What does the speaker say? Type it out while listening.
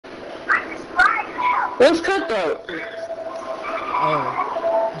What's Cutthroat?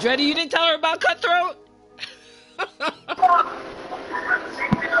 Oh. Dreddy, you didn't tell her about Cutthroat?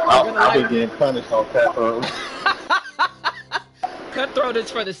 I'll be getting punished on Cutthroat. Cutthroat is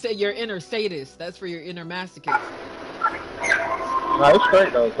for your inner sadist. That's for your inner masochist. No, it's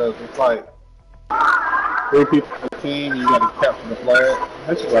great though, because it's like 3 people on the team, you gotta capture the flag.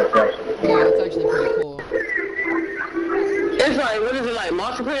 That's just like capture the flag. Yeah, it's actually pretty cool. It's like, what is it, like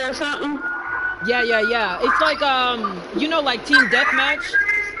multiplayer or something? Yeah. It's like you know, like team deathmatch.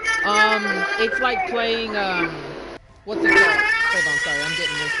 It's like playing what's it called? Hold on, sorry, I'm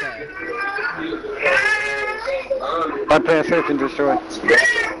getting this I'm playing Search and Destroy.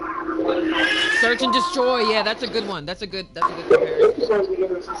 Search and Destroy, yeah, that's a good one. That's a good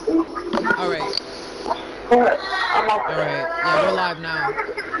comparison. Alright. Yeah, we're live now.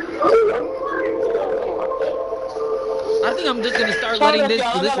 I think I'm just gonna start letting this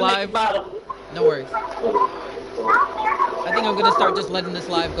live. No worries. I think I'm gonna start just letting this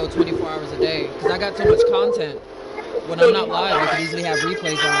live go 24 hours a day, because I got so much content. When I'm not live, I could easily have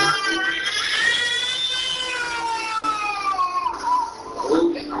replays on.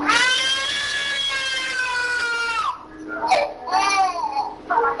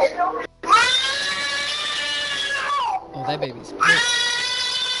 Oh, that baby's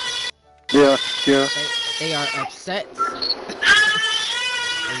pissed. Yeah. They are upset. I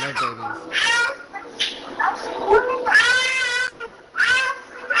love babies.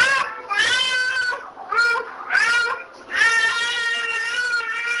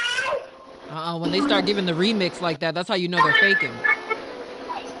 When they start giving the remix like that, that's how you know they're faking.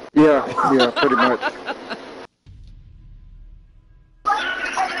 Yeah, pretty much.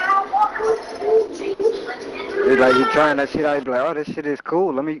 It's like you trying that shit out, you be like, oh, this shit is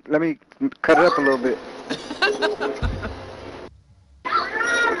cool. Let me cut it up a little bit.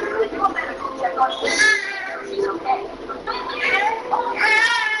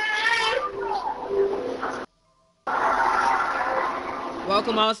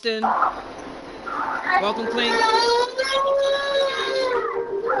 Welcome, Austin. Welcome, Clink.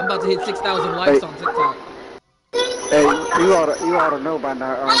 I'm about to hit 6,000 likes on TikTok. Hey, you ought to know by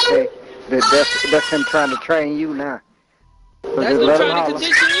now, okay? That's him trying to train you now. So that's him trying to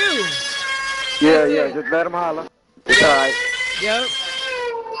condition you. Yeah, just let him holler. It's alright. Yep.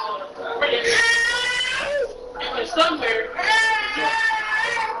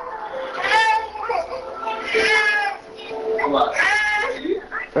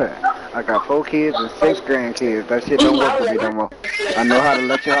 I got 4 kids and 6 grandkids. That shit don't work for me no more. I know how to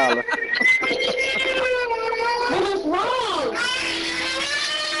let you holler. What is wrong?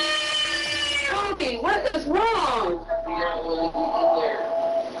 Tony, what is wrong?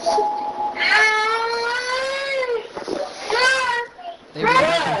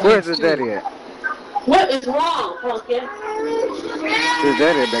 Where's his daddy at? What is wrong, Pumpkin? His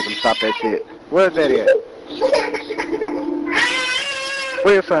daddy make him stop that shit. Where's daddy at?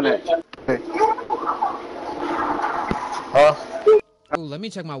 Where your son at? Hey. Huh? Ooh, let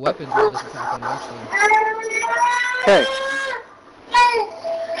me check my weapons while this is happening, actually. Hey.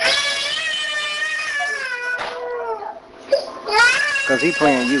 Cause he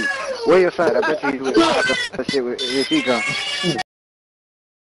playing you. Where your son at? I bet you would stop that shit if he come.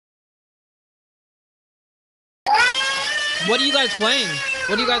 What are you guys playing?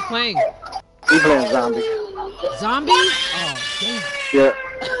 He playing zombies. Zombies? Oh, damn. Yeah.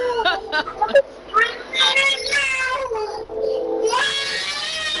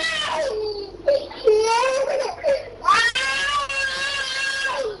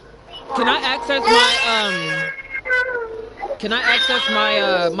 Can I access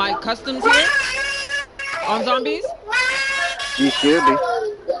my customs here on zombies? You should be.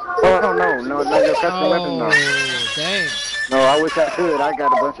 Oh no, not your custom weapon, no. Oh, dang. No, I wish I could. I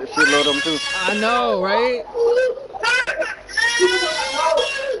got a bunch of shitload of them too. I know, right?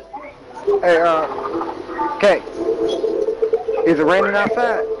 Hey, okay. Is it raining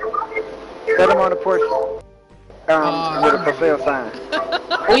outside? Set them on the porch. With a for sale sign.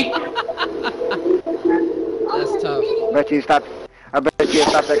 That's tough. I bet you stop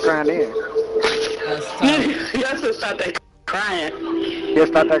that crying then. That's tough. You have to stop that crying. You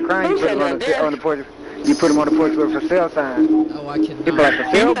stop that crying, you put them on the porch. You put them on the porch with a for sale sign. Oh, I cannot. You be like, for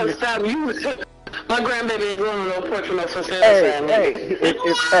sale? You gotta stop. My grandbaby is going on no porch with no for sale sign. Hey,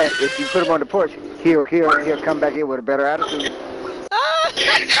 if you put him on the porch, he'll come back in with a better attitude.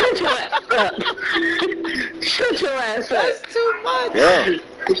 Shut your ass up. Shut your ass up. That's too much. Yeah.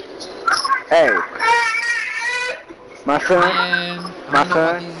 Hey. My son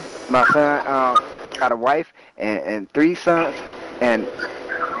got a wife and 3 sons, and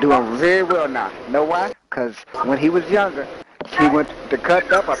Doing very well now. Know why? Because when he was younger, he went to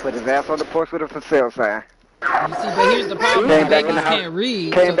cut up. I put his ass on the porch with a for sale sign. You see, but here's the problem: Came back in babies the house. can't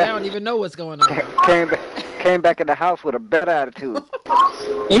read, Came so they back- don't even know what's going on. Came back in the house with a better attitude.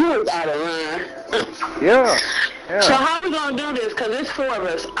 You was out of line. Yeah. So Yeah. how we gonna do this? Cause it's 4 of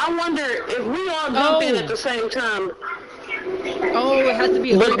us. I wonder if we all jump in at the same time. Oh, it has to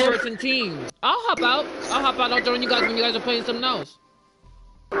be a But 3-person team. I'll hop out. I'll join you guys when you guys are playing something else.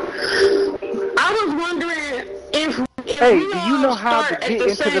 I was wondering if Hey, we do all you know how start to at get the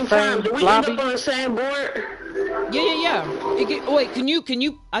into the same time, same do we lobby? end up on the same board? Yeah. Wait, can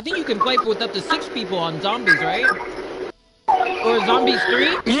you? I think you can play with up to 6 people on zombies, right? Or zombies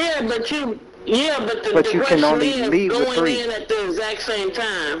 3? Yeah, but the But you can question only is leave with going 3. in at the exact same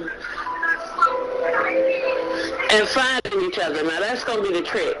time and finding each other. Now that's gonna be the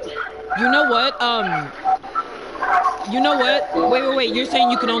trick. You know what? Wait. You're saying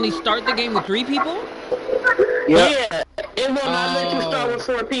you can only start the game with 3 people? Yeah. Yeah, it will not let you start with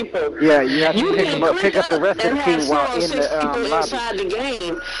 4 people. Yeah, you have to You pick can them up, pick up the rest of and the have team while 4 or in 6 the people lobby. inside the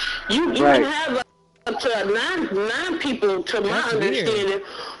game. You Right. can have up to nine people, to my That's weird. understanding,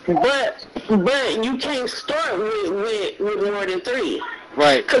 but you can't start with more than 3.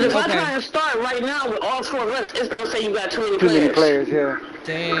 Right. Because if I Okay. try and start right now with all 4 of us, it's gonna say you got too many Too players. many players, yeah.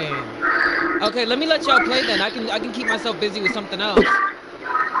 Dang. Okay, let me let y'all play then. I can keep myself busy with something else.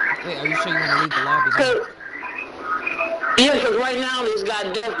 Wait, are you sure you want to leave the lobby? Then? Yeah, because right now it's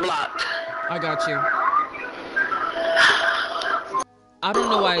got death blocked. I got you. I don't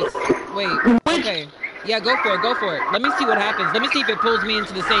know why it's... Wait, okay. Yeah, go for it. Let me see what happens. Let me see if it pulls me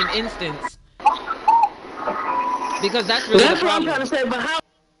into the same instance. Because that's really That's the what I'm problem. trying to say, but how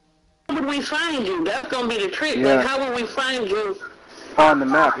would we find you? That's gonna be the trick. Yeah. Like, how would we find you On the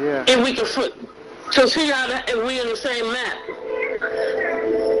map, yeah. if we can to figure out if we're in the same map?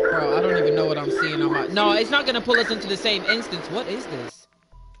 Bro, I don't even know what I'm seeing on my... No, it's not going to pull us into the same instance. What is this?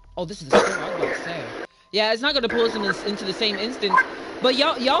 Oh, this is the store. I was about to say. Yeah, it's not going to pull us into the same instance. But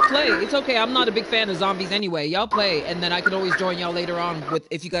y'all play. It's okay. I'm not a big fan of zombies anyway. Y'all play, and then I can always join y'all later on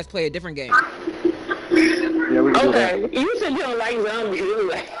if you guys play a different game. Yeah, we can do that. Okay, you said you don't like zombies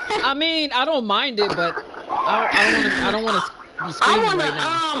anyway. I mean, I don't mind it, but I don't want to be screaming right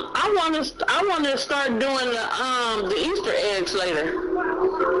now. I want to start doing the Easter eggs later.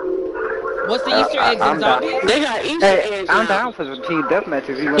 What's the Easter eggs I'm in down. zombies? They got Easter Hey, eggs I'm now. down for some team deathmatch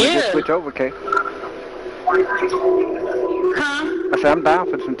if you want to Yeah. just switch over, Kay. Huh? I said I'm down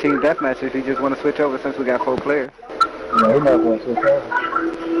for some team deathmatch if you just want to switch over since we got 4 players. No, we're not going to switch over.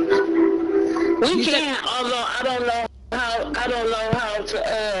 We You said- can, although I don't know how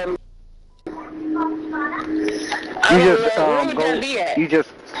to You just where would go. that be at? You just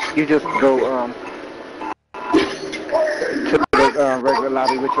go to the regular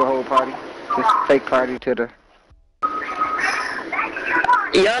lobby with your whole party. Just fake party to the.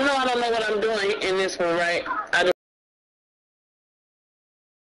 Y'all know I don't know what I'm doing in this one, right? I don't.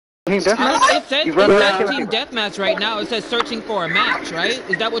 Team deathmatch. It says You run around team killing people. deathmatch right now. It says searching for a match, right?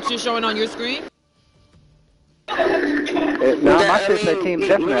 Is that what you're showing on your screen? No, my shit said team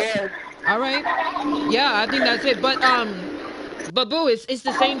deathmatch. Yeah. All right. Yeah, I think that's it. But Boo, it's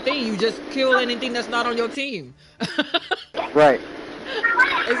the same thing. You just kill anything that's not on your team. Right.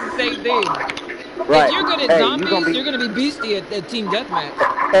 It's the same thing. Right. If you're good at Hey, zombies, you you're gonna be beastie at team deathmatch.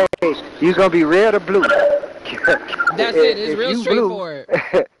 Hey, you gonna be red or blue? That's it. It's If real you straightforward.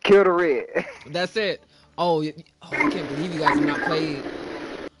 Blue, kill the red. That's it. Oh, I can't believe you guys have not played.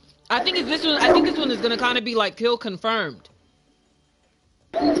 I think this one is gonna kind of be like kill confirmed.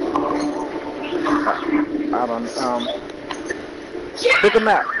 I don't. Pick a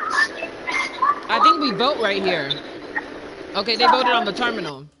map. I think we vote right here. Okay, they voted on the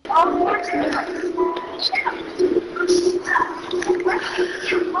terminal.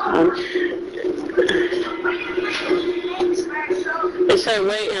 It said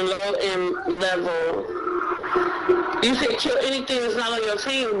weight and low and level. You said kill anything that's not on your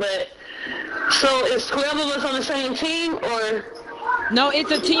team, but so is 12 of us on the same team, or? No,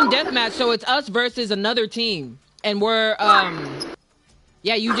 it's a team deathmatch, so it's us versus another team, and we're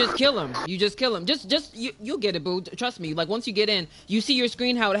yeah, you just kill them. You just kill them. You'll get it, Boo. Trust me. Like once you get in, you see your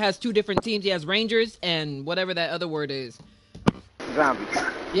screen how it has 2 different teams. It has Rangers and whatever that other word is. Zombies.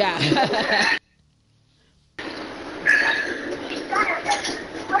 Yeah.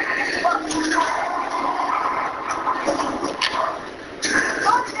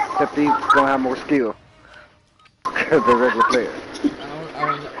 Except these gonna have more skill. Cause they're regular players.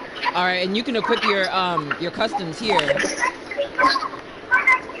 All right, and you can equip your customs here.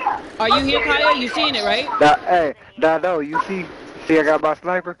 Are you here, Kaya? You seeing it, right? Hey, Dado, you see See, I got my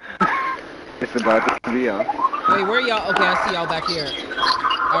sniper. It's about to be on. Wait, where y'all? Okay, I see y'all back here.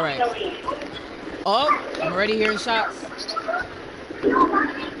 All right. Oh, I'm already hearing shots.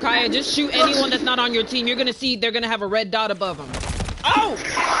 Kaya, just shoot anyone that's not on your team. You're gonna see they're gonna have a red dot above them. Oh,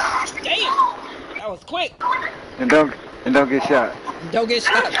 damn! That was quick. And don't get shot. Don't get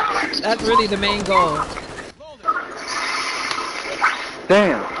shot. That's really the main goal.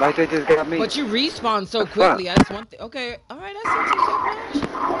 Damn, like they just got me. But you respawn so quickly. That's one thing. Okay, all right. I see.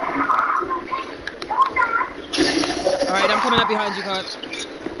 All right, I'm coming up behind you, Cod.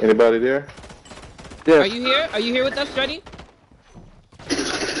 Anybody there? Yes. Are you here? Are you here with us, Freddy?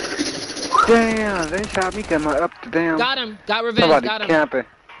 Damn, they shot me coming up the damn. Got him. Got revenge. Somebody Got him. camping.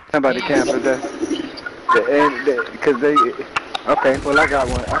 Somebody Damn. camping. Because they. Okay, well I got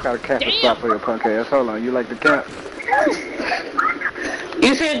one. I got a camping spot for your punk ass. Hold on, you like the camp?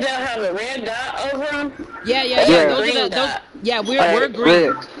 You said they'll have a red dot over them? Yeah. Yeah. Those are those. Yeah, we're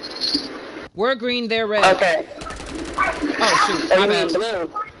green. Red. We're green. They're red. Okay. Oh shoot. And My you mean bad.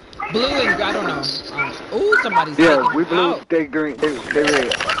 blue? Blue and I don't know. Ooh, somebody's Yeah, taking we blue. out. They green. They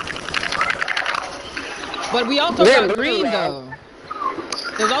red. But we also They're got blue, green man. though.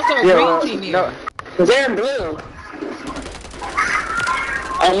 There's also a Yeah, green well, team here. no. They're blue.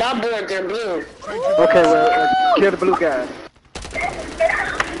 On my board, they're blue. Okay, well, kill the blue guy.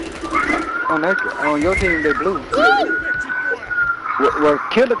 On your team, they blue. Well,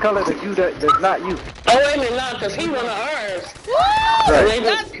 kill the color that's not you. Oh, wait a minute, no, because he one of ours. Right.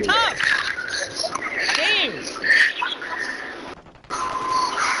 That's tough. Damn.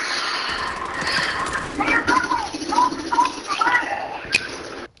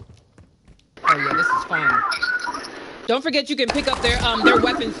 Oh yeah, this is fun. Don't forget you can pick up their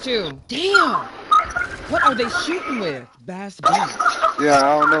weapons too. Damn. What are they shooting with? Bass Beach. Yeah,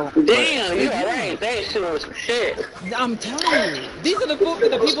 I don't know. Damn, you alright. They shooting some shit. I'm telling you, these are the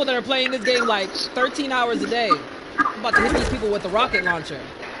people that are playing this game like 13 hours a day. I'm about to hit these people with the rocket launcher.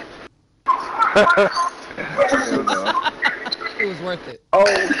 It was worth it. Oh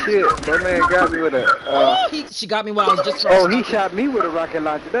shit, that man got me with a. She got me when I was just. He shot me with a rocket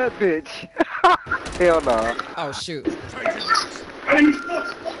launcher. That bitch. Hell no. Oh shoot.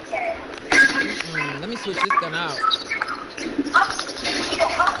 Let me switch this gun out.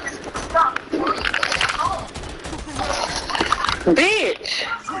 Bitch!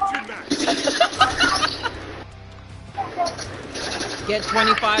 Get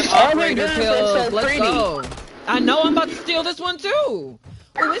 25 All operator my guns are kills. so Let's pretty. go. I know I'm about to steal this one too. Oh,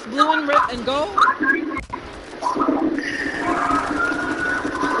 it's blue and red and gold.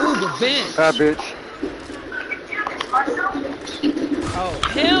 Ooh, revenge. Hi, bitch. Oh,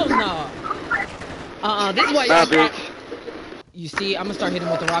 hell no. This is why Hi, y'all bitch. You see, I'm gonna start hitting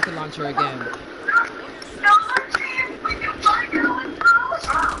with the rocket launcher again.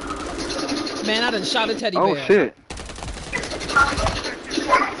 Man, I done shot a teddy bear. Oh shit.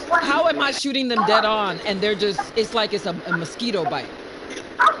 How am I shooting them dead on and they're just, it's like it's a mosquito bite.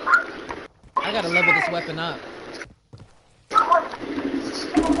 I gotta level this weapon up.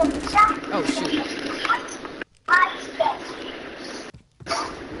 Oh shoot.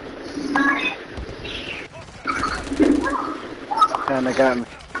 Damn, they got me.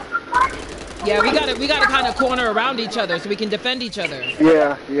 Yeah, we gotta kind of corner around each other so we can defend each other.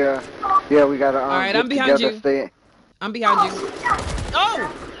 Yeah, we gotta. All right, get I'm behind together, you. Stay. I'm behind you. Oh!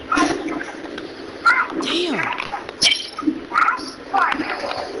 Damn!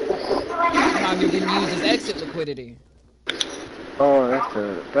 How you can use his exit liquidity. Oh,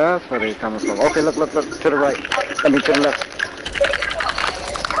 that's where they're coming from. Okay, look, to the right. I mean, to the left.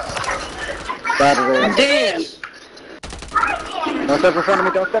 Side of the. Damn! Don't step in front of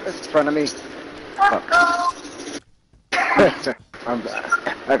me. Don't step in front of me. Oh.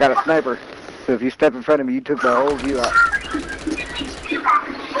 I got a sniper. So if you step in front of me, you took the whole view out.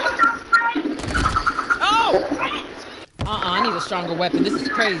 Oh! I need a stronger weapon. This is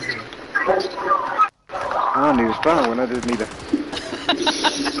crazy. I don't need a strong one. I just need to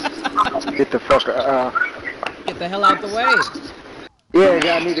get the fuck Get the hell out the way.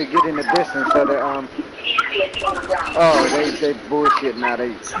 Yeah, I need to get in the distance so that Oh, they bullshit now.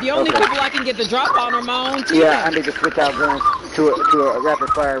 The only people I can get the drop on are my own team. Yeah, I need to switch out guns to a rapid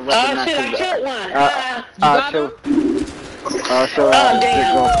fire weapon. Oh shit, I killed one. You got him?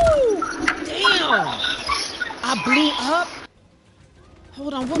 damn. Damn! I blew up?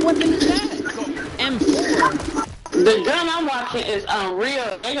 Hold on, what weapon is that? M4. The gun I'm watching is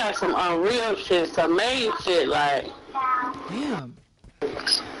Unreal. They got some Unreal shit, some made shit, like. Damn.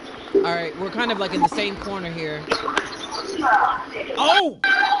 Alright, we're kind of like in the same corner here. Oh!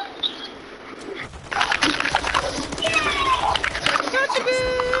 Gotcha,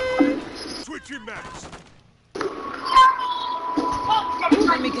 bitch! Switching maps.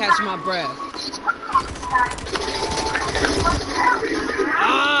 Let me catch my breath.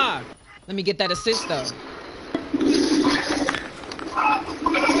 Ah! Let me get that assist, though.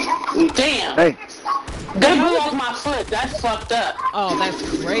 Damn. Hey. They blew off my foot. That's fucked up. Oh, that's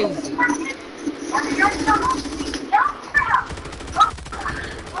crazy.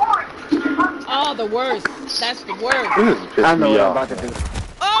 Oh, the worst. That's the worst. This is I pissing know me what I'm off. about to do.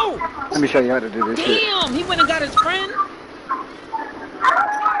 Oh! Let me show you how to do this shit. Damn! He went and got his friend?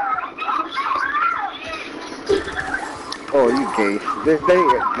 Oh, you gay.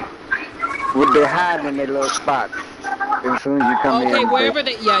 They're hiding in their little spots. As soon as you come in. Okay, wherever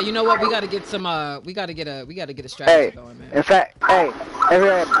they... Yeah, you know what? We gotta get some, we gotta get a strategy Hey, going, man. in fact, hey,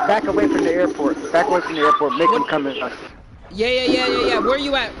 everybody, back away from the airport. Back away from the airport. Make them come in. Yeah. Where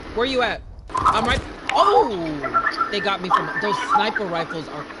you at? Where you at? I'm right... Oh! They got me from... Those sniper rifles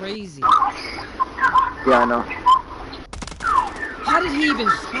are crazy. Yeah, I know. How did he even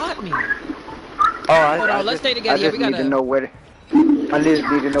spot me? Oh, Hold on, let's stay together. I Yeah, just we need gotta... to know where. I just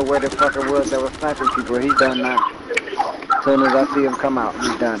need to know where the fucker was that was sniping people. He's done now. As soon as I see him come out,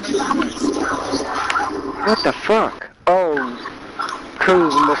 he's done. What the fuck? Oh,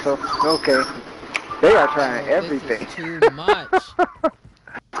 cruise missile. Okay, they are trying everything. This is too much.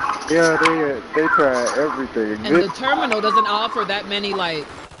 Yeah, they try everything. And the terminal doesn't offer that many, like...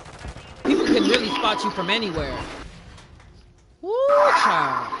 People can really spot you from anywhere. Woo,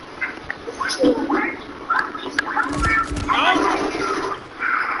 child.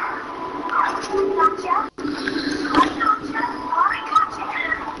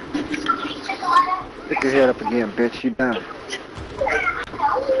 Pick your head up again, bitch. You done.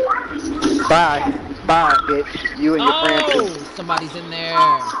 Bye. Bye, bitch. You and your friend Oh, too. somebody's in there.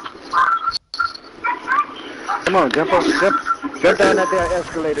 Come on, jump down that there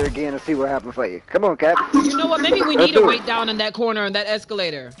escalator again and see what happens for you. Come on, Cap. You know what? Maybe we Let's need to do it. wait down in that corner on that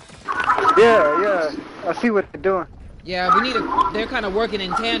escalator. Yeah. I see what they're doing. Yeah, we need to... They're kind of working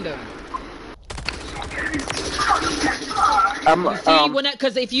in tandem. You see, when that...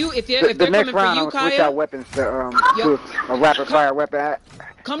 Because if the they're next coming round, for you, I'm gonna switch out Kaya, weapons to a rapid fire weapon.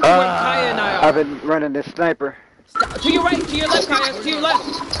 come to where Kaya and I are. I've been running this sniper. To your right, to your left, Kaya, to your left.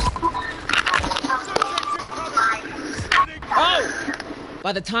 Oh!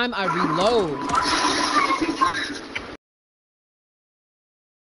 By the time I reload...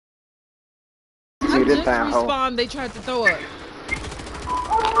 I this just time, ho. respawned, they tried to throw it.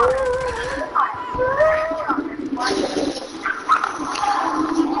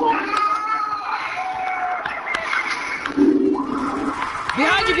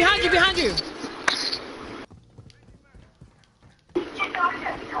 Behind you!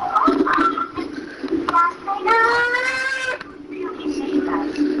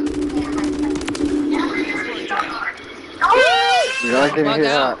 I can Bug hear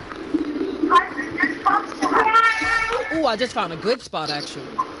out. that. Ooh, I just found a good spot, actually.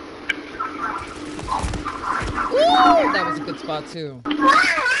 Ooh, that was a good spot, too.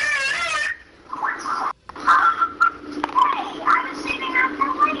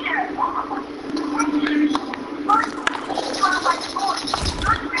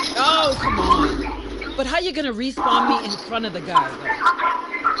 Oh, come on. But how you gonna respawn me in front of the guy,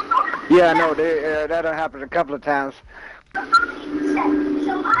 though? Yeah, I know. That'll happen a couple of times.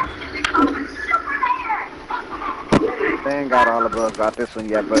 They ain't got all the bugs out this one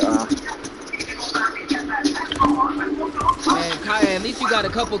yet, but Man, Kaya, at least you got a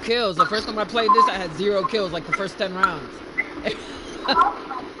couple kills. The first time I played this, I had 0 kills, like the first 10 rounds.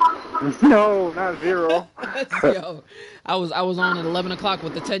 no, not 0. Yo, I was on at 11 o'clock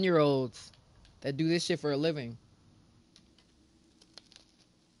with the 10-year-olds that do this shit for a living.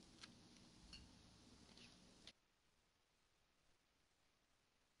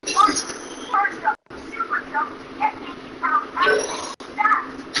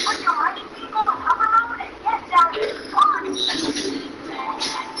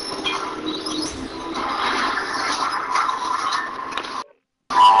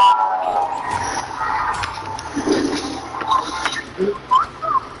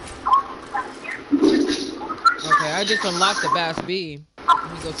 Okay, I just unlocked the Bass B.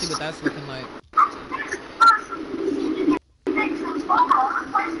 Let me go see what that's looking like.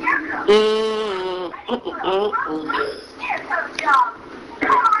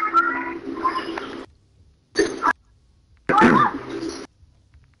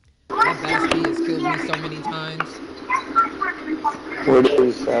 That Bass B has killed me so many times.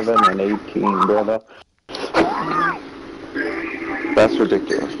 47 and 18, brother. That's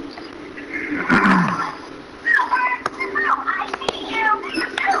ridiculous.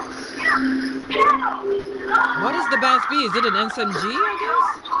 What is the Bass B? Is it an SMG, I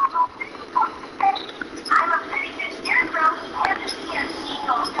guess?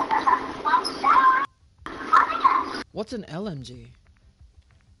 What's an LMG?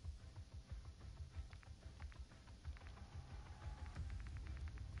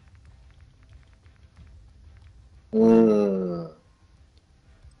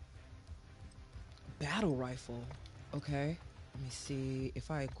 Battle rifle. Okay. Let me see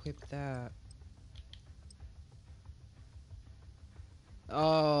if I equip that.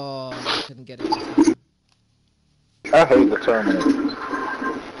 Oh, I couldn't get it in time. I hate the Terminator.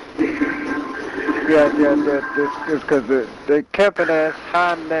 Yeah, it's because the camping ass,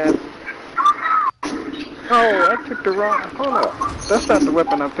 hiding ass. Oh, I picked the wrong. Hold up. That's not the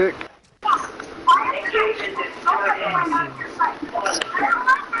weapon I picked.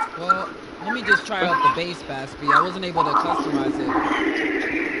 Well, let me just try out the base Bass B. I wasn't able to customize it.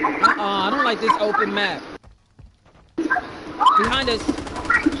 I don't like this open map. Behind us.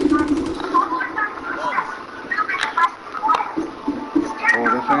 Oh,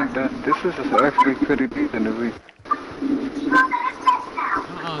 this ain't that. This is actually pretty deep in the week.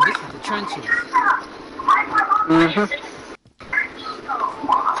 This is the trenches. Mm-hmm.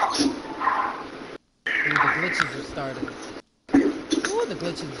 Ooh, the glitches have started. Ooh, the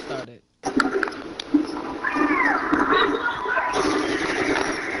glitches have started.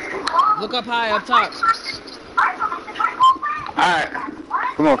 Look up high, up top. Alright.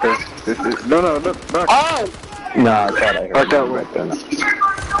 Come on, Chris. No, look back. Oh! No, I thought I heard Right that it way. right there.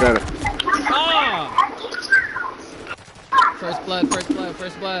 Got it. Ah! First blood.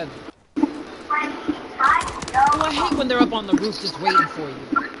 Oh, I hate when they're up on the roof just waiting for you.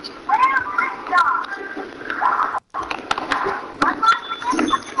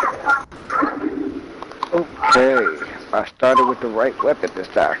 Okay. I started with the right weapon this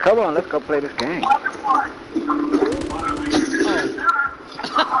time. Come on, let's go play this game.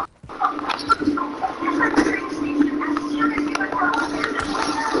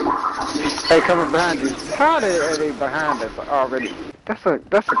 Hey, coming behind you. How are they behind us already? That's a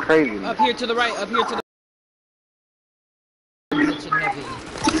crazy one. Up here to the right, Glitching heavy.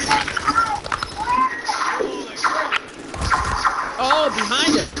 Oh,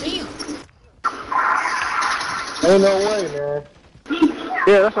 behind us, damn. Ain't no way, man.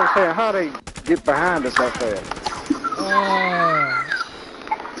 Yeah, that's what I'm saying. How they get behind us that fast? Oh.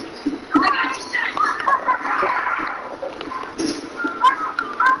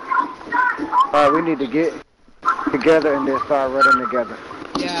 Alright, we need to get together and then start running together.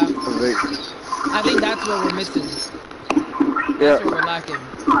 Yeah. I think that's what we're missing. That's what we're lacking.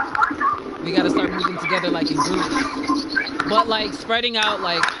 We gotta start moving together like in groups. But like spreading out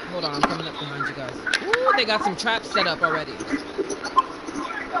like, hold on, I'm coming up behind you guys. Ooh, they got some traps set up already.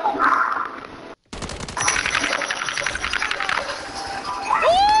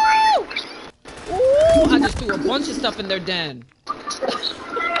 Ooh! Ooh, I just threw a bunch of stuff in their den.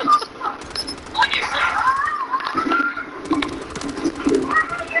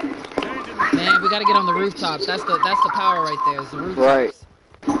 Man, we gotta get on the rooftops. That's the power right there, is the rooftops. Right.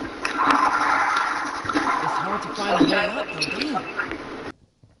 It's hard to find a way up, though, damn.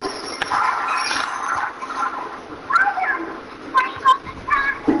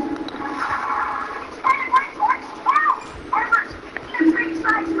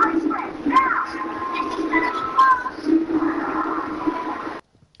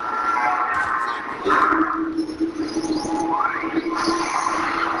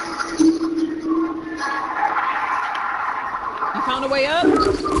 You found a way up?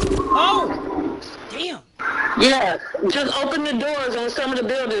 Oh! Damn! Yeah, just open the doors on some of the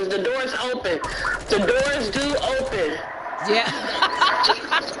buildings. The doors open. The doors do open. Yeah.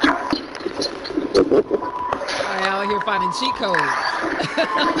 I out here finding cheat codes.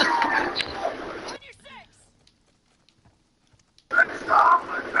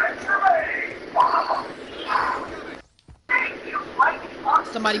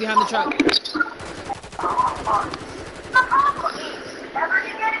 Somebody behind the truck.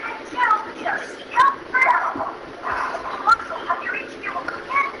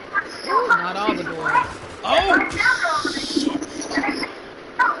 Ooh, not all the doors. Oh!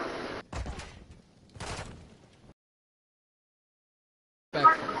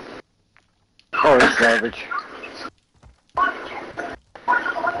 Oh, it's garbage.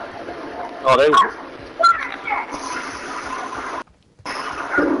 Oh, they was...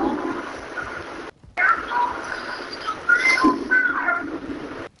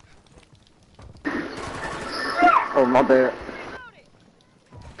 Oh, my bad.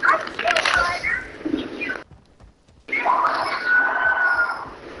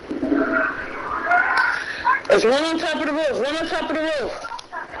 There's one on top of the roof. One on top of the roof.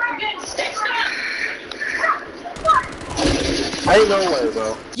 Ain't no way,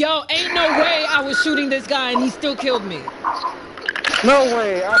 bro. Yo, ain't no way I was shooting this guy and he still killed me. No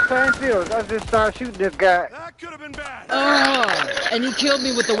way. I stand still. I just started shooting this guy. That could have been bad. Oh, and he killed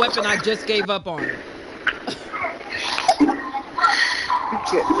me with the weapon I just gave up on.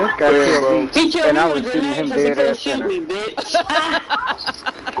 This guy killed me. He killed And me I with was shooting him grenades dead because he ass couldn't center. shoot me, bitch.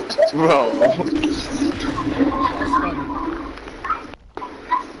 Bro.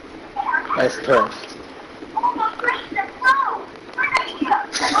 That's tough.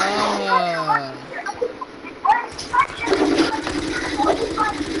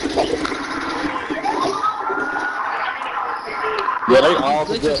 Yeah, they all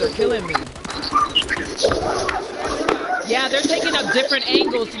Glitches together. are killing me. Yeah, they're taking up different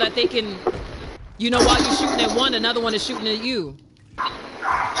angles so that they can, you know, while you're shooting at one, another one is shooting at you.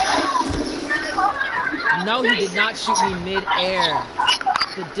 No, he did not shoot me mid-air.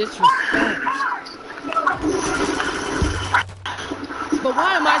 The disrespect. But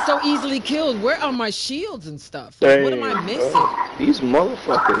why am I so easily killed? Where are my shields and stuff? Like, what am I missing? These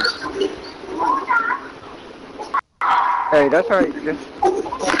motherfuckers. Hey, that's right. Just...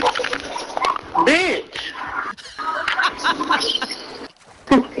 Bitch.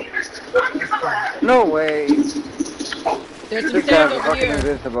 No way. There's some This stairs guy's over fucking here.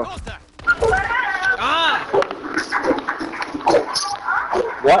 invincible. Ah!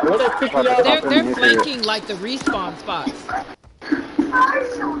 What they pick you up? They're flanking like the respawn spots.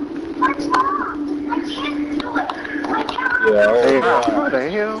 Yeah, Hey, oh, what the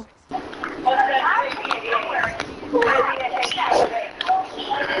hell?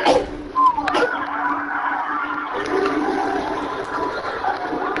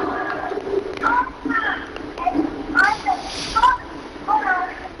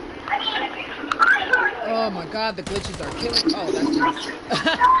 Oh my god, the glitches are killing. Oh, that's just.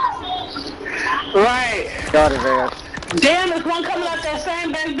 Right. Got his ass. Damn, there's one coming out that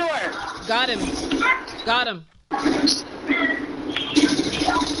same back door. Got him. Got him.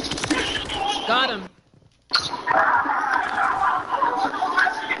 Got him.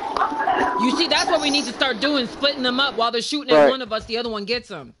 You see, that's what we need to start doing, splitting them up. While they're shooting at one of us, the other one gets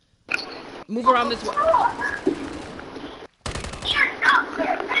them. Move around this way.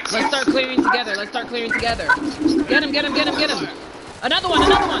 Let's start clearing together. Let's start clearing together. Get him, get him, get him, get him. Another one,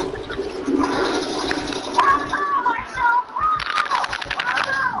 another one.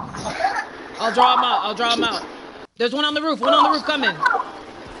 I'll draw him out. I'll draw him out. There's one on the roof. One on the roof coming.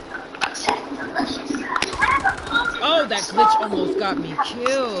 Oh, that glitch almost got me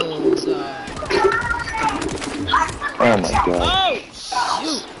killed. oh my god. Oh,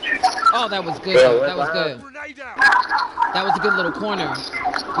 shoot. Oh, that was good. That was good. That was a good little corner.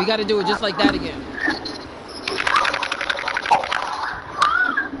 We got to do it just like that again.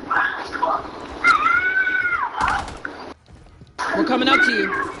 We're coming up to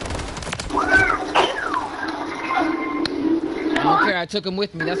you. I don't care. I took him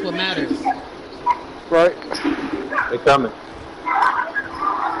with me. That's what matters. Right. They coming.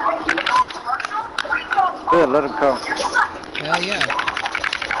 Good, let him come. Hell yeah.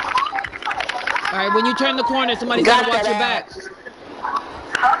 All right, when you turn the corner, somebody's got to watch your back.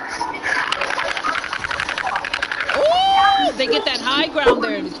 Ooh, they get that high ground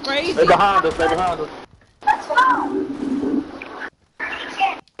there. It's crazy. They're behind us. They're behind us.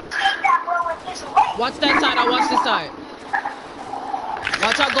 Watch that side. I'll watch this side.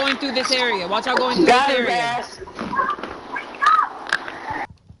 Watch out going through this area. Watch out going through this area.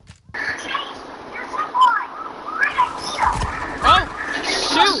 Oh,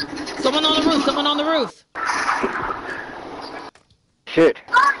 shoot! Someone on the roof. Someone on the roof. Shit.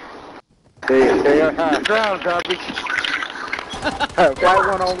 They are high ground, garbage. Fight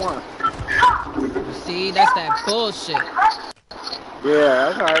one-on-one. See, that's that bullshit. Yeah,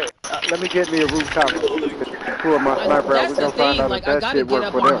 that's alright. Let me get me a rooftop. Pull my sniper out. That's We're the gonna find thing. out Like, if I that gotta shit get work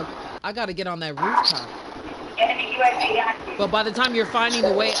up for on them. I gotta get on that rooftop. But by the time you're finding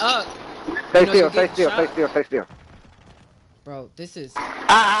the way up, Stay you know, still, you're stay getting still, shot. stay still, stay still. Bro, this is.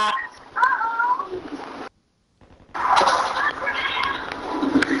 Oh!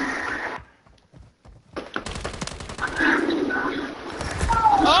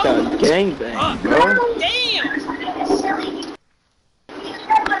 Gangbang, bro. Damn!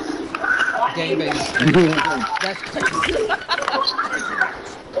 Gangbang. That's crazy.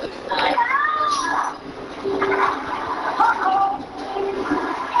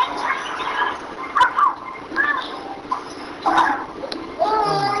 Oh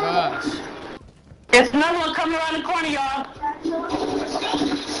my gosh. There's another one coming around the corner, y'all.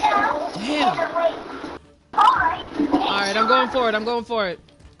 Damn. going for it. I'm going for it.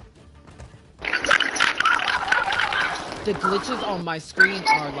 The glitches on my screen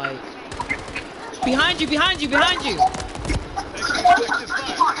are like... Behind you, behind you, behind you!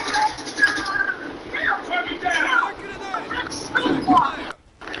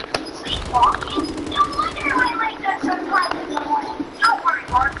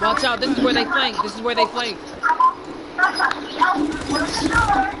 Watch out, this is where they flank. This is where they flank.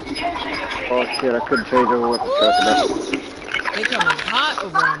 Oh shit, I couldn't change over what the fuck. They coming hot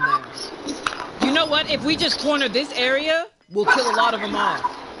over on there. You know what? If we just corner this area, we'll kill a lot of them off.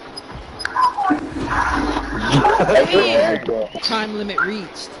 Damn. Time limit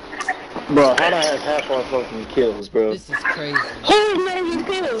reached. Bro, how do I have half our fucking kills, bro? This is crazy. Who made these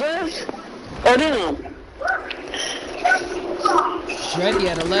kills, us? Or them? Dreddy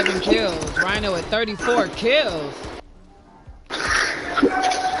at 11 kills. Rhino at 34 kills.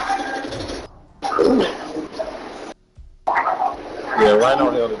 Yeah, Rhino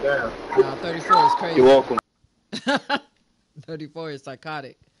held it down. Nah, 34 is crazy. You're welcome. 34 is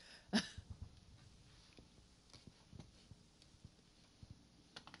psychotic. Let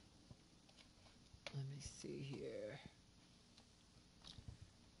me see here.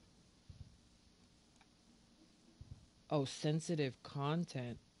 Oh, sensitive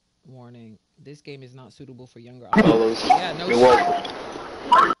content warning. This game is not suitable for younger audiences. Yeah, no You're shit.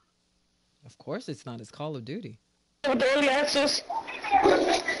 welcome. Of course it's not. It's Call of Duty. With the early access?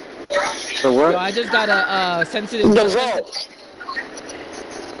 So what? Yo, I just got a sensitive... The vote.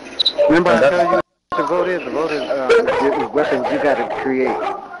 Remember I told you what the vote is? The vote is weapons you gotta create.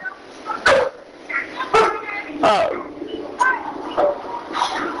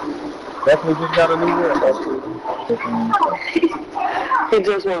 Definitely just got a new weapon. He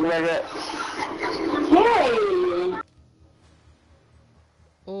just went like that. Yay!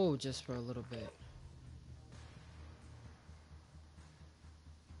 Oh, just for a little bit.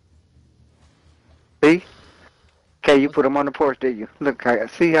 See? Okay, you put him on the porch, did you? Look,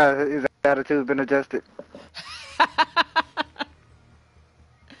 see how his attitude's been adjusted?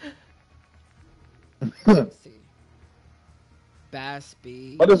 Let's see. Bass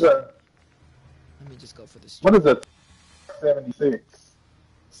B. What is that? Let me just go for this. What is that? 76.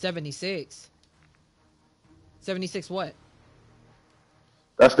 76. 76 what?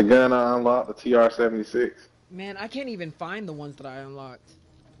 That's the gun I unlocked, the TR-76. Man, I can't even find the ones that I unlocked.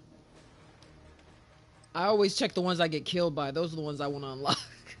 I always check the ones I get killed by. Those are the ones I want to unlock.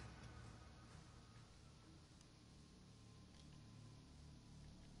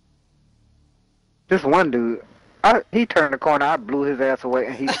 This one dude, he turned the corner, I blew his ass away,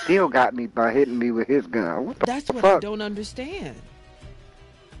 and he still got me by hitting me with his gun. What the That's fuck? what I don't understand.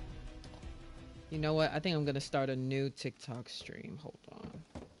 You know what? I think I'm going to start a new TikTok stream. Hold on.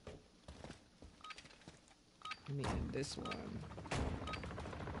 Let me end this one.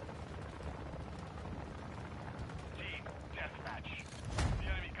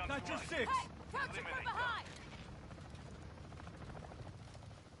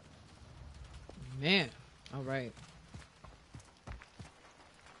 Man, all right.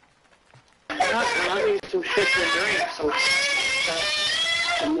 I need some shit to drink, some stuff.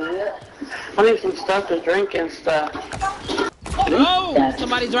 I need some stuff to drink and stuff. Oh,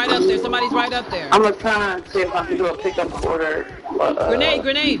 somebody's right up there. Somebody's right up there. I'm gonna try and see if I can do a pickup order. Grenade,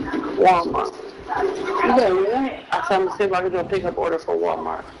 grenade. Walmart. You got really? I'm trying to see if I can do a pickup order for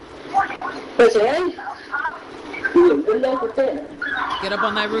Walmart. What's that? Good luck with that. Get up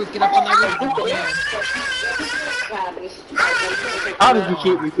on that roof. Get up on that roof. Yeah. How did you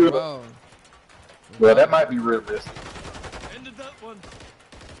shoot me through? Bro. Well, that might be real risky. Ended that one.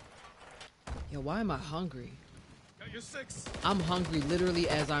 Yo, why am I hungry? Got your 6. I'm hungry literally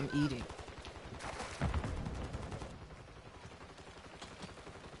as I'm eating.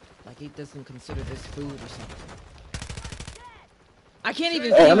 Like he doesn't consider this food or something. I can't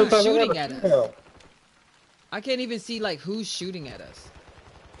even see who's shooting at us. I can't even see like who's shooting at us.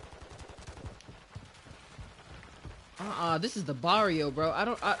 This is the barrio, bro. I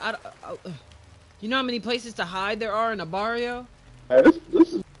don't. You know how many places to hide there are in a barrio? Man,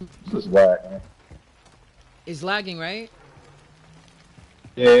 this is whack, man. It's lagging, right?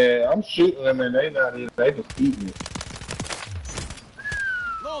 Yeah, I'm shooting them and they just eating it.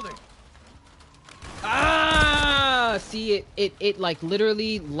 Loading. Ah! See, it like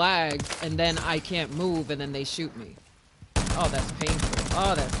literally lags and then I can't move and then they shoot me. Oh, that's painful.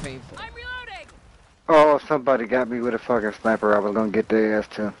 Oh, that's painful. I'm reloading. Oh, somebody got me with a fucking sniper. I was gonna get their ass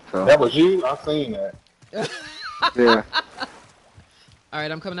too. So That was you? I seen that. yeah. All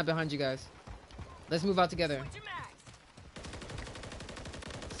right, I'm coming up behind you guys. Let's move out together.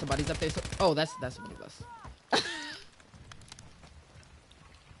 Somebody's up there. Oh, that's one of us.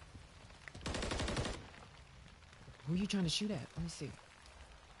 Who are you trying to shoot at? Let me see.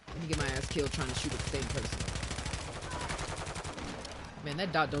 Let me get my ass killed trying to shoot at the same person. Man,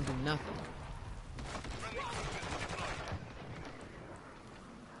 that dot don't do nothing.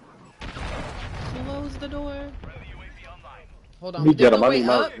 Close the door. Hold on. Let me get There's him. no I way need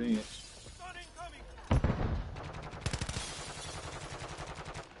my up. revenge.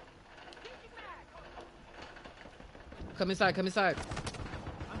 Come inside. Come inside.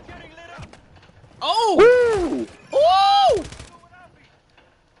 I'm getting lit up. Oh! Woo! Ooh!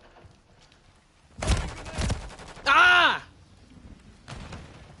 Ah!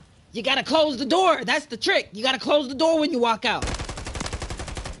 You gotta close the door. That's the trick. You gotta close the door when you walk out.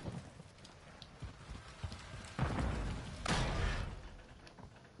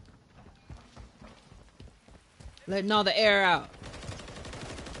 Letting all the air out.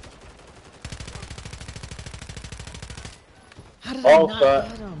 How did I All not shot.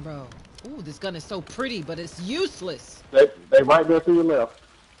 get him, bro? Ooh, this gun is so pretty, but it's useless. They right there to your left.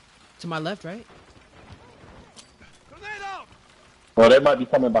 To my left, right? Grenade out. Well, they might be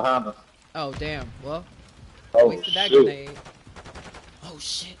coming behind us. Oh, damn. Well, Oh, wasted that shoot. grenade. Oh,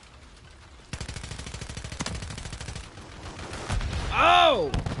 shit.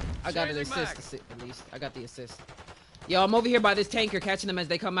 Oh! I got an Changing assist, at least. I got the assist. Yo, I'm over here by this tanker, catching them as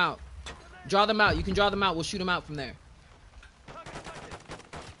they come out. Draw them out. You can draw them out. We'll shoot them out from there.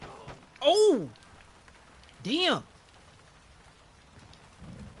 Oh! Damn! Oh,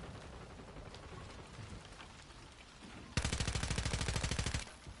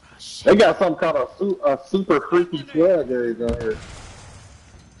 shit. They got some kind of super freaky swag guys out here.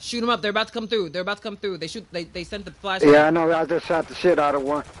 Shoot them up. They're about to come through. They're about to come through. They sent the flashlight. Yeah, I know. I just shot the shit out of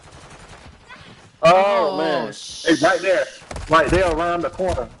one. Oh, Oh, man. Hey, right there. Right there around the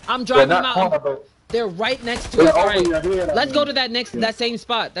corner. I'm driving Well, them not out. corner, but They're right next to they're us. All over right. your head, I Let's go mean. to that next, Yeah. that same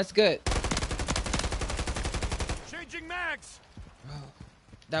spot. That's good. Changing mags.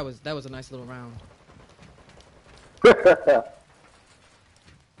 That was a nice little round.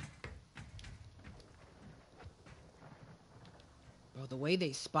 Bro, the way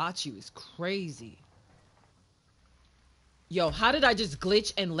they spot you is crazy. Yo, how did I just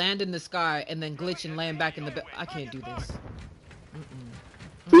glitch and land in the sky and then glitch and land back in the... I can't do this.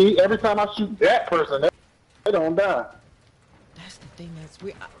 See, every time I shoot that person, they don't die. That's the thing that's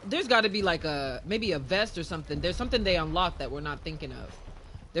weird. There's got to be like maybe a vest or something. There's something they unlocked that we're not thinking of.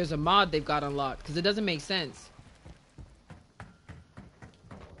 There's a mod they've got unlocked because it doesn't make sense.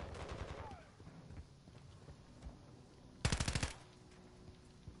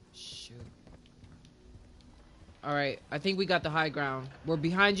 Shoot. All right, I think we got the high ground. We're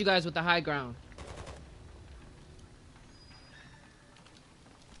behind you guys with the high ground.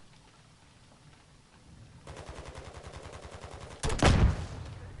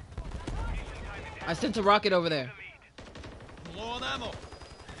 I sent a rocket over there. Low on ammo.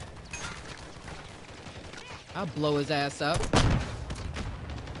 I'll blow his ass up.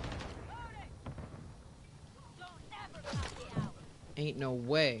 Ain't no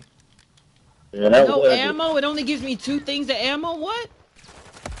way. Yeah, that No was ammo? It only gives me 2 things of ammo? What?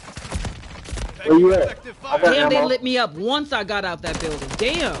 Where you at? Effective I fire. got Damn, they ammo. lit me up once I got out that building.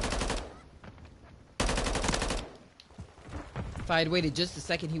 Damn. If I had waited just a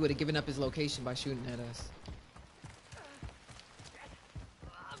second, he would have given up his location by shooting at us.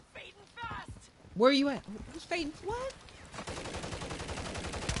 Where are you at? Who's fading? What?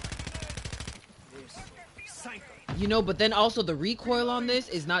 You know, but then also the recoil on this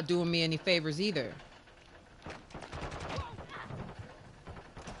is not doing me any favors either.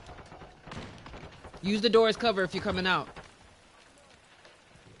 Use the door as cover if you're coming out.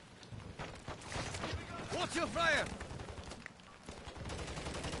 Watch your fire.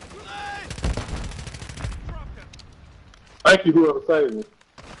 Thank you, whoever saved me.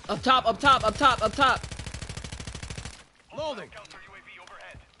 Up top, up top, up top, up top. Loading.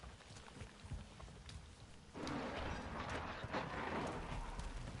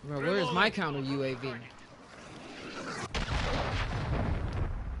 Bro, where is my counter UAV?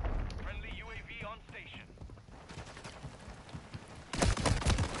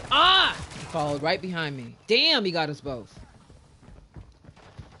 Ah! He followed right behind me. Damn, he got us both.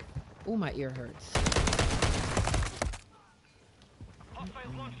 Ooh, my ear hurts.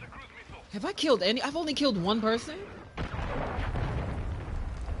 Have I killed any? I've only killed one person?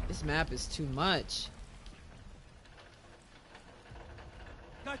 This map is too much.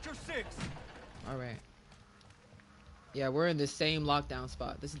 Got your 6. Alright. Yeah, we're in the same lockdown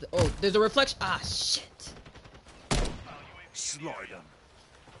spot. This is the... Oh, there's a reflection. Ah, shit. Slide them.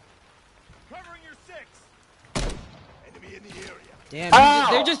 Covering your 6. Enemy in the area. Damn,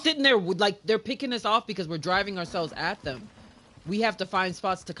 they're just sitting there with, like, they're picking us off because we're driving ourselves at them. We have to find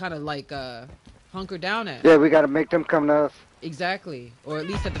spots to kind of like hunker down at. Yeah, we gotta make them come to us. Exactly, or at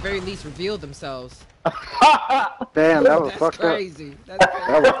least at the very least reveal themselves. Damn, that was That's fucked crazy. up. That's crazy.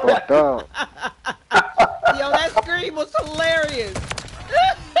 That was fucked up. Yo, that scream was hilarious.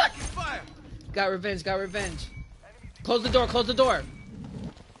 Taking fire. Got revenge, got revenge. Close the door, close the door.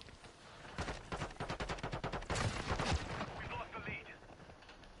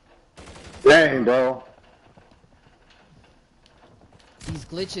 Dang, bro. These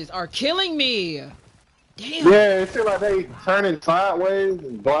glitches are killing me. Damn. Yeah, it seems like they turning sideways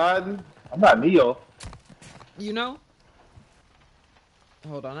and gliding. I'm not Neo. You know?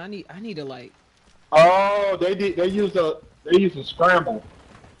 Hold on, I need to like. Oh, they used a scramble.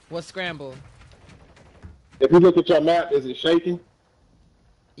 What scramble? If you look at your map, is it shaking?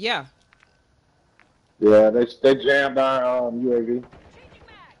 Yeah. Yeah, they jammed our UAV.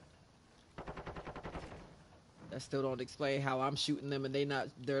 That still don't explain how I'm shooting them and they're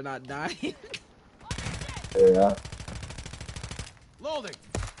not dying. Yeah. Loading.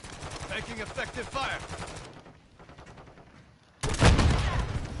 Taking effective fire.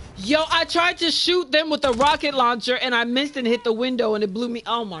 Yo, I tried to shoot them with a rocket launcher and I missed and hit the window and it blew me.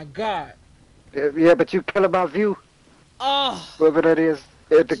 Oh my god. Yeah, but you kill about view. Oh. Whoever that is.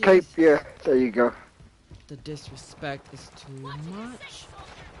 At the Jeez. Cape, yeah. There you go. The disrespect is too much.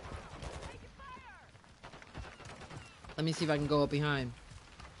 Let me see if I can go up behind.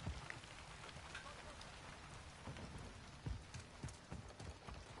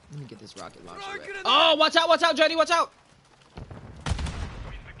 Let me get this rocket launcher ready. Oh, watch out, Dreddy, watch out!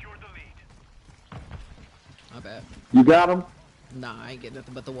 My bad. You got them? Nah, I ain't getting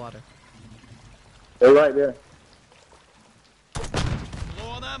nothing but the water. They're right there. Low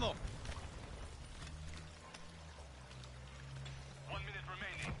on ammo. 1 minute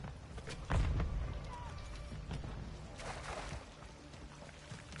remaining.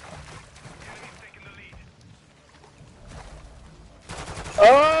 Enemy's taking the lead.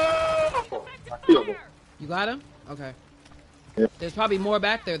 Oh! I killed him. You got him? Okay. Yeah. There's probably more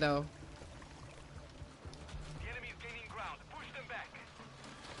back there, though. The enemy's gaining ground. Push them back.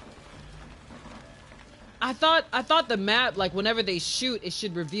 I thought the map, like, whenever they shoot, it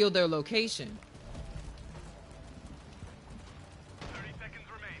should reveal their location. 30 seconds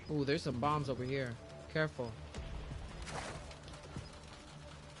remain. Ooh, there's some bombs over here. Careful.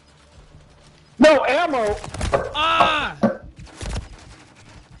 No ammo! Ah!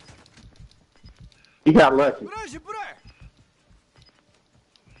 He got lucky.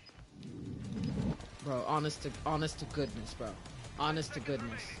 Bro, honest to goodness, bro. Honest to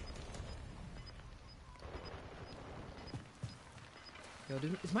goodness. Yo,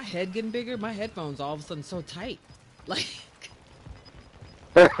 dude, is my head getting bigger? My headphones all of a sudden so tight. Like,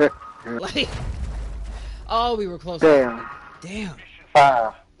 like, oh, we were close. Damn. Damn.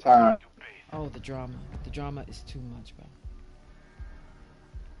 Time. Oh, the drama. The drama is too much, bro.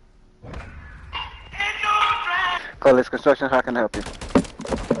 Colis Construction, how can I help you?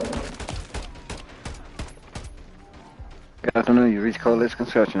 Good afternoon, you reached Colis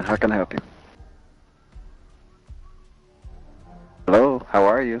Construction, how can I help you? Hello, how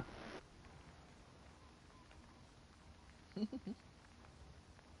are you?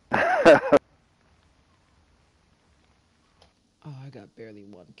 Oh, I got barely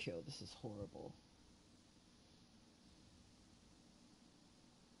one kill. This is horrible.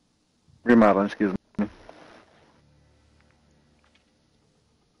 Remodeling, excuse me. I'm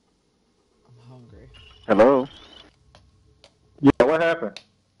hungry. Hello, Yeah, what happened?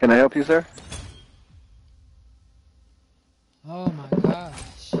 can I help you, sir? Oh my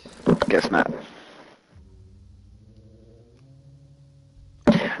gosh. Guess not.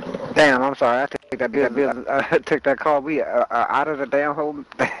 Damn, I'm sorry, I took that bill. I took that call. We out of the damn whole.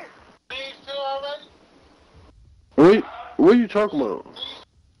 What are you talking about?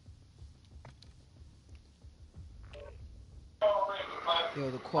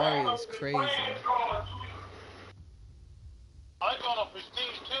 Yo, the quarry is crazy.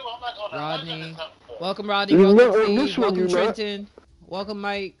 Rodney. Welcome, Rodney. You Welcome, know, Steve. this one Welcome, you not. Trenton. Welcome,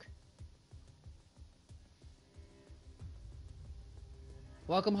 Mike.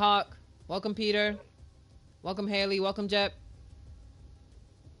 Welcome, Hawk. Welcome, Peter. Welcome, Haley. Welcome, Jep.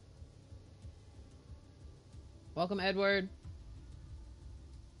 Welcome, Edward.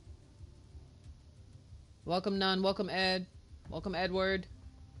 Welcome, Nunn. Welcome, Ed. Welcome, Edward.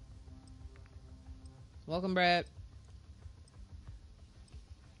 Welcome, Brad.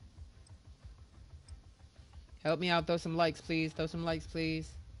 Help me out. Throw some likes, please. Throw some likes, please.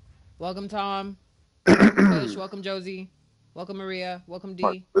 Welcome, Tom. Welcome Kush. Welcome Josie. Welcome Maria. Welcome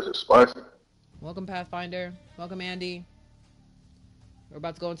D. This is spicy. Welcome Pathfinder. Welcome Andy. We're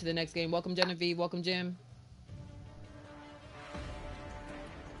about to go into the next game. Welcome Genevieve. Welcome Jim.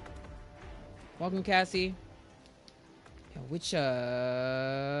 Welcome Cassie. Yeah, which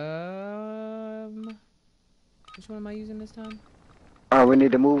one am I using this time? We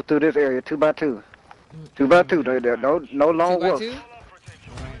need to move through this area 2 by 2. 2 by 2. No long 2 by walks. 2? All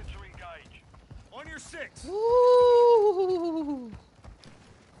protection. Alright. To engage. On your 6. Ooh.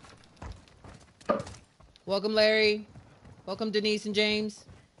 Welcome Larry. Welcome Denise and James.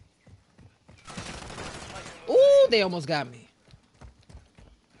 Ooh, they almost got me.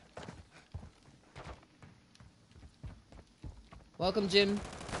 Welcome Jim.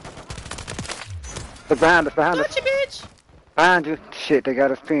 Look behind us, behind us. Gotcha, bitch. Behind you. Shit, they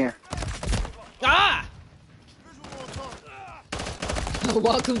got us pinned. Ah!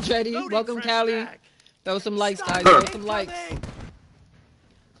 Welcome Dreddy. Welcome Callie. Throw some likes, guys. Throw some likes.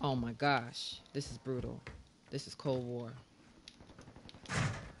 Oh my gosh. This is brutal. This is Cold War.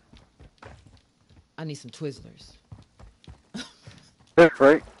 I need some Twizzlers. That's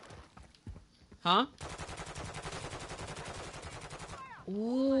right. Huh?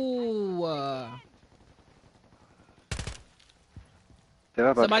 Ooh. Yeah,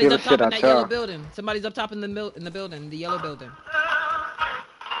 I'm about to Somebody's kill up the top shit in out that yellow y'all. building. Somebody's up top in the building, the yellow building.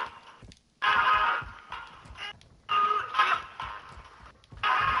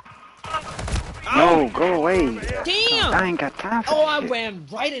 No, go away. Damn! I ain't got time for Oh, this I shit. ran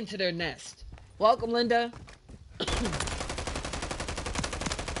right into their nest. Welcome, Linda.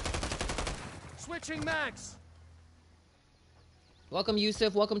 Switching mags. Welcome,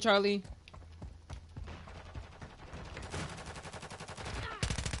 Yusuf. Welcome, Charlie.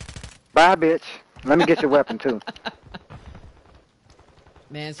 Bye, bitch. Let me get your weapon, too.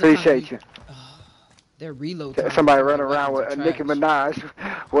 Man, sometimes Appreciate you. Their reload time Somebody on running their around with weapons a are Nicki trash.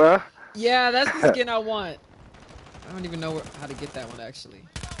 Minaj. Well, Yeah, that's the skin I want. I don't even know how to get that one, actually.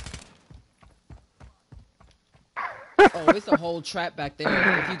 Oh, it's a whole trap back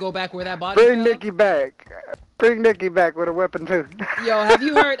there. If you go back where that body bring fell. Nikki back. Bring Nikki back with a weapon, too. Yo, have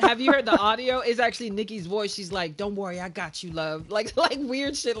you heard the audio? It's actually Nikki's voice. She's like, "Don't worry, I got you, love." Like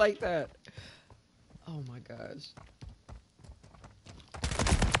weird shit like that. Oh my gosh.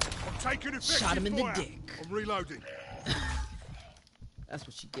 I'm taking effective Shot him in the fire. dick. I'm reloading. That's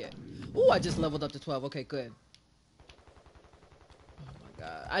what you get. Ooh, I just leveled up to 12. Okay, good. Oh my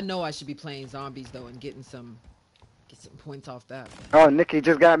god. I know I should be playing zombies though and get some points off that. Oh, Nikki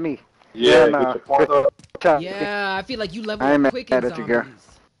just got me. Yeah, nah. get your point up. Yeah, I feel like you level I ain't up quick in mad at you, girl. zombies.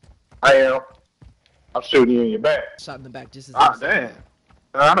 I am. I'm shooting you in your back. Shot in the back just as Ah, I said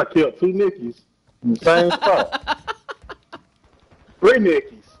damn. I done killed 2 Nickies in the same spot. that. 3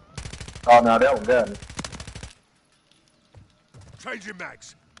 Nickies. Oh, no, that one got me. Changing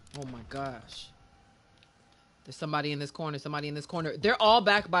mags. Oh my gosh. There's somebody in this corner. Somebody in this corner. They're all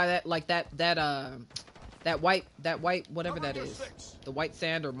back by that white whatever that is. The white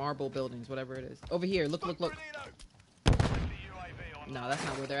sand or marble buildings, whatever it is. Over here. Look. The UAV on. No, that's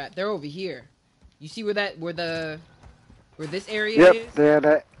not where they're at. They're over here. You see where this area Yep, is?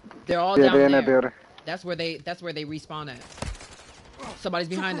 they're They're all yeah, down they're in there. that building. That's where they respawn at. Somebody's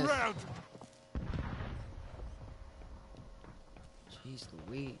behind us. Around. Jeez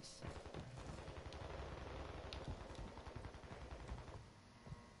Louise.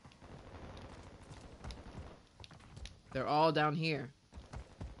 They're all down here.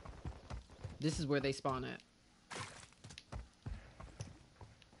 This is where they spawn at.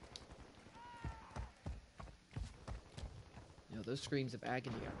 Yo, those screams of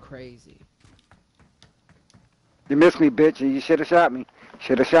agony are crazy. You missed me, bitch, and you should have shot me.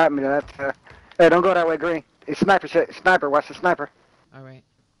 Should have shot me. Hey, don't go that way, Green. It's sniper shit. Sniper, watch the sniper. All right.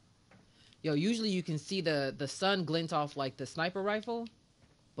 Yo, usually you can see the sun glint off like the sniper rifle,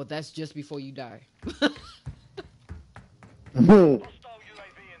 but that's just before you die. Hostile UAV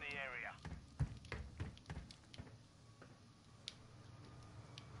in the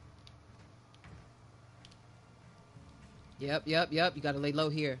area. Yep. You gotta lay low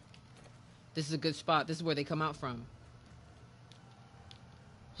here. This is a good spot. This is where they come out from.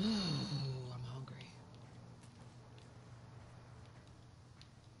 Ooh, I'm hungry.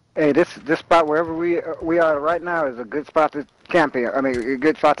 Hey, this spot wherever we are right now is a good spot to camp here. I mean, a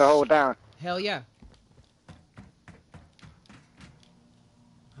good spot to hold down. Hell yeah.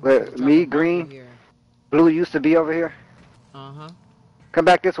 Where, me, Green, Here. Blue used to be over here. Uh-huh. Come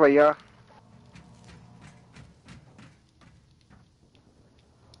back this way, y'all.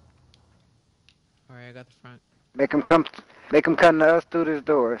 Alright, I got the front. Make them come. Make them come to us through these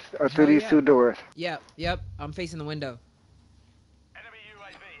doors, or through Hell these yeah. 2 doors. Yep. I'm facing the window. Enemy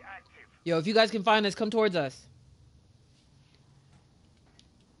UAV active. Yo, if you guys can find us, come towards us.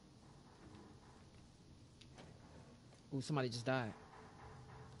 Ooh, somebody just died.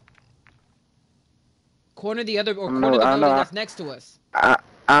 Corner the other, or I know- corner the I building know. that's next to us.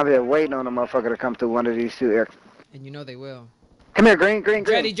 I'm here waiting on a motherfucker to come through one of these 2 exits. And you know they will. Come here, green. Come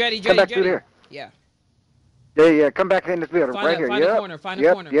back through there. Yeah. Yeah. Come back in this building, Find right a, here. find a Yep. corner. Find a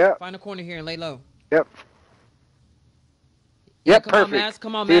Yep. corner. Yep. Find a corner here and lay low. Yep. Yeah, Yep. come on, Perfect. Mask.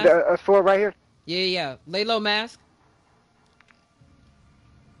 Come on, See Mask. us 4 right here. Yeah. Lay low, Mask.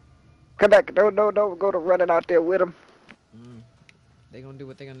 Come back. Don't go to running out there with them. They gonna do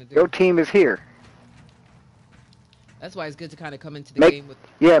what they gonna do. Your team is here. That's why it's good to kind of come into the Make- game with.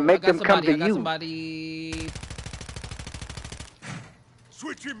 Yeah, I make got them come somebody, to I got you. somebody.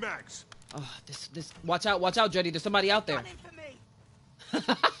 Switching mags. Oh, this. Watch out, Jody. There's somebody out there.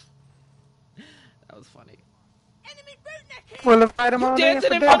 That was funny. Well, invite them You on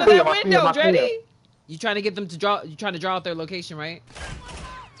dancing in for front of dinner. that window, my Jody. field. You trying to get them to draw? You trying to draw out their location, right?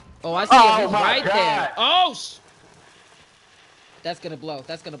 Oh, I see Oh, him. He's my right God. there. Oh, that's gonna blow.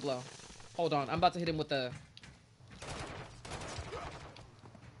 That's gonna blow. Hold on, I'm about to hit him with the.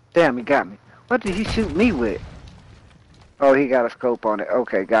 Damn, he got me. What did he shoot me with? Oh, he got a scope on it.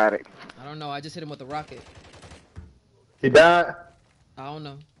 Okay, got it. I don't know. I just hit him with the rocket. He died. I don't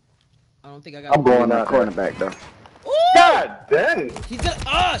know. I don't think I got. I'm going My out there. cornerback though. Ooh! God dang. He's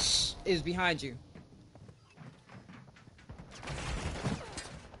gonna. Is behind you.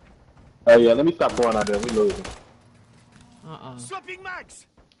 Oh yeah, let me stop going out there. We losing. Swapping mags.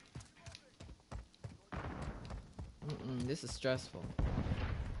 This is stressful.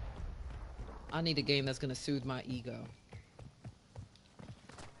 I need a game that's gonna soothe my ego.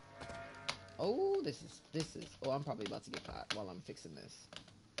 Oh, this is. Oh, I'm probably about to get caught while I'm fixing this.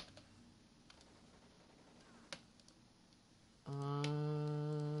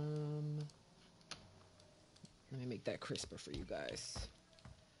 Let me make that crisper for you guys.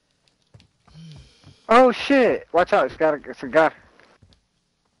 Oh shit! Watch out! It's a guy.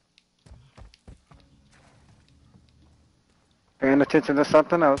 Paying attention to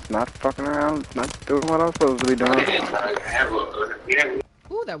something else, not fucking around, not doing what I'm supposed to be doing.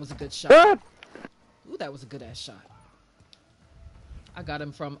 Ooh, that was a good shot. Good. Ooh, that was a good ass shot. I got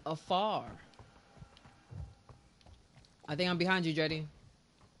him from afar. I think I'm behind you, Jody.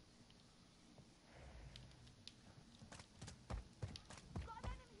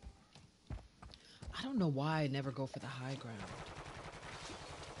 I don't know why I never go for the high ground.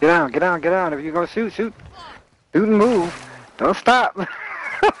 Get down. If you're gonna shoot. Shoot and move. Don't stop.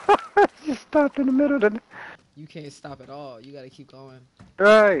 Just stop in the middle of the... You can't stop at all. You gotta keep going.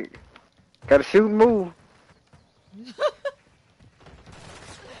 Right. Gotta shoot and move.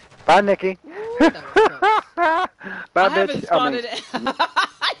 Bye, Nikki. Ooh, that was close. Bye, I bitch. haven't spotted it.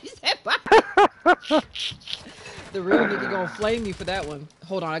 You said bye. The real nigga gonna flame me for that one.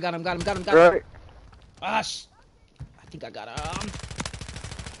 Hold on, I got him. Right. Gosh. I think I got him.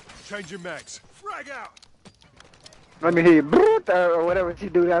 Changing mags. Frag out. Let me hear you. Or whatever she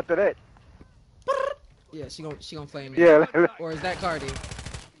do after that. Yeah, she gonna flame me. Yeah. Or is that Cardi?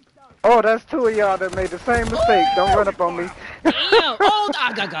 Oh, that's 2 of y'all that made the same mistake. Don't run up on me. Damn! Oh,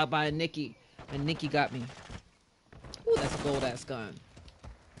 I got by a Nikki. And Nikki got me. Ooh, that's a gold ass gun.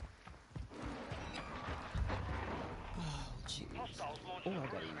 Oh, jeez. Oh, I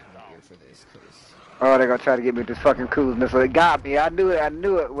gotta use my gear for this, cause. Oh, they're gonna try to get me with this fucking cruise missile. It got me. I knew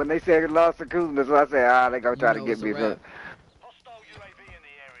it. When they said it lost the cruise missile, I said, they're gonna try to know get it's a me. wrap. Hostile UAV in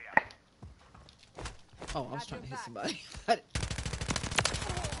the area. Oh, I was trying to hit somebody.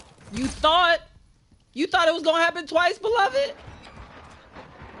 You thought it was gonna happen twice, beloved?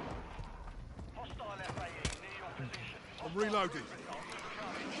 Hostile FAE near your position. I'm reloading.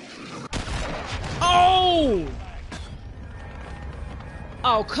 Oh!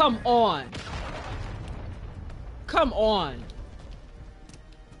 Oh, come on. Come on.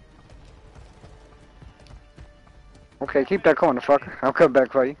 Okay, keep that corner, fucker. I'll come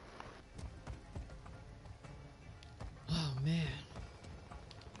back for you. Oh, man.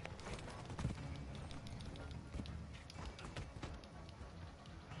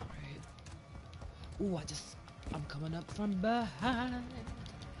 Alright. Ooh, I'm coming up from behind.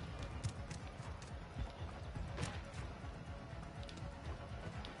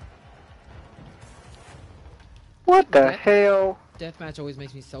 What the Okay. hell? Deathmatch always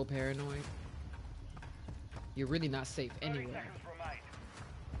makes me so paranoid. You're really not safe anywhere.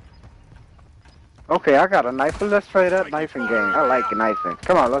 Okay, I got a knife. Let's trade up knifing game. I like knifing.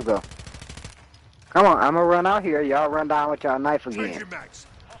 Come on, let's go. Come on, I'm gonna run out here. Y'all run down with y'all knife again. Changing mags.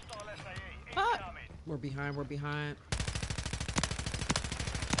 Hostile SAE. Ah. Incoming. We're behind. We're behind.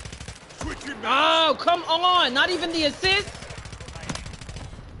 Switching mags. Oh, come on! Not even the assist.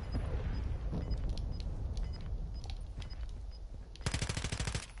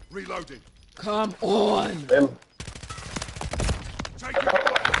 Reloading. Come on! Them. Taking fire.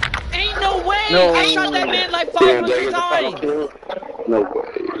 Ain't no way! No. I shot that man like Damn, 500 they get the final times. kill? No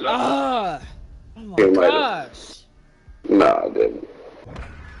way. Ah! Oh my He might have. gosh! Nah, I didn't.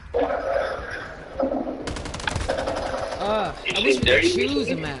 I wish we could choose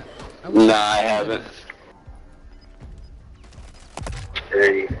a map. Nah, I haven't.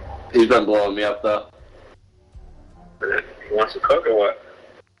 Hey, he's been blowing me up though. He wants to cook or what?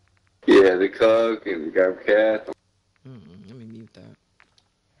 Yeah, the cook and the grab cat. Let me mute that.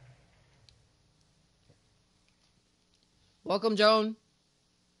 Welcome, Joan.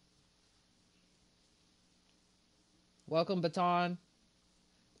 Welcome, Baton.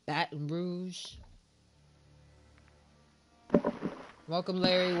 Baton Rouge. Welcome,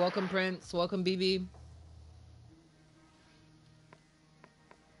 Larry. Welcome, Prince. Welcome, BB.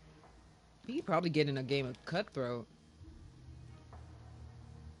 He could probably get in a game of Cutthroat.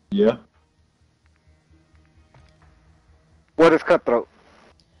 Yeah. What is Cutthroat?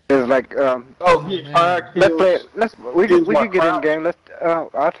 It's like Oh, get man. fire let's play. kills. We Here's can what get in the crowd- game.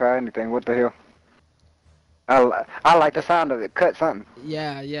 I'll try anything. What the hell? I like the sound of it. Cut something.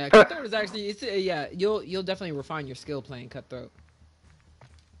 Yeah. Cutthroat is actually yeah. You'll definitely refine your skill playing Cutthroat.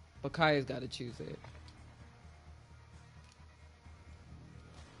 But Kaya's got to choose it.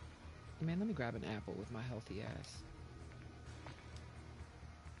 Man, let me grab an apple with my healthy ass.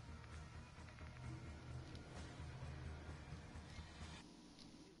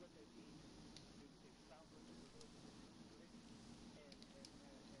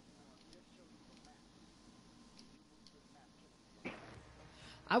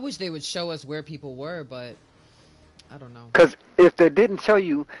 I wish they would show us where people were, but I don't know. Because if they didn't show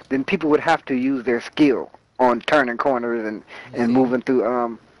you, then people would have to use their skill on turning corners You see? and moving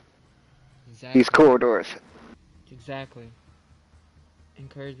through Exactly. these corridors. Exactly.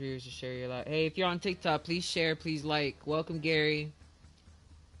 Encourage viewers to share your life. Hey, if you're on TikTok, please share, please like. Welcome, Gary.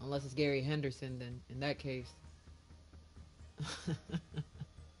 Unless it's Gary Henderson, then in that case.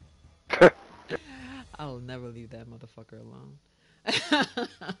 I'll never leave that motherfucker alone.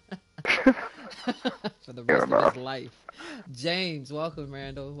 For the rest of his life. James, welcome,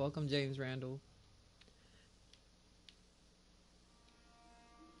 Randall. Welcome, James Randall.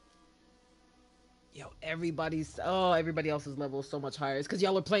 Yo, everybody else's level is so much higher. It's because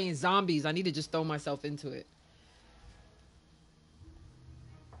y'all are playing zombies. I need to just throw myself into it.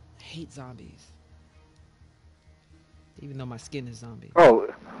 I hate zombies. Even though my skin is zombie.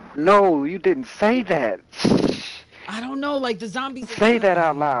 Oh, no, you didn't say that. I don't know, like the zombies. Say that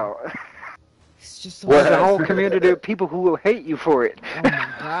out loud. It's just so. There's a whole community of people who will hate you for it. Oh my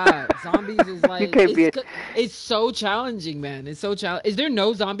god, zombies is like can't be it's so challenging, man. It's so challenging. Is there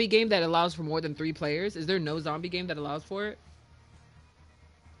no zombie game that allows for more than 3 players? Is there no zombie game that allows for it?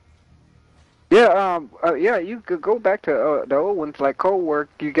 Yeah, yeah, you could go back to the old ones like Cold War.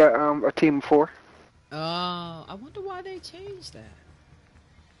 You got a team of 4. I wonder why they changed that.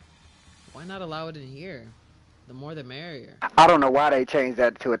 Why not allow it in here? The more the merrier. I don't know why they changed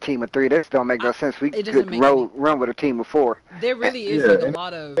that to a team of 3. This don't make no sense. We it doesn't could make run with a team of 4. There really is Yeah, like a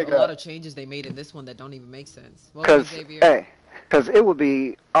and- lot of changes they made in this one that don't even make sense. Welcome, Because Xavier. it would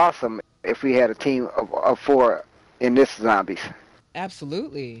be awesome if we had a team of 4 in this zombies.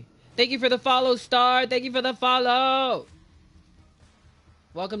 Absolutely. Thank you for the follow, Star. Thank you for the follow.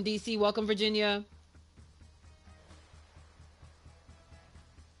 Welcome, DC. Welcome, Virginia.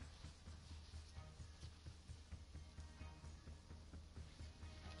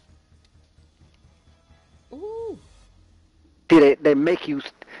 Ooh. See, they make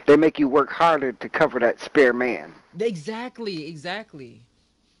you work harder to cover that spare man. Exactly.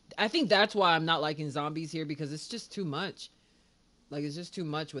 I think that's why I'm not liking zombies here, because it's just too much. Like, it's just too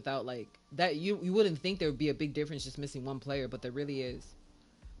much without, like, that you wouldn't think there would be a big difference just missing one player, but there really is.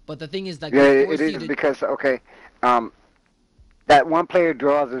 But the thing is, like, Yeah, they it force you is to... because that one player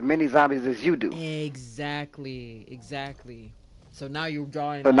draws as many zombies as you do. Exactly. So now you're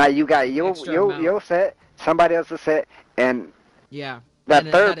drawing. So now you got extra amount. your set, somebody else's set, and Yeah. that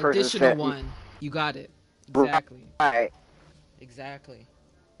and third that person's additional set. one, you got it. Exactly. Right. Exactly.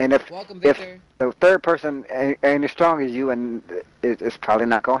 And if Welcome, if Victor. the third person ain't as strong as you, and it's probably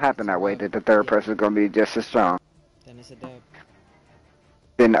not gonna happen that way. That the third Yeah. person is gonna be just as strong. Then it's a dub.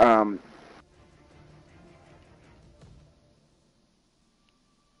 Then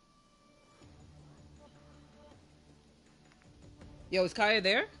Yo, is Kaya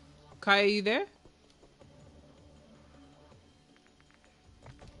there? Kaya, you there?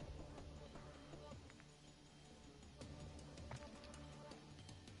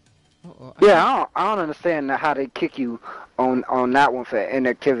 Uh-oh. Yeah, I don't understand how they kick you on that one for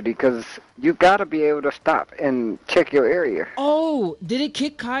inactivity, because you gotta be able to stop and check your area. Oh, did it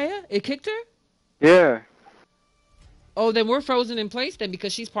kick Kaya? It kicked her? Yeah. Oh, then we're frozen in place then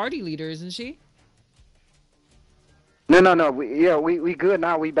because she's party leader, isn't she? No. We good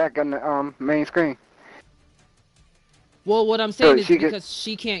now. We back on the main screen. Well, what I'm saying is she because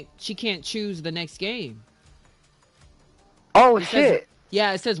she can't choose the next game. Oh It shit. says,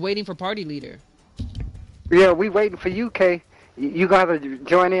 yeah, it says waiting for party leader. Yeah, we waiting for you, Kay. You gotta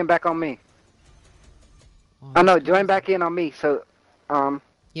join in back on me. Oh no, join back in on me, so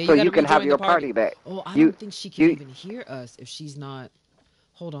yeah, so you can have your party back. Oh, I don't think she can even hear us if she's not.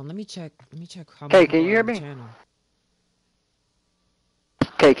 Hold on, let me check how many Kay, people can you are hear on the me? channel.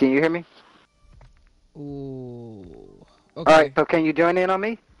 Kay, can you hear me? Ooh. Okay. All right, so can you join in on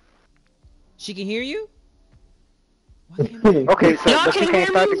me? She can hear you? Okay, so but you can't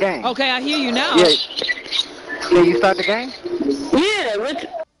start the game. Okay, I hear you now. Yeah. Can you start the game? Yeah, which...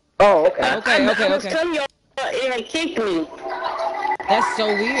 Oh, okay. I was telling y'all it kicked me. That's so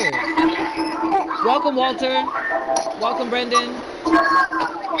weird. Welcome, Walter. Welcome, Brendan.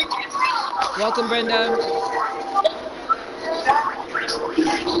 Welcome, Brenda.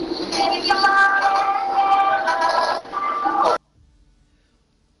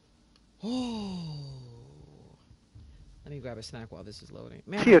 Oh. Let me grab a snack while this is loading.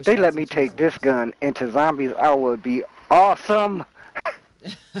 Man, See, if they let me take this gun into zombies, I would be awesome.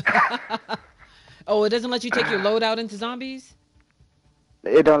 Oh, it doesn't let you take your loadout into zombies?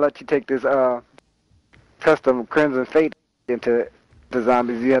 It don't let you take this custom Crimson Fate into the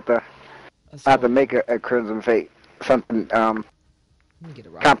zombies. You have to make a Crimson Fate, something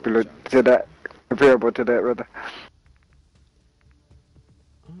comparable to that, comparable to that, rather.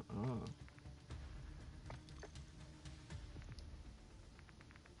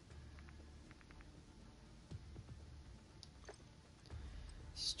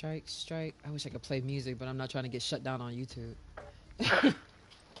 Strike. I wish I could play music, but I'm not trying to get shut down on YouTube.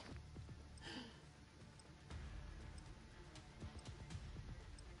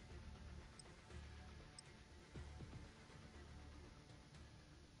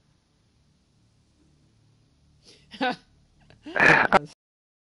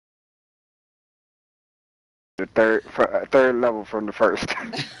 The third level from the first.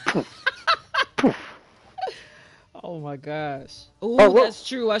 Oh my gosh. Oh, that's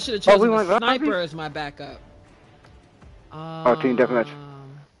true. I should have chosen the sniper as my backup. Team deathmatch.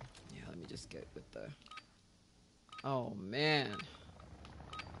 Yeah, let me just get with the... Oh, man.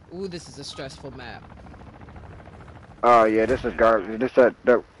 Ooh, this is a stressful map. Oh, yeah, this is garbage. This is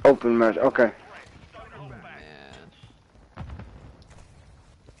the open match. Okay. Oh, man.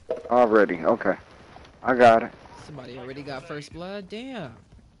 Already. Okay. I got it. Somebody already got first blood? Damn.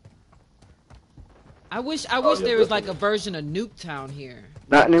 I wish there was like a version of Nuketown here.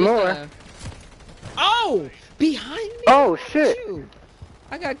 Not anymore. Oh! Behind me? Oh, shit. Shoot.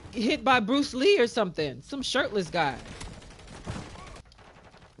 I got hit by Bruce Lee or something. Some shirtless guy.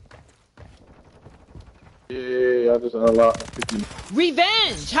 Yeah, I just unlocked.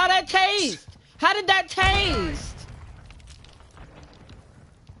 Revenge! How'd that taste? How did that taste?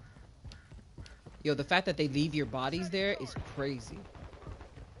 Yo, the fact that they leave your bodies there is crazy.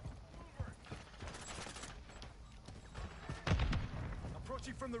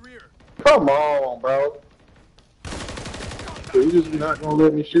 Approaching from the rear. Come on, bro. So you just not gonna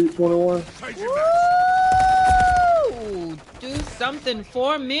let me shoot 21? Woo! Do something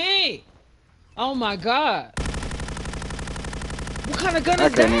for me! Oh my god. What kind of gun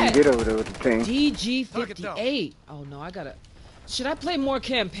is that? I can't even get over there with the thing. DG58. Oh no, I gotta... Should I play more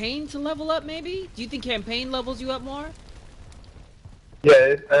campaign to level up, maybe? Do you think campaign levels you up more?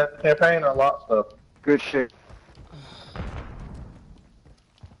 Yeah, campaign unlocks stuff. Good shit.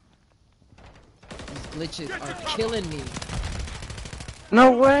 These glitches are killing me.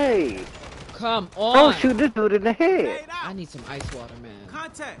 No way. Come on. Oh, shoot this dude in the head. I need some ice water, man.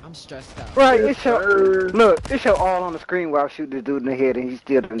 I'm stressed out. Right, it show all on the screen while I shoot this dude in the head and he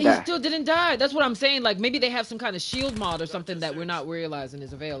still didn't die. He still didn't die. That's what I'm saying. Like, maybe they have some kind of shield mod or something that we're not realizing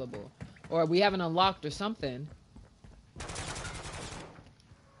is available. Or we haven't unlocked or something.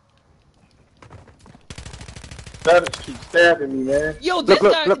 That keep stabbing me, man. Yo, this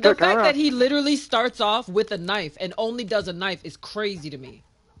guy, the fact that he literally starts off with a knife and only does a knife is crazy to me.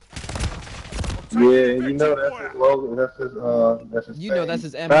 Yeah, you know that's his logo. That's his You know that's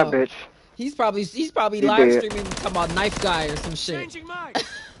his MO. That bitch. He's probably He live did. streaming talking about knife guy or some shit. Changing mag.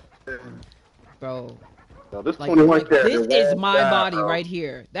 Bro, No, this like 21 character. this is won't my die, body bro. right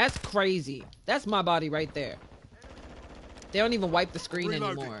here. That's crazy. That's my body right there. They don't even wipe the screen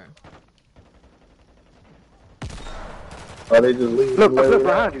Reloading. anymore. Oh, they just leave. Look, him look, laid look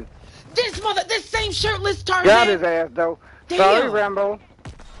out. behind you. This same shirtless Got Tarzan. his ass though. Damn. Sorry, Rambo.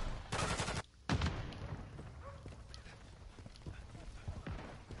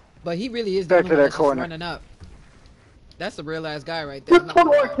 But he really is the Back only to one that that's just corner. running up. That's a real ass guy right there. This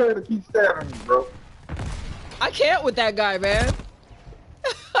 21 character keeps stabbing me, bro. I can't with that guy, man.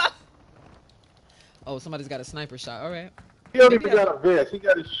 Oh, somebody's got a sniper shot. All right. He don't Maybe even got a vest. He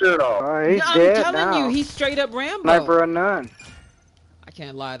got his shirt off. Oh, he's I'm dead telling now. you, he's straight up Rambo. Sniper or none. I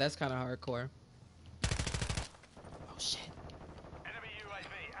can't lie, that's kind of hardcore. Oh shit. Enemy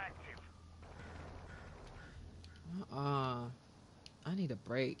UAV active. I need a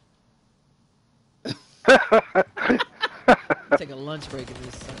break. Take a lunch break in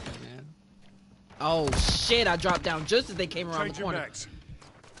this sucker, man. Oh shit! I dropped down just as they came around the Changing corner. mags.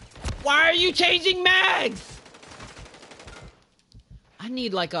 Why are you changing mags? I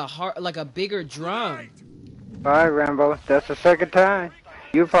need like a bigger drum. All right, Rambo. That's the second time.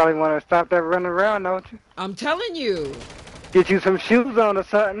 You probably want to stop that running around, don't you? I'm telling you. Get you some shoes on or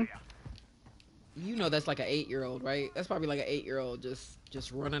something. You know that's like an 8-year-old, right? That's probably like an 8-year-old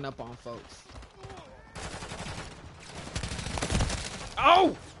just running up on folks.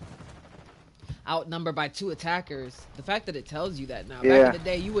 Oh! Outnumbered by 2 attackers. The fact that it tells you that now. Yeah. Back in the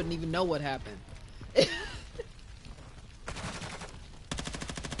day, you wouldn't even know what happened.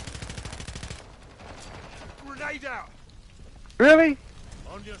 Grenade out. Really?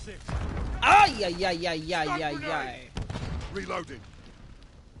 On your 6. Ay, ay, ay, ay, ay, ay, ay. Reloading.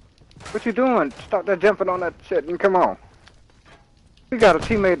 What you doing? Stop that jumping on that shit and come on. We got a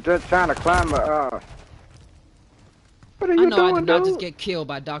teammate that's trying to climb a, What are I you know I doing, did not dude? just get killed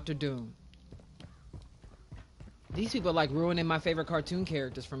by Dr. Doom. These people are like ruining my favorite cartoon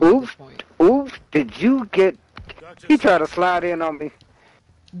characters from at this Oof. point. Oof, did you get... He tried to slide in on me.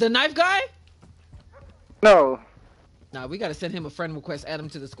 The knife guy? No. Nah, we gotta send him a friend request, add him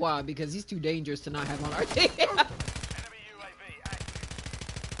to the squad because he's too dangerous to not have on our team. Enemy UAV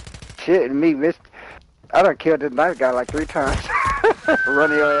active. Shit, me, miss. I done killed this knife guy like 3 times.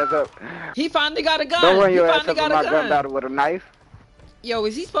 Run your ass up. He finally got a gun. Don't run He your ass finally up with got my a gun gun. battle with a knife. Yo,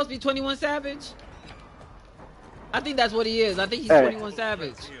 is he supposed to be 21 Savage? I think that's what he is. I think he's Hey. 21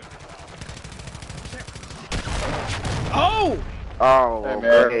 Savage. Oh! Oh, Hey,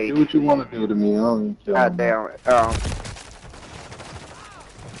 man, great. do what you want to do to me. I don't even care. God damn it.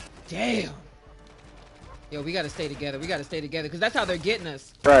 Damn. Yo, we gotta stay together. We gotta stay together because that's how they're getting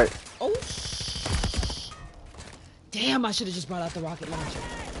us. Right. Oh, damn, I should have just brought out the rocket launcher.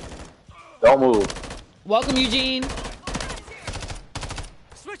 Don't move. Welcome, Eugene.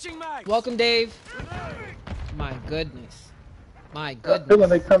 Switching mags. Welcome, Dave. My goodness. My Feeling goodness.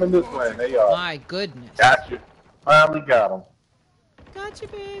 they coming this way. They are. My goodness. Got you. Finally got him. Gotcha,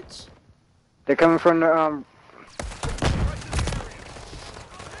 bitch. They're coming from the,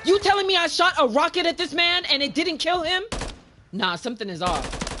 You telling me I shot a rocket at this man and it didn't kill him? Nah, something is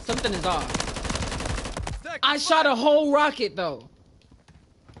off. Something is off. I shot a whole rocket though.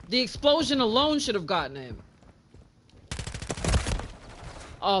 The explosion alone should have gotten him.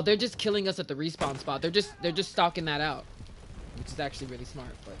 Oh, they're just killing us at the respawn spot. They're just stalking that out, which is actually really smart,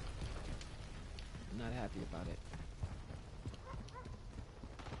 but I'm not happy about it.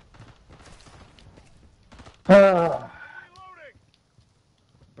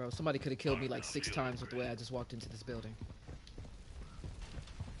 Bro, somebody could have killed me like 6 times with the way I just walked into this building.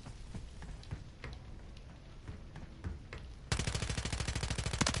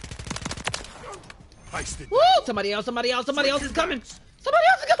 Wasted. Woo! Somebody else is coming. Somebody else is coming.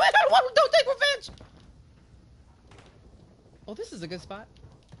 Don't take revenge. Oh, this is a good spot.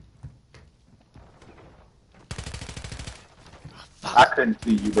 I couldn't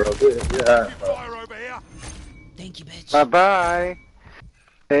see you, bro. Yeah. Fire over here. Thank you, bitch. bye-bye.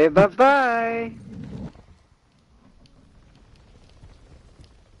 Say bye-bye.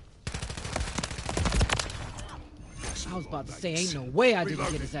 I was about to say, ain't no way I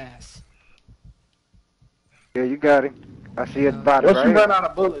didn't get his ass. Yeah, you got it. I see his body Once you right. run out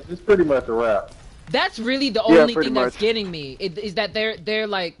of bullets, it's pretty much a wrap. That's really the Yeah, only pretty thing that's much. getting me. Is that they're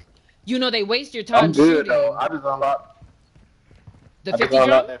like, you know, they waste your I'm time good shooting. though. I just unlocked. The I just 50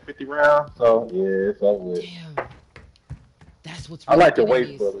 unlocked drum? that 50 round, so yeah, it's over with. Damn. That's what's I really like the getting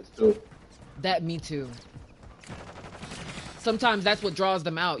waste me. bullets too. That, me too. Sometimes that's what draws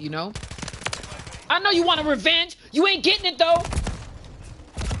them out, you know? I know you want a revenge. You ain't getting it, though.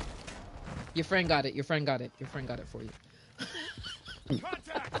 Your friend got it. Your friend got it. Your friend got it for you.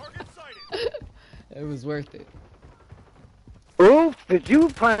 Contact. Target sighted. It was worth it. Oops, did you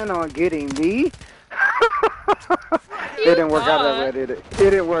plan on getting me? It didn't work out that way, did it? It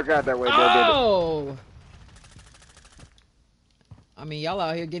didn't work out that way, did it? Oh! I mean, y'all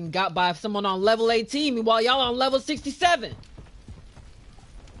out here getting got by someone on level 18 while y'all on level 67.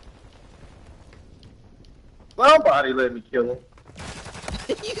 Somebody let me kill him.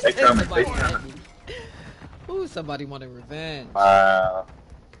 You They said coming, somebody they had coming. me. Ooh, somebody wanted revenge. Wow.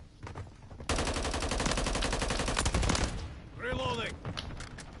 Reloading.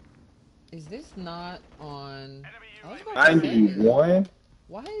 Is this not on... I was about to say, 91?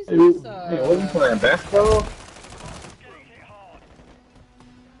 why is Hey, this, hey, what are you playing, basketball?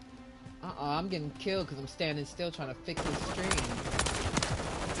 I'm getting killed because I'm standing still trying to fix this stream.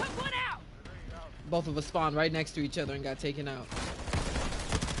 Took one out. Both of us spawned right next to each other and got taken out.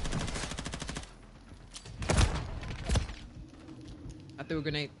 I threw a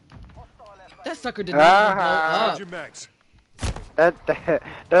grenade. That sucker did not even blow up. Charging max.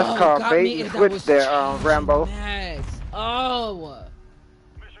 That's called bait and switch there, Rambo. Max. Oh,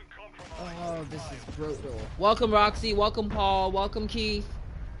 this is brutal. Welcome, Roxy. Welcome, Paul. Welcome, Keith.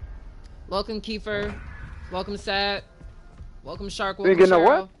 Welcome, Kiefer. Welcome, Sat. Welcome, Shark. Welcome, You know Cheryl.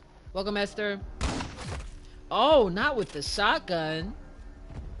 what? Welcome, Esther. Oh, not with the shotgun.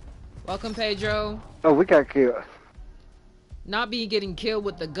 Welcome, Pedro. Oh, we got killed. Not be getting killed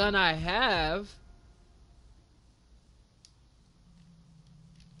with the gun I have.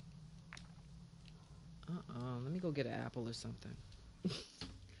 Let me go get an apple or something.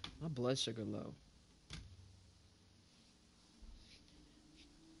 My blood sugar low.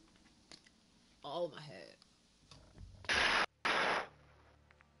 Oh, my head.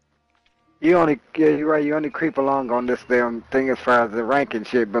 You only, yeah, you're right. You only creep along on this damn thing as far as the ranking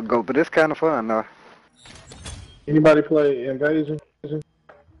shit, but it's kind of fun though. Anybody play Invasion?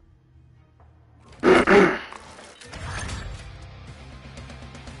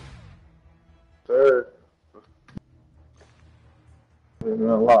 Sir. There's been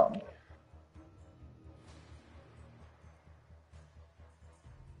a lot.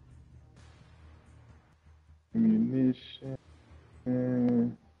 Ammunition.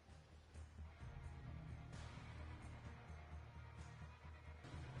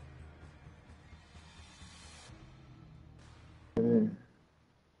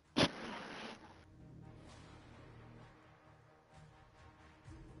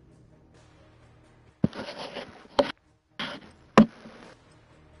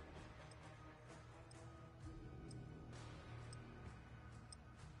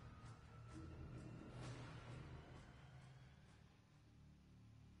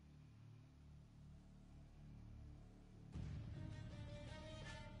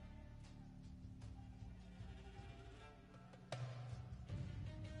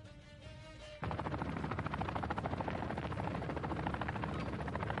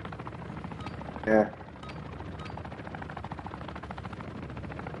 Yeah.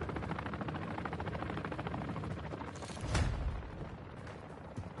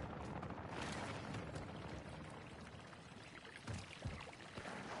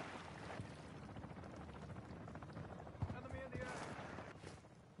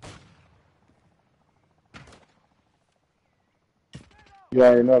 You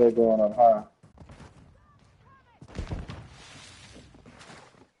already know they're going on high.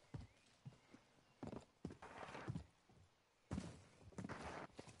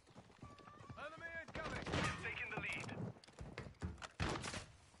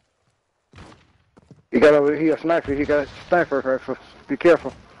 You got over here a sniper. You got a sniper rifle. Be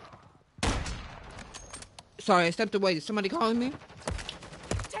careful. Sorry, I stepped away. Is somebody calling me?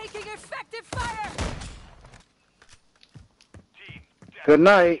 Taking effective fire. Good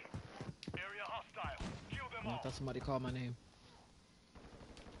night. Area hostile. Kill them Oh, I all. thought somebody called my name.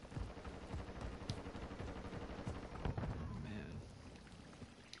 Man.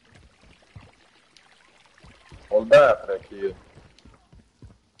 I'll die for that kill.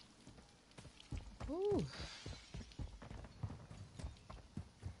 Ooh.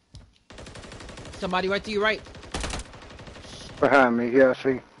 Somebody right to your right. Behind me. Yeah, see.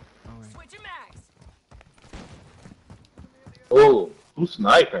 All right. Switching mags. Oh, who's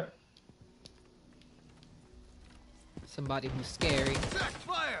sniping? Somebody who's scary.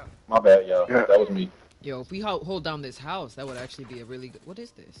 Fire. My bad, y'all. Yeah. That was me. Yo, if we hold down this house, that would actually be a really good... What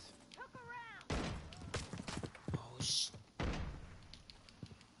is this? Oh, sh...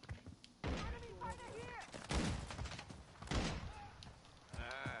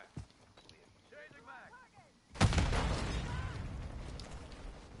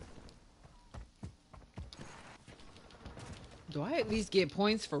 Do I at least get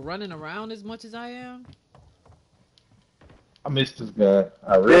points for running around as much as I am? I missed this guy.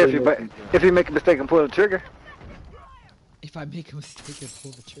 I Yeah, really missed this guy. if you make a mistake and pull the trigger. If I make a mistake and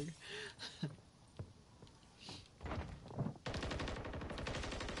pull the trigger.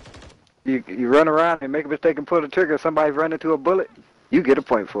 You run around and make a mistake and pull the trigger, somebody run into a bullet, you get a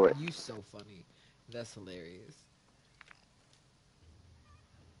point for it. You so funny. That's hilarious.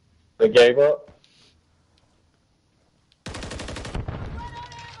 They gave up.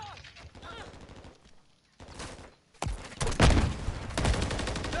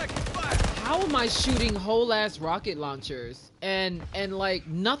 How am I shooting whole ass rocket launchers and like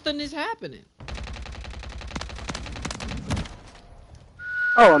nothing is happening?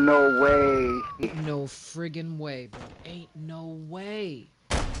 Oh, no way. No friggin' way, bro. Ain't no way.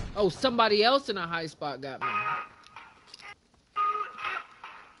 Oh, somebody else in a high spot got me.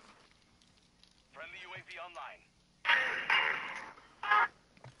 Friendly UAV online.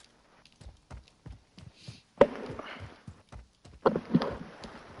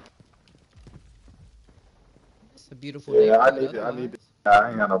 It's a beautiful day. Yeah, I otherwise. need I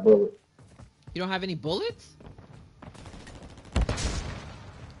ain't got no bullet. You don't have any bullets?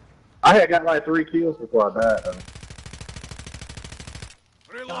 I had got like 3 kills before I died, though.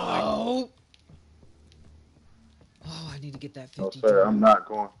 Reloading. Oh. Oh, I need to get that 50 No, sir, drum. I'm not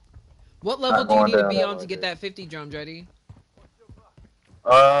going. What level not do you going need to down be that on way, to get dude. that 50 drum, Dreddy?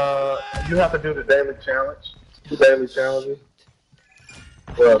 You have to do the daily challenge. 2 daily challenges.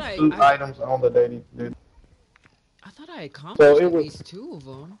 Well, thought 2 I- items on the daily. I thought I accomplished it at was- least 2 of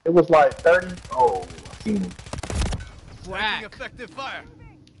them. It was like 30. Oh, I seen it. Taking Frack. effective fire.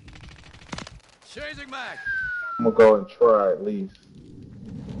 Changing mag. I'm gonna go and try at least.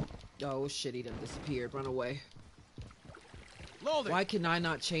 Oh shit, he done disappeared. Run away. Loading. Why can I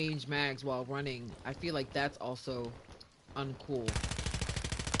not change mags while running? I feel like that's also uncool.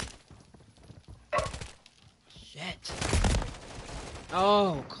 Shit.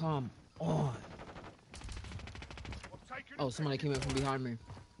 Oh, come on. Oh, somebody came in from behind me.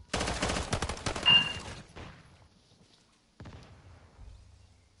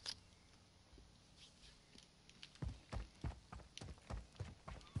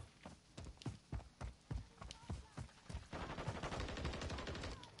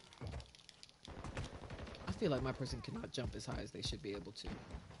 I feel like my person cannot jump as high as they should be able to.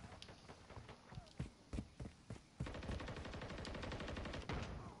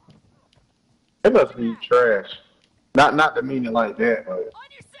 It must be trash. Not to mean it like that, but. On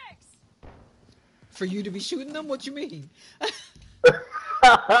your six! For you to be shooting them? What you mean?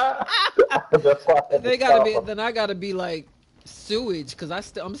 That's why They gotta be. Then I gotta be like sewage, cause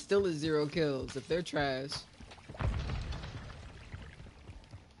I'm still at 0 kills. If they're trash.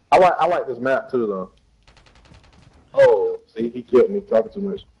 I like this map too, though. Oh, see, he killed me talking too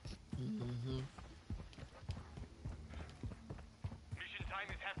much. Mm-hmm. Mission time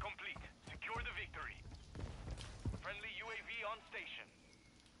is half complete. Secure the victory. Friendly UAV on station.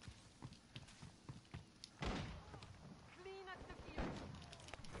 Clean up the field.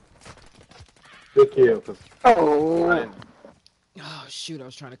 Good kill, cause I Oh, didn't. Oh shoot! I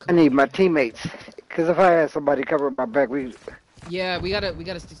was trying to. I need my teammates. Because if I had somebody cover my back, Yeah, we gotta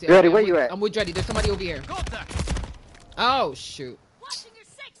stick together. Dreddy, I'm where with- you at? I'm with Dreddy. There's somebody over here. Contact. Oh shoot! Watching your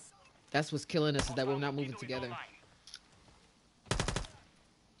six! That's what's killing us is that we're not moving together.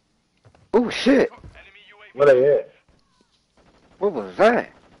 oh shit, Enemy UAV. Where they at? what was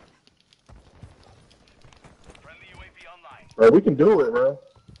that? Friendly UAV online. Bro, we can do it, bro.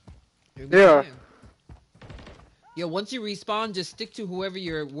 Here we Yeah. go. Yeah, once you respawn, just stick to whoever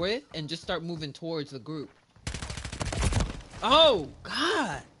you're with and just start moving towards the group. Oh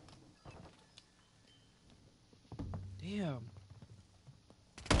God! Damn.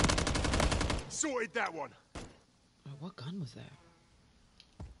 Sorted that one. What gun was that?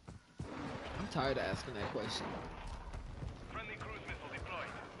 I'm tired of asking that question. Friendly cruise missile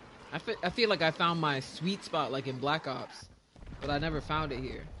deployed. I feel like I found my sweet spot like in Black Ops, but I never found it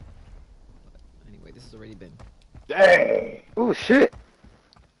here. But anyway, this has already been. Dang. Oh shit,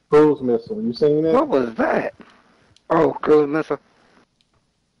 Cruise missile. You seen that? what was that? Oh, cruise missile.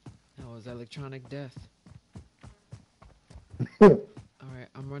 That was electronic death. Alright,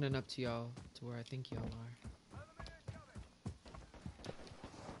 I'm running up to y'all, to where I think y'all are.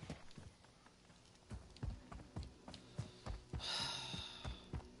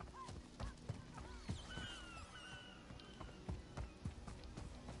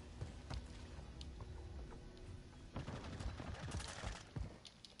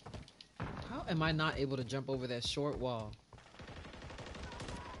 How am I not able to jump over that short wall?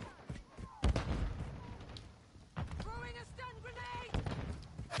 Throwing a stun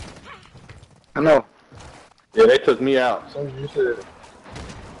No. Yeah, they took me out. As soon as you said it,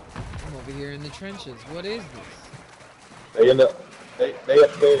 I'm over here in the trenches. What is this? they end up, they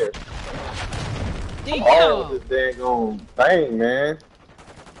upstairs. Damn! Oh, this daggone thing, man.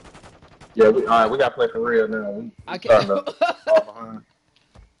 Yeah, alright, we gotta play for real now. I can't. Fall behind.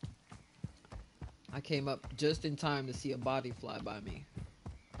 I came up just in time to see a body fly by me.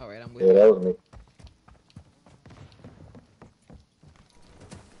 Alright, I'm with Yeah, you. that was me.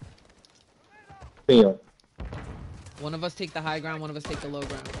 Damn. One of us take the high ground, one of us take the low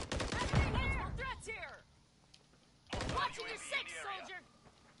ground. Multiple threats here. Watching your six, soldier.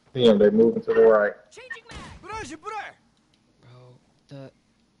 Damn, they moving to the right. Changing mag. Bro, the...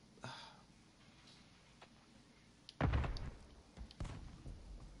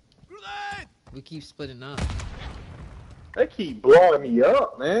 We keep splitting up. They keep blowing me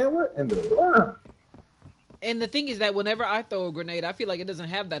up, man. What in the world? And the thing is that whenever I throw a grenade, I feel like it doesn't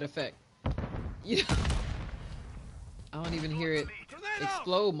have that effect. You know? I don't even hear it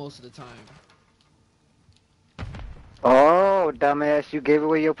explode most of the time. Oh, dumbass, you gave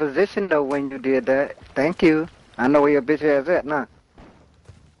away your position though when you did that. Thank you. I know where your bitch ass at now.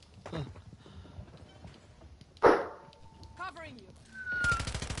 Covering you.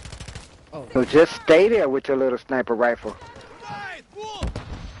 Oh, So just stay there with your little sniper rifle.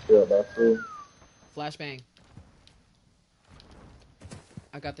 Yeah, that's true. flashbang.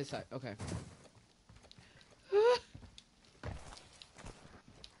 I got this side. Okay.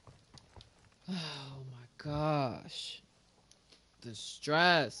 Oh my gosh. The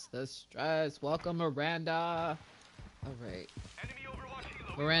stress. The stress. Welcome, Miranda. Alright.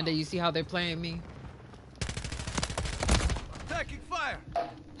 Miranda, you see how they're playing me? Attacking fire.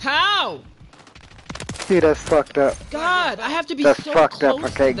 How? See, that's fucked up. God, I have to be That's so fucked close up. I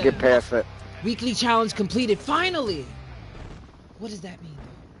to can't them. get past it. Weekly challenge completed. Finally. What does that mean?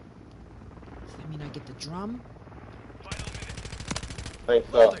 Does that mean I get the drum? Thanks,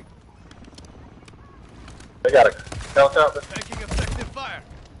 so. They got a helicopter. Taking effective fire.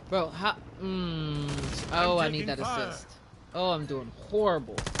 Bro, how? Oh, I need that assist. Oh, I'm doing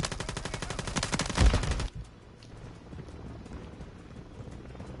horrible.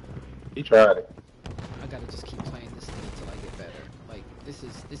 He tried it. I gotta just keep playing this thing until I get better. Like, this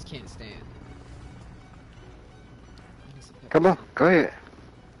can't stand. I need some pepper. Come on, go ahead.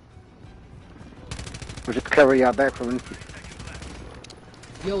 We'll just cover y'all back from it.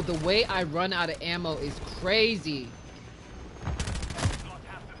 Yo, the way I run out of ammo is crazy.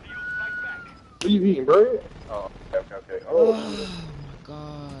 What are you eating, bread? Oh, okay. Oh Oh, my god.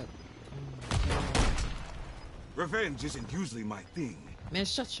 Oh my god. Revenge isn't usually my thing. Man,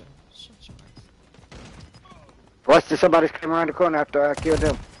 shut your mouth. Watch this, somebody's coming around the corner after I killed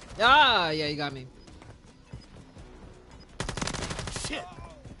them. Ah, yeah, you got me. Shit.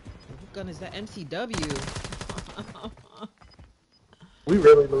 What gun is that? MCW. we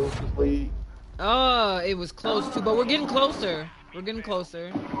really lose this lead. Oh, it was close too, but we're getting closer. We're getting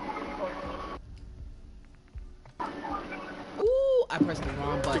closer. Ooh, I pressed the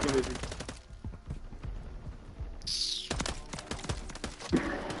wrong button.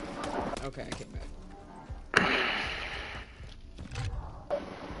 Okay, I came back.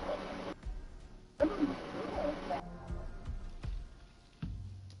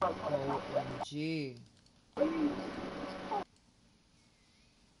 OMG.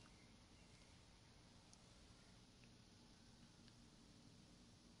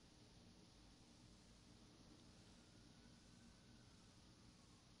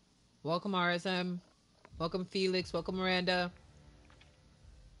 Welcome, RSM. Welcome, Felix. Welcome, Miranda.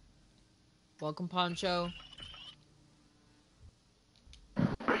 Welcome, Poncho.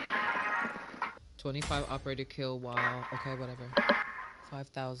 25 operator kill while... Okay, whatever.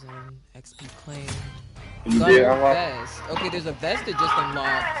 5,000 XP claim. You Gun did or unlock? vest. Okay, there's a vest that just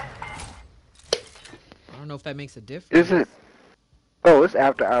unlocked. I don't know if that makes a difference. Is it? Oh, it's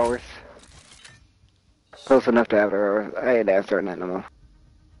after hours. Close enough to after hours. I ain't answering that no more.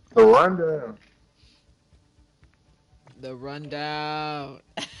 The rundown. The rundown.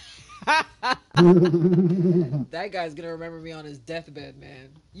 That guy's gonna remember me on his deathbed, man.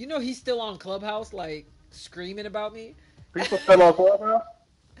 You know he's still on Clubhouse, like, screaming about me? People still on Clubhouse?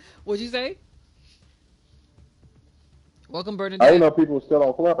 What'd you say? Welcome, I Bernadette. didn't know people were still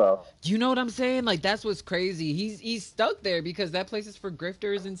on Clubhouse. Do you know what I'm saying? Like, that's what's crazy. He's stuck there because that place is for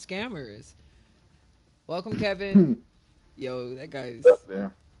grifters and scammers. Welcome, Kevin. Yo, that guy is... That's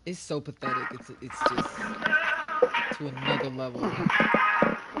there. It's so pathetic. It's just to another level.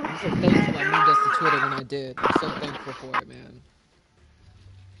 I'm so thankful I moved us to Twitter when I did. I'm so thankful for it, man.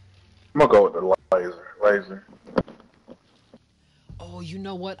 I'm gonna go with the laser. Oh Oh, you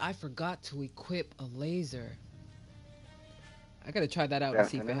know what? I forgot to equip a laser. I gotta try that out and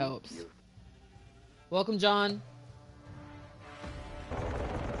see if it helps. Welcome, John.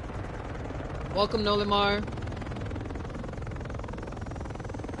 Welcome, Nolimar.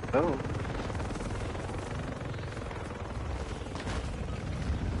 Oh.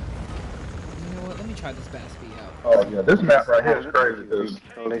 You know what? Let me try this Bass Bee out. Oh yeah, this map right here is crazy. Dude.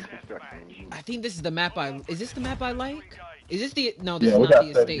 I think this is the map Is this the map I like? Is this the... No, Yeah, this we is not gotta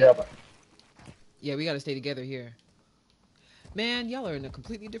the stay estate. together. Yeah, we gotta stay together here. Man, y'all are in a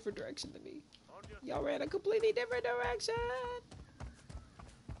completely different direction than me. Y'all ran a completely different direction.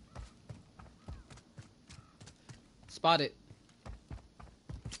 Spot it.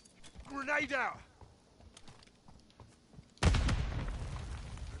 Grenade out.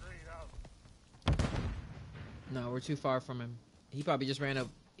 No, we're too far from him. He probably just ran up.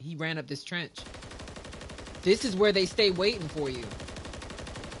 He ran up this trench. This is where they stay waiting for you.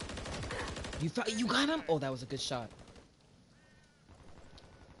 You got him? Oh, that was a good shot.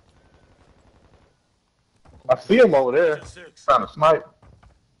 I see him over there trying to snipe.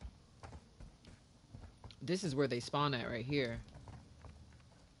 This is where they spawn at right here.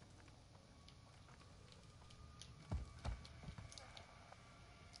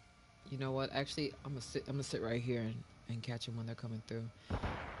 You know what? Actually, I'm gonna sit right here and catch them when they're coming through.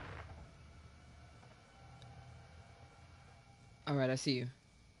 All right, I see you.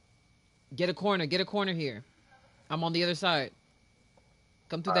 Get a corner here. I'm on the other side.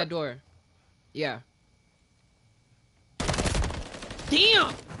 Come through that door. Yeah.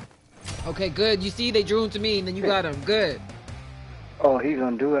 Damn! Okay, good. You see, they drew him to me, and then you got him. Good. Oh, he's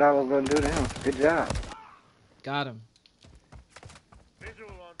gonna do what I was gonna do to him. Good job. Got him.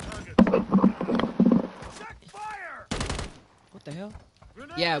 Visual on target. Check fire! What the hell?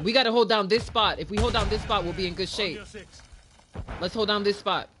 Yeah, we gotta hold down this spot. If we hold down this spot, we'll be in good shape. Let's hold down this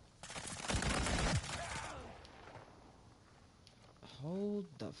spot. Hold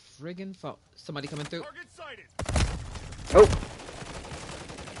the friggin' phone. Somebody coming through. Target sighted. Oh.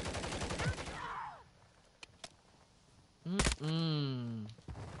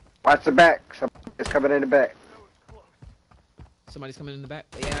 Watch the back. Somebody's coming in the back. Somebody's coming in the back.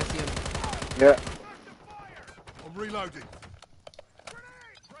 Yeah, I see him. Yeah. I'm reloading.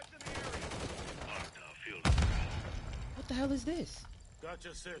 What the hell is this?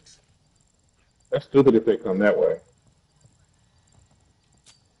 Gotcha 6. That's stupid if they come that way.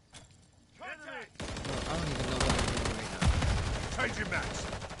 Bro, I don't even know what I'm doing right now. Changing max.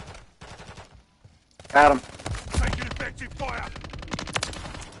 Got him. Taking effective fire.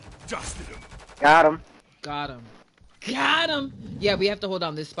 Dusted him. Got him. Got him. Got him! Yeah, we have to hold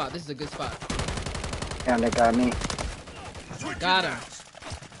down this spot. This is a good spot. Damn, they got me. Got him.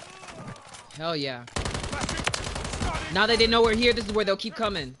 Hell yeah. Now that they know we're here, this is where they'll keep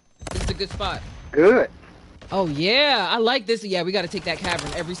coming. This is a good spot. Good. Oh yeah, I like this. Yeah, we gotta take that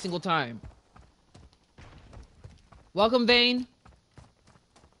cavern every single time. Welcome, Vane.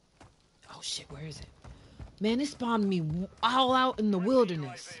 Oh shit, where is it? Man, it spawned me all out in the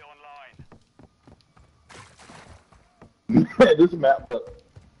wilderness. This map.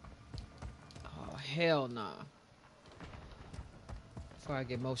 Oh hell nah. Before I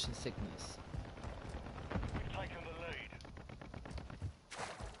get motion sickness.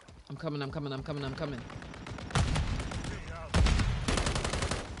 I'm coming.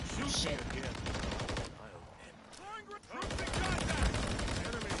 Shit.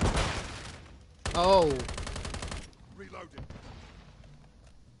 Oh. Reloading.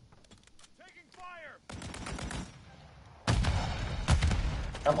 Taking fire.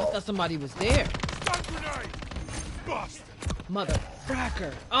 I thought somebody was there. Stun grenade. Bust. Mother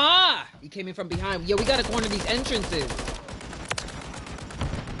fracker. Ah! He came in from behind. Yo, we gotta corner these entrances.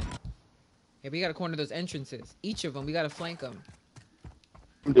 Yeah, we gotta corner those entrances. Each of them, we gotta flank them.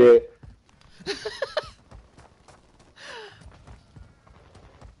 I'm dead.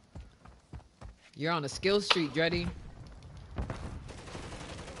 You're on a skill streak, Dreddy.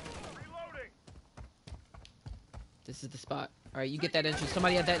 Reloading. This is the spot. Alright, you get that entrance.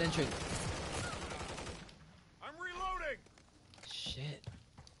 Somebody at that entrance. I'm reloading. Shit.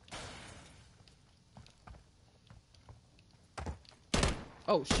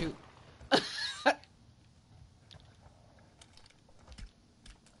 Oh, shoot.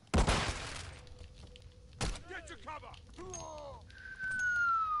 Get to cover.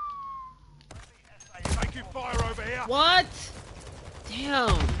 Taking fire over here. What?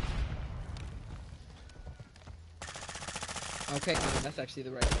 Damn. Okay, that's actually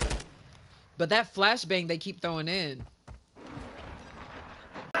the right one. But that flashbang they keep throwing in.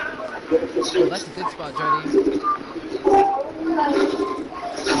 Oh, that's a good spot, Johnny.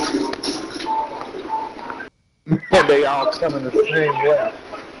 They all coming the same way.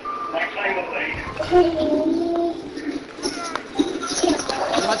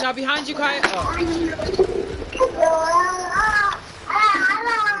 Watch out behind you, Kai. Oh.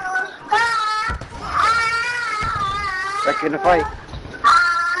 Back in the fight.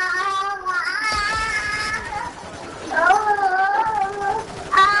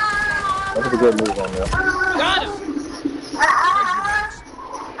 That was a good move on there. Got him.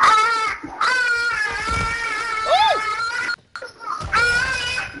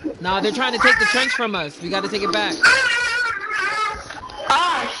 Nah, they're trying to take the trench from us. We gotta take it back.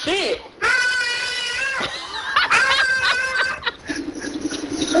 Ah, shit.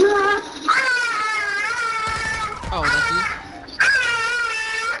 Oh, that's you.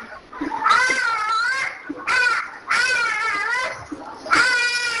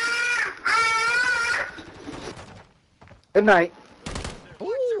 Good night.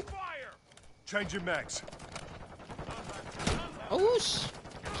 Ooh. Changing max. Oh,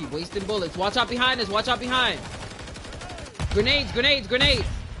 keep wasting bullets. Watch out behind us. Watch out behind. Grenades, grenades, grenades.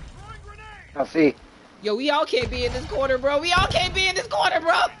 I'll see. Yo, we all can't be in this corner, bro. We all can't be in this corner,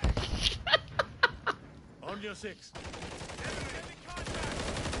 bro. On your 6.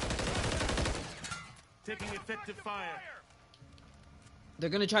 Taking effective fire. They're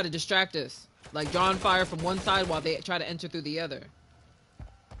gonna try to distract us. Like drawing fire from one side while they try to enter through the other.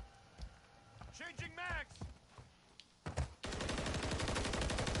 Changing max.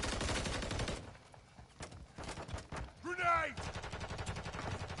 Grenade.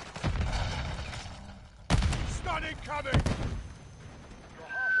 Stun incoming. You're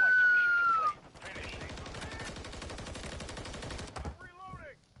halfway to mission complete. Finish. I'm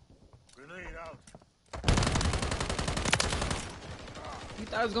reloading. Grenade out. You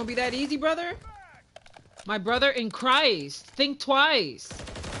thought it was gonna be that easy, brother? My brother in Christ. Think twice.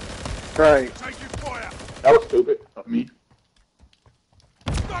 Right. Taking fire. That was stupid of me.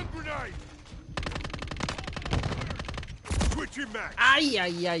 Stun grenade. Switching max. Ay,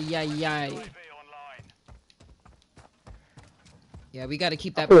 ay, ay, ay, ay. Yeah, we gotta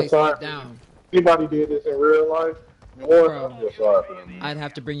keep that feel place sorry locked for down. Anybody did this in real life? Or Bro. I feel sorry for them. I'd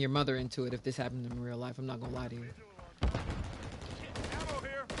have to bring your mother into it if this happened in real life. I'm not gonna lie to you. Ammo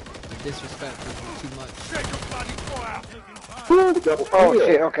here. The disrespect is too much. Check your bloody fire. Woo, double Oh kill.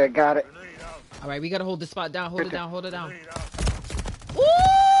 shit. Okay, got it. Grenade out. All right, we gotta hold this spot down. Hold it down. Hold it down. Grenade out.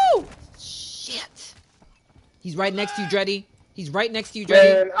 Woo! Shit. He's right next to you, Dreddy. He's right next to you,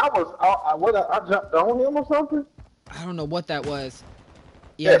 Dreddy. Man, I jumped on him or something? I don't know what that was.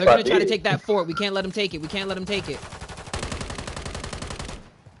 Yeah, Yes, they're gonna I try to did. take that fort. We can't let them take it. We can't let them take it.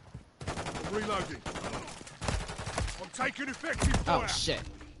 I'm reloading. I'm taking effective fire. Oh shit.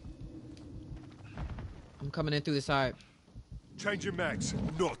 I'm coming in through the side. Changing max.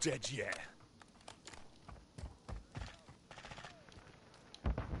 Not dead yet.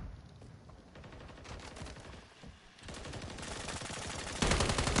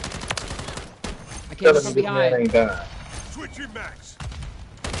 I came Telling from me this man behind. ain't dying. Switching max.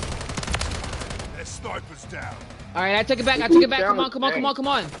 Their snipers down. All right, I took it back. I took it back. Come on, come on, come on, come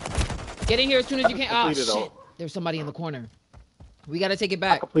on. Get in here as soon as you can. Oh completed shit. all. There's somebody in the corner. We gotta take it I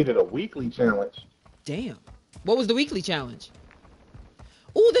back. completed a weekly challenge. Damn. What was the weekly challenge?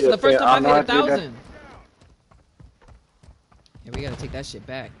 Ooh, this is Yeah, the first yeah, time I I've hit know I did that. 1,000. Yeah, we gotta take that shit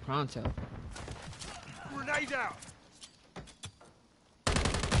back. Pronto. Grenade out.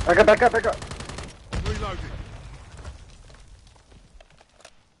 Back up, back up, back up. Reloading.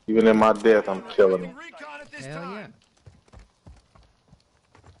 Even in my death, I'm killing him. Recon at this Hell time. yeah.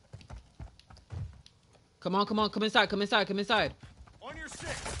 Come on, come on, come inside, come inside, come inside. On your 6.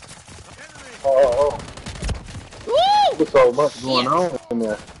 Enemy. Oh. Woo! There's so much going on in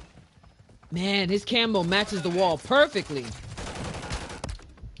there. Man, his camo matches the wall perfectly.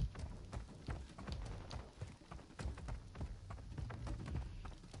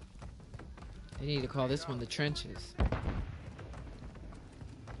 They need to call this one the trenches.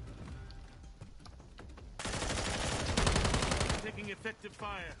 Taking effective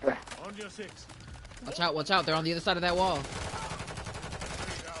fire. On your 6. Watch out, they're on the other side of that wall.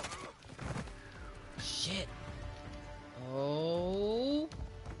 Shit. Oh.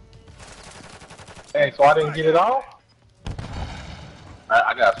 Hey, so I didn't get it all?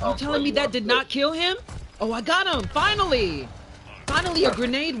 I got You something. telling me that did not kill him? Oh, I got him! Finally! Finally, a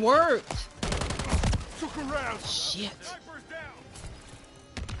grenade worked! Took a round. Shit. Snipers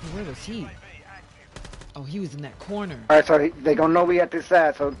down. Where was he? Oh, he was in that corner. All right, so they gonna know we at this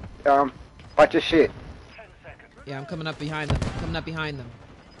side. So watch your shit. Yeah, I'm coming up behind them. Coming up behind them.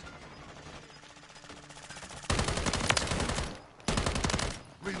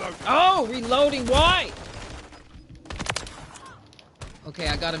 Oh, reloading. Why? Okay,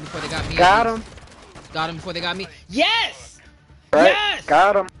 I got him before they got me. Got him. Got him before they got me. Yes! Right. Yes!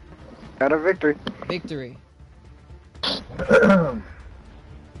 Got him. Got a victory. Victory.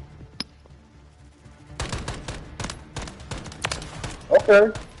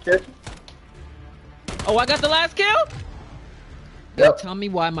 Okay. Catch it. Oh, I got the last kill? Yep. Yo, tell me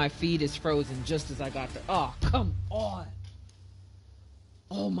why my feed is frozen just as I got the... Oh, come on.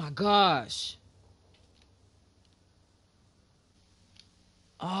 Oh, my gosh.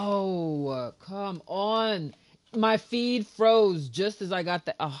 Oh, come on. My feed froze just as I got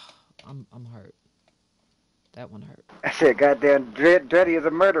the... Oh, I'm hurt. That one hurt. I said, goddamn, Dreddy is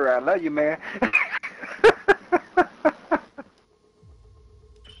a murderer. I love you, man.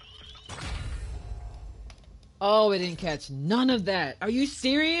 Oh, it didn't catch none of that. Are you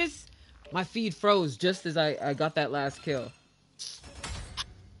serious? My feed froze just as I got that last kill.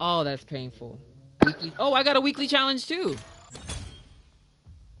 Oh, that's painful. Weekly. Oh, I got a weekly challenge too.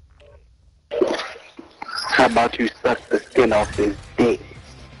 How about you suck the skin off his dick?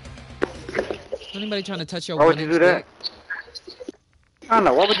 Anybody trying to touch your Why would you do that? I don't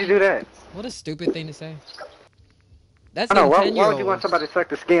know. Why would you do that? What a stupid thing to say. That's I don't know. Why 10-year-olds. would you want somebody to suck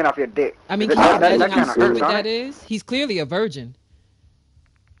the skin off your dick? I mean, That- can you that imagine kinda how hurts, stupid don't that it? is? He's clearly a virgin.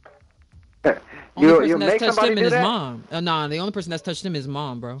 You Only person you that's make touched somebody him do is his that? mom. Nah, the only person that's touched him is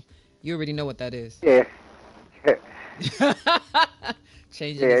mom, bro. You already know what that is. Yeah.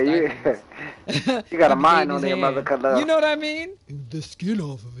 Changing Yeah, his you diapers. you got a He mind gave on his there, hand. mother color. You know what I mean? The skin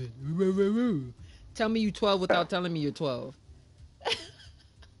off of it. Tell me you 12 without telling me you're 12.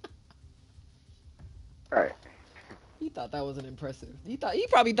 Right. He thought that wasn't impressive. He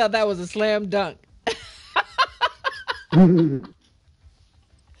probably thought that was a slam dunk.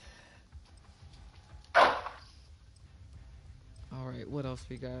 All right, what else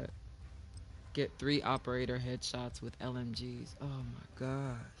we got? Get 3 operator headshots with LMGs. Oh my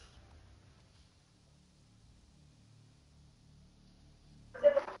gosh.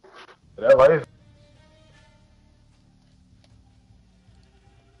 That laser.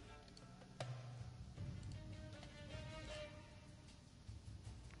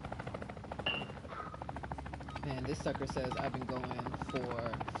 Man, this sucker says I've been going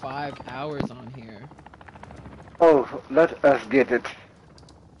for 5 hours on here. Oh, let us get it.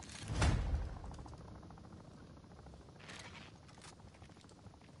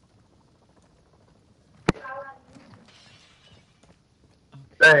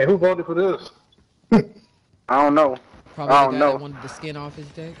 Dang, who voted for this? I don't know. Probably I the don't guy know. that wanted the skin off his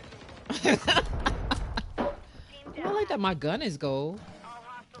dick. I like that my gun is gold. All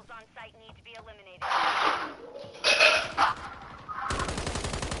hostiles on site need to be eliminated.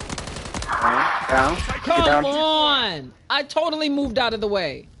 Down. Come down. on! I totally moved out of the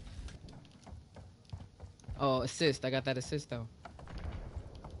way. Oh, assist. I got that assist though.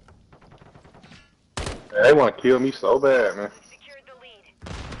 Man, they want to kill me so bad, man. Secured the lead.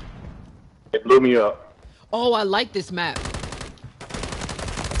 It blew me up. Oh, I like this map.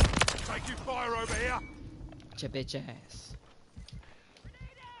 Taking fire over here. Your bitch ass.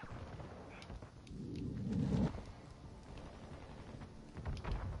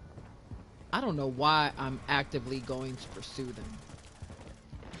 I don't know why I'm actively going to pursue them.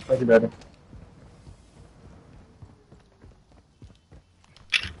 Thank you, baby.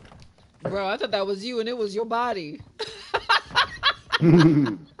 Bro, I thought that was you and it was your body.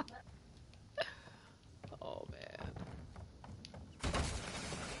 Oh, man.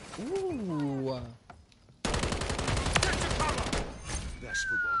 Ooh. That's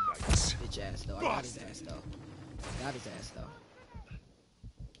for my mates. Bitch ass, though. I got his ass, though. I got his ass, though.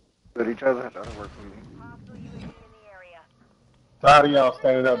 With each other, that'll work for me. Hostile UAV in the area. Tired of y'all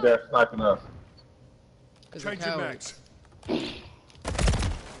standing up there sniping us. 'Cause they're Changing cowards. mags.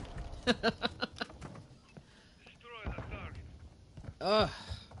 Ugh,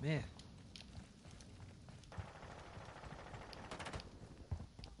 man.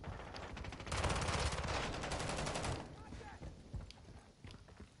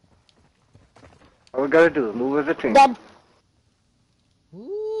 All we gotta do is move as a team.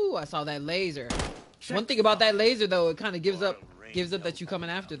 Ooh, I saw that laser. One thing about that laser, though, it kind of gives up that you coming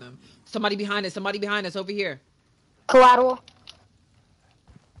after them. Somebody behind us over here. Collateral.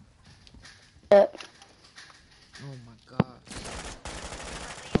 Oh my god.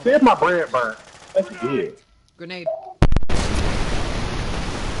 See if my bread burnt. That's good. Grenade.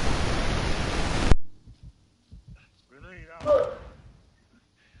 Grenade out.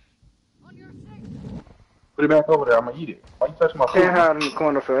 Put it back over there. I'm gonna eat it. Why you touching my food? Can't hide in the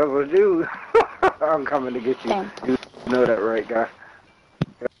corner forever, dude. I'm coming to get you. Damn. You know that, right, guy?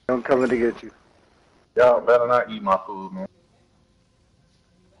 I'm coming to get you. Y'all better not eat my food, man.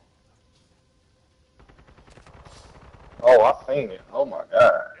 Oh, I seen it. Oh my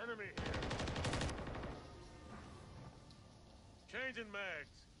god. Enemy here. Changing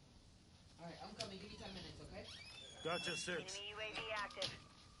mags. Alright, I'm coming. Give me 10 minutes, okay? Gotcha 6. Enemy UAV active.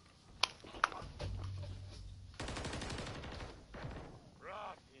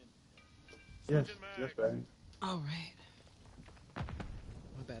 Rockin'. Yes, Switching yes, mags. baby. Alright.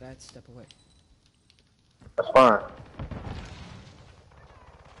 My bad, I had to step away. That's fine.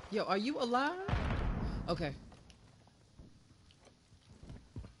 Yo, are you alive? Okay.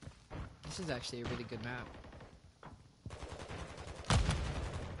 This is actually a really good map.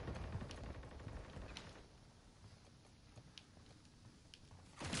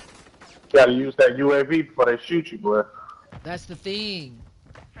 You gotta use that UAV before they shoot you, boy. That's the thing.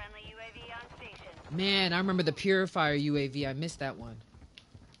 Friendly UAV on station. Man, I remember the Purifier UAV. I missed that one.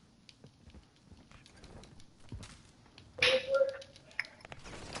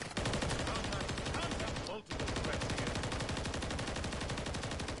 Multiple threats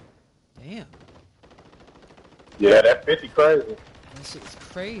here. Damn. Yeah, that 50 crazy. That shit was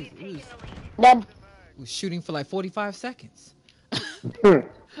crazy. Taking the lead. Dead. It was shooting for like 45 seconds.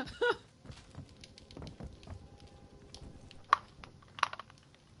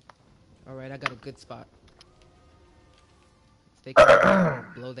 Alright, I got a good spot. If they can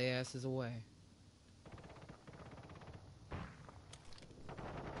blow their asses away.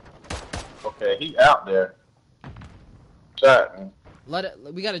 Okay, he out there. Shot me.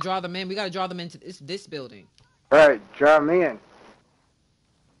 We gotta draw them in. We gotta draw them into this building. Right, drive me in.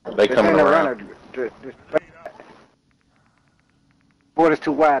 They This coming ain't a around. runner. Board is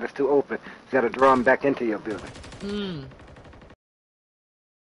too wide. It's too open. You gotta draw them back into your building. Hmm.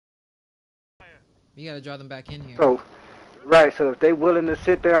 You gotta draw them back in here. So, right. So if they willing to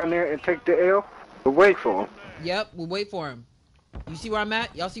sit down there and take the L, we'll wait for them. Yep, we'll wait for him. You see where I'm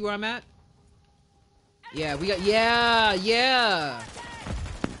at? Y'all see where I'm at? Yeah, we got. Yeah.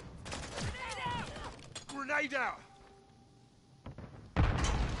 Grenade out.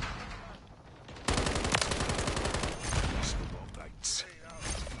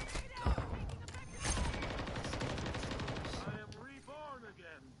 I am reborn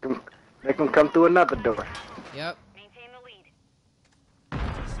again. They can come through another door. Yep. Maintain the lead.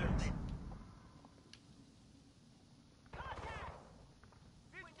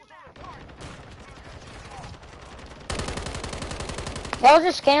 I was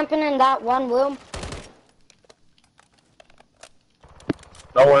just camping in that one room.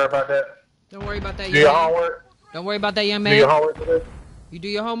 Don't worry about that. Don't worry about that, Do your young man. homework. Don't worry about that, young Do your man. homework today. You do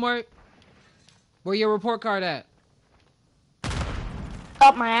your homework? Where your report card at?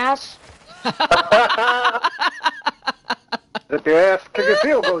 Up my ass. If your ass kicking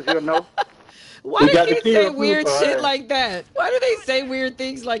field goals, you'll know. Why We do got the they key say up, weird all shit right. like that? Why do they say weird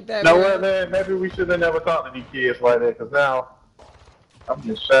things like that? No, bro? what, man? Maybe we should have never talked to these kids like that, because now I'm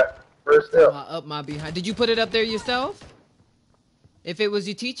just shot first step. Up my behind. Did you put it up there yourself? If it was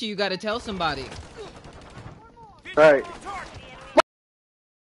your teacher, you gotta tell somebody. Right.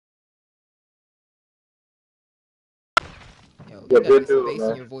 Yo, you Yeah, got good some dude, bass man.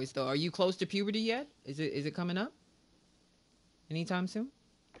 in your voice though. Are you close to puberty yet? Is it coming up? Anytime soon?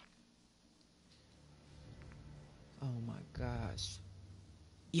 Oh my gosh.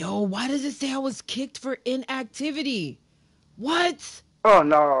 Yo, why does it say I was kicked for inactivity? What? Oh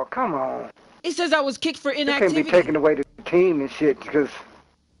no, come on. It says I was kicked for You can't inactivity. be taking away the team and shit because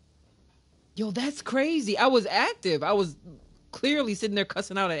Yo, that's crazy. I was active. I was clearly sitting there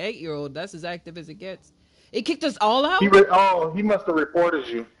cussing out an 8-year-old. That's as active as it gets. It kicked us all out? He must have reported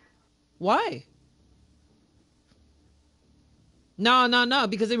you. Why? No,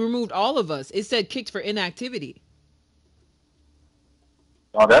 because it removed all of us. It said kicked for inactivity.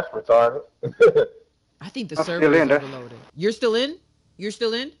 Oh, that's retarded. I think the I'm server still is in there. overloaded. You're still in? You're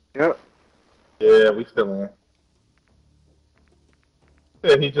still in? Yep. Yeah, we still in.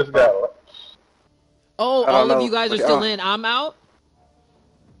 Yeah, he just got one. Oh, I don't all of know. you guys are still in. I'm out?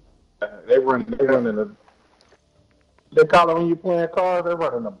 They running the. They call it when you playing cars. They're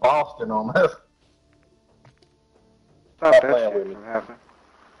running the Boston on us. Stop that playing shit with me. from happening.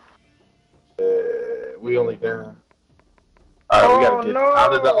 We only down. All right, we gotta get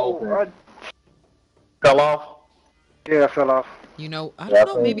out of the open. Fell off. Yeah, I fell off. You know, I Yeah,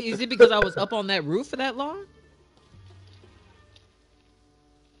 don't know. Maybe is it because I was up on that roof for that long?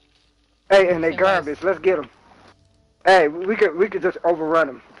 Hey, and they Hey, garbage. Let's get them. Hey, we could just overrun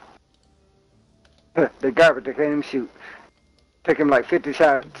them. They garbage. They can't even shoot. Take him like 50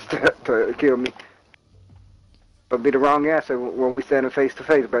 shots to kill me. But be the wrong answer when we standing face to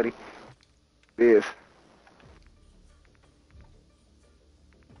face, buddy. Yes.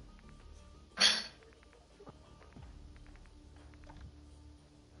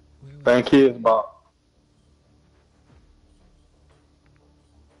 Thank you, Bob.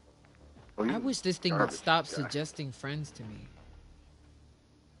 I wish this thing would stop suggesting friends to me.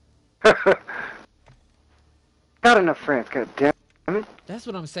 Not enough friends, god damn it. That's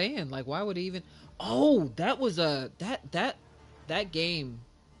what I'm saying. Like, why would it even? Oh, that was that game.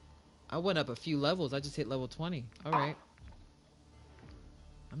 I went up a few levels. I just hit level 20. All right.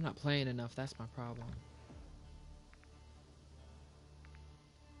 I'm not playing enough. That's my problem.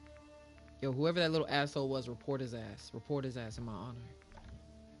 Yo, whoever that little asshole was, report his ass. Report his ass in my honor.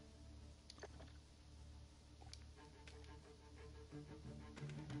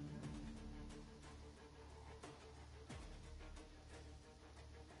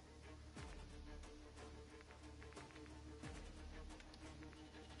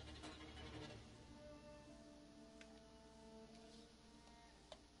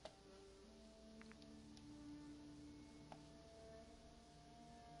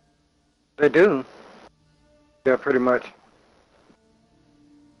 They do. Yeah, pretty much.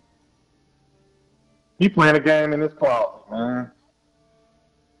 He playing a game in his closet, man.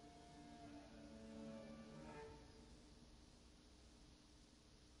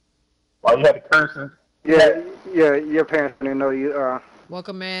 Why you had to curse him? Yeah, your parents didn't know you,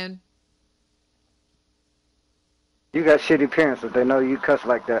 Welcome, man. you got shitty parents if they know you cuss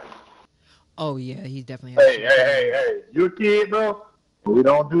like that. Oh, yeah, he definitely has. Hey. You a kid, bro? We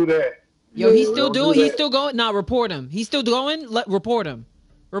don't do that. Yo, he's still doing. He's still going. Nah, report him. He's still going. Report him.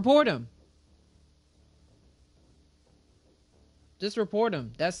 Report him. Just report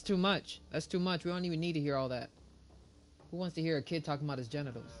him. That's too much. That's too much. We don't even need to hear all that. Who wants to hear a kid talking about his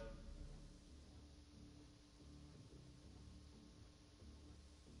genitals?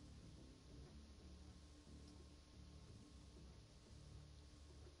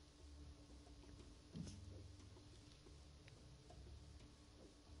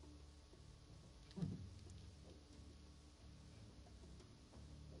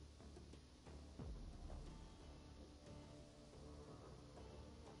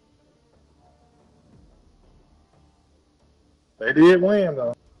 They did win,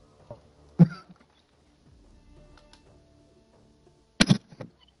 though.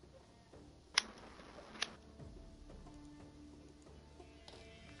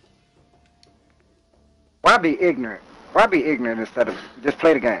 Why be ignorant? Why be ignorant instead of just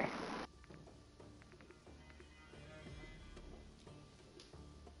play the game?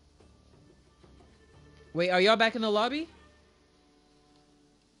 Wait, are y'all back in the lobby?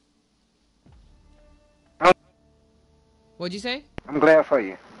 What'd you say? I'm glad for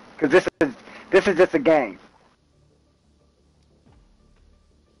you, cause this is just a game.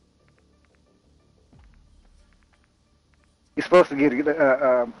 You're supposed to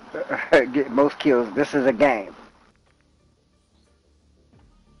get most kills. This is a game.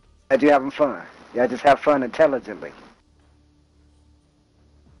 And you're having fun. Yeah, just have fun intelligently.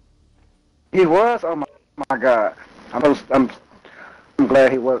 He was. Oh my God. I'm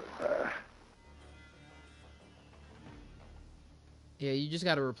glad he was. Yeah, you just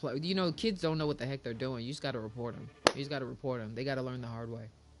gotta reply. You know, kids don't know what the heck they're doing. You just gotta report them. You just gotta report them. They gotta learn the hard way.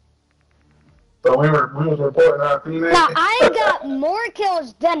 So we was reporting our female. Now, I got more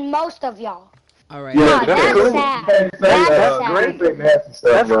kills than most of y'all. All right. Yeah, that's cool. sad. That's great. That's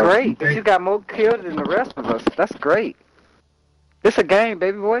That's great. That you got more kills than the rest of us. That's great. It's a game,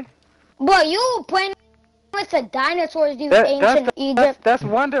 baby boy. Boy, you playing with the dinosaurs, you ancient Egypt. That's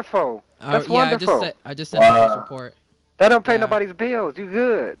wonderful. That's wonderful. I just sent a report. That don't pay nobody's bills. You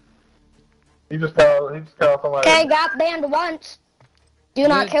good. He just called somebody. Okay, got banned once. Do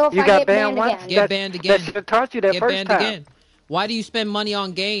not kill if You I got get banned banned once? again. Get banned again. That should have taught you that Get first banned time. again. Why do you spend money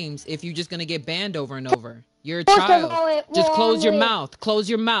on games if you're just gonna get banned over and over? You're a First of child. all, it Just will close your only- mouth. Close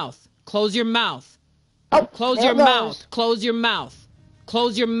your mouth. Close your mouth. Oh, Close there your it goes. mouth. Close your mouth.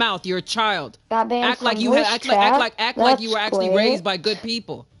 Close your mouth. You're a child. Got banned Act like from you voice act chat. like you were That's actually great. raised by good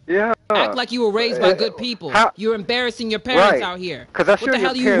people. Yeah. Act like you were raised by good people. How- You're embarrassing your parents Right. out here. 'Cause I'm What sure the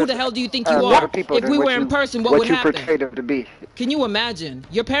hell your do you? Who the parents hell do you think are you better are? people If than we what were in you- person, what would you happen? portray them to be. Can you imagine?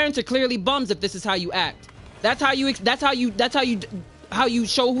 Your parents are clearly bums if this is how you act. That's how you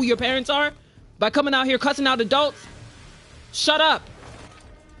show who your parents are? By coming out here cussing out adults? Shut up.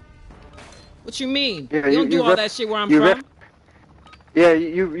 What you mean? Yeah, you don't do all rep- that shit where I'm you from. rep- Yeah,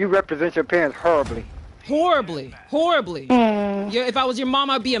 you represent your parents horribly. Horribly. Yeah, if I was your mom,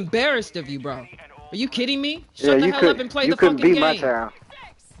 I'd be embarrassed of you, bro. Are you kidding me? Shut Yeah, the you hell could. up and play You the couldn't fucking be my game. child.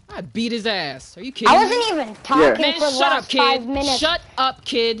 I beat his ass. Are you kidding I me? wasn't even talking Man, for the shut up, last 5 kid. minutes. Shut up,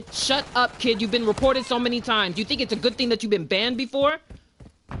 kid. Shut up, kid. You've been reported so many times. You think it's a good thing that you've been banned before?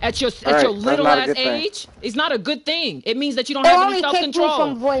 At your little ass age? It's not a good thing. It means that you don't have any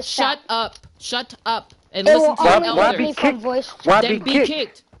self-control. Shut up. Shut up. And listen to an elder. Then be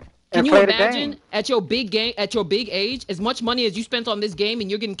kicked. Can you imagine at your big age, as much money as you spent on this game and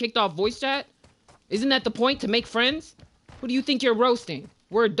you're getting kicked off voice chat? Isn't that the point, to make friends? Who do you think you're roasting?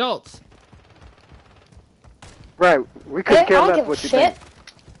 We're adults. Right. We couldn't care less what you think.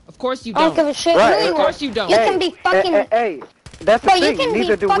 Of course you don't. I don't give a shit. Right. Of course you don't. You can be fucking. Hey, that's the thing.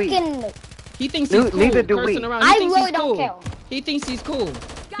 Neither do we. He thinks he's cool. Neither do we. I really don't care. He thinks he's cool.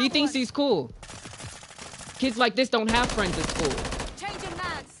 He thinks he's cool. Kids like this don't have friends at school. Changing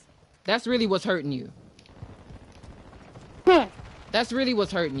mags. That's really what's hurting you. That's really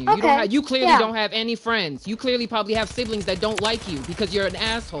what's hurting you. Okay. You clearly don't have any friends. You clearly probably have siblings that don't like you because you're an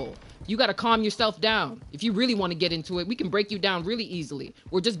asshole. You gotta calm yourself down. If you really want to get into it, we can break you down really easily.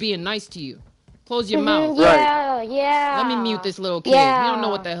 We're just being nice to you. Close your mouth. Yeah, yeah. Let me mute this little kid. Yeah. He don't know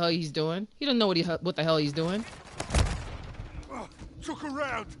what the hell he's doing. He don't know what the hell he's doing.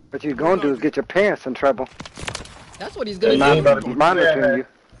 What you're gonna do is get your parents in trouble. That's what he's gonna do. Monitoring you.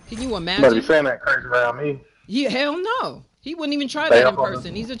 Can you You imagine? better be saying that crazy around me. Yeah, hell no. He wouldn't even try that in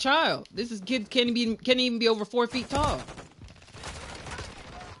person. He's a child. Kid can't even be over 4 feet tall.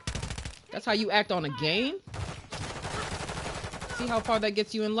 That's how you act on a game? See how far that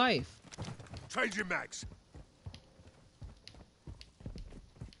gets you in life. Change your mags.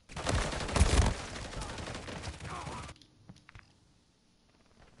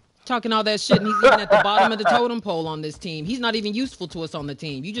 Talking all that shit, and he's even at the bottom of the totem pole on this team. He's not even useful to us on the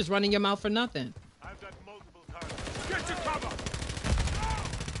team. You just running your mouth for nothing. I've done multiple times. Get to cover.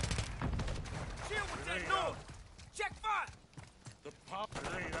 Shield was dead north. Check fire. The pop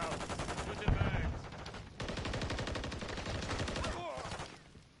grenade out.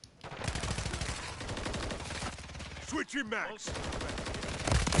 Switching mags. Switching mags.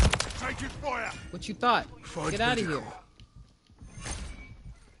 Taking fire. What you thought? Get out of here.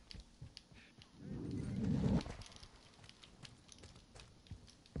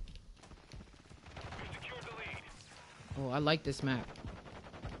 Oh, I like this map.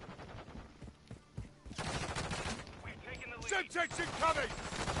 Semtex incoming!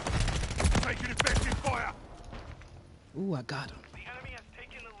 Taking effective fire! Ooh, I got him. The enemy has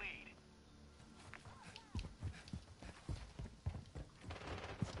taken the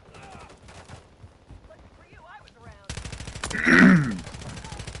lead.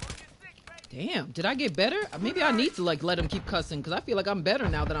 Damn, did I get better? Maybe I need to let him keep cussing, because I feel like I'm better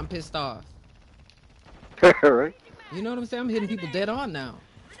now that I'm pissed off. Right. You know what I'm saying? I'm hitting people dead on now.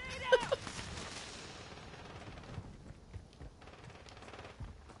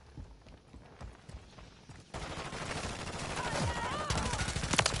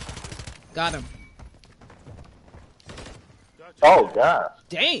 Got him. Oh, God.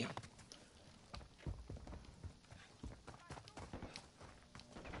 Damn.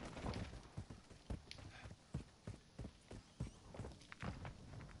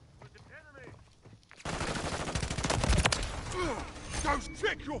 Ghost,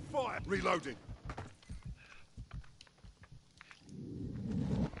 check your fire! Reloading.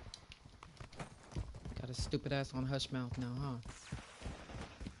 Got a stupid ass on hush mouth now, huh?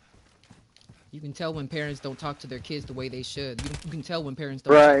 You can tell when parents don't talk to their kids the way they should. You can tell when parents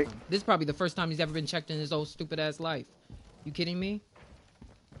don't check them. This is probably the first time he's ever been checked in his old stupid ass life. You kidding me?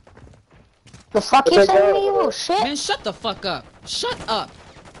 The fuck you saying to me, you little shit? Man, shut the fuck up. Shut up.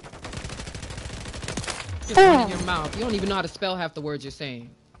 Just running your mouth. You don't even know how to spell half the words you're saying.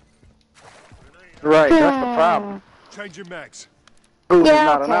 Right, that's the problem. Change your mags. Food is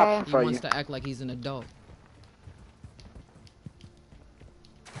not an option He for wants you. to act like he's an adult.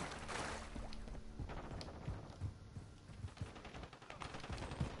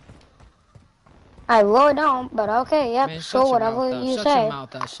 I really don't, but okay, yep, Man, sure, whatever you shut say. your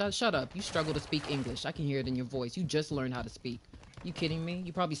mouth up. Shut up. You struggle to speak English. I can hear it in your voice. You just learned how to speak. You kidding me?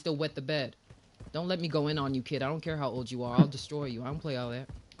 You probably still wet the bed. Don't let me go in on you, kid. I don't care how old you are. I'll destroy you. I don't play all that.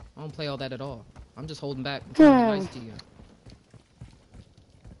 I don't play all that at all. I'm just holding back and trying to be nice to you.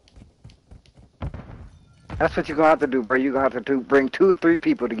 That's what you're gonna have to do, bro. You're gonna have to bring 2 or 3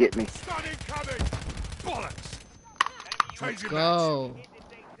 people to get me. Let's go.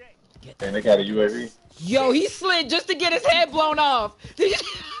 And they got a UAV. Yo, he slid just to get his head blown off.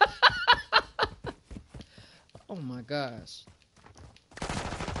 Oh my gosh.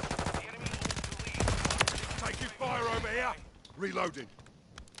 Taking fire over here. Reloading.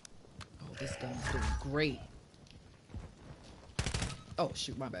 Oh, this gun's doing great. Oh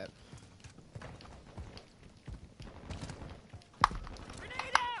shoot, my bad.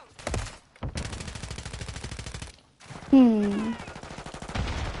 Hmm.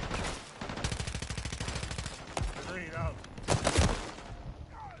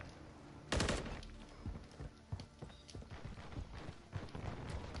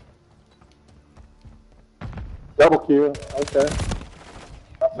 Double kill. Okay.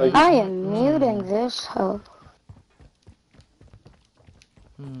 I am muting this hoe.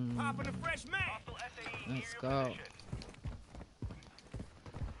 Let's go.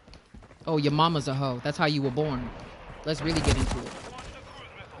 Oh, your mama's a hoe. That's how you were born. Let's really get into it.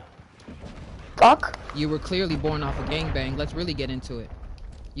 Fuck. You were clearly born off a gangbang. Let's really get into it.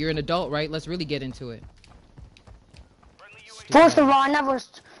 You're an adult, right? Let's really get into it. First of all, I never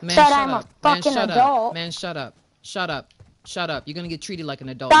said I'm a fucking adult. Man, shut up. Shut up. Shut up. You're gonna get treated like an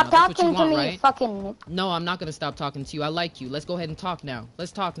adult Stop now. That's what you talking to want, me, right? fucking. No, I'm not gonna stop talking to you. I like you. Let's go ahead and talk now.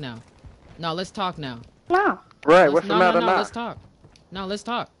 Let's talk now. No, let's talk now. No. Right, what's the matter no, now? let's talk. No, let's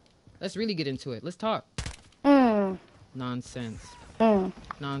talk. Let's really get into it. Let's talk. Nonsense.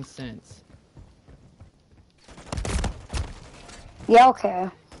 Nonsense. Yeah, okay.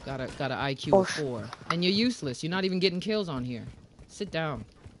 Got an IQ of 4. And you're useless. You're not even getting kills on here. Sit down.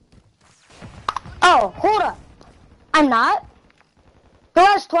 Oh, hold up. I'm not. Who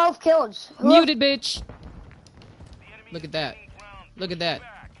has 12 kills? Muted, bitch. Look at that. Look at that.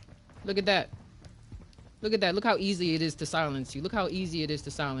 Look at that. Look at that. Look how easy it is to silence you. Look how easy it is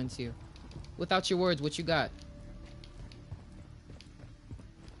to silence you. Without your words, what you got?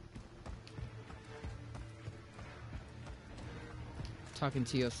 Talking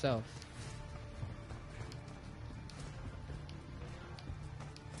to yourself.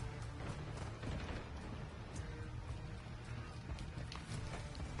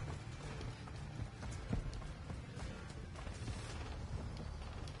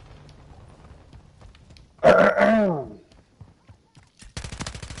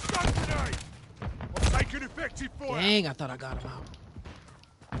 Dang, I thought I got him out.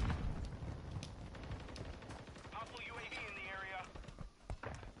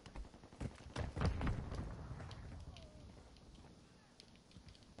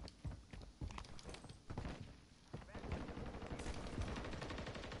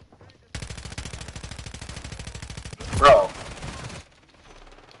 Bro.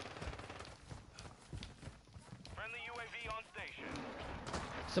 Friendly UAV on station.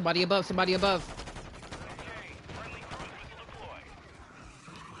 Somebody above, somebody above.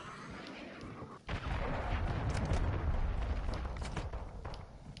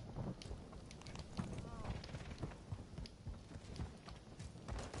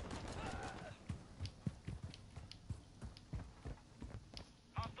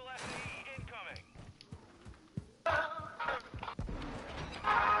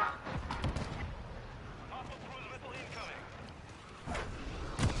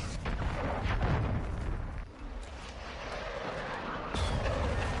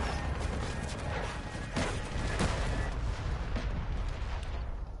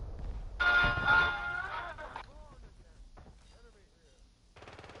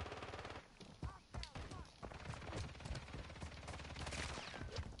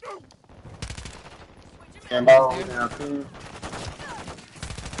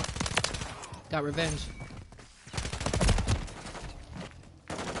 Got revenge.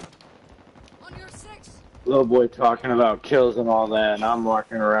 Little boy talking about kills and all that, and I'm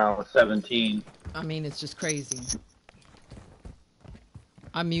walking around with 17. I mean, it's just crazy.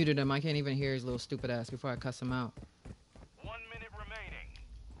 I muted him. I can't even hear his little stupid ass before I cuss him out. 1 minute remaining.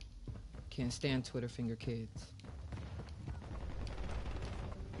 Can't stand Twitter finger kids.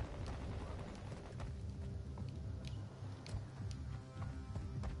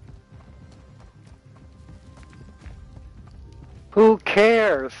 Who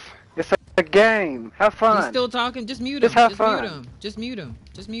cares? It's a game. Have fun. He's still talking. Just mute him. Just have Just fun. mute him. Just mute him.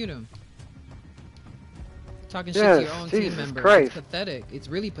 Just mute him. Talking Yes, shit to your own Jesus team member. Christ. It's pathetic. It's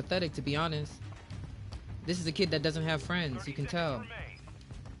really pathetic, to be honest. This is a kid that doesn't have friends. You can tell.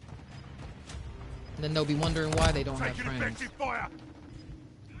 And then they'll be wondering why they don't have friends.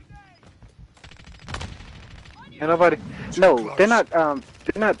 And nobody. No, they're not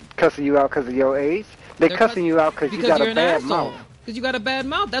cussing you out because of your age. They're cussing you out because you got a bad mouth. Because you got a bad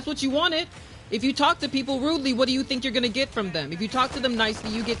mouth. That's what you wanted. If you talk to people rudely, what do you think you're gonna get from them? If you talk to them nicely,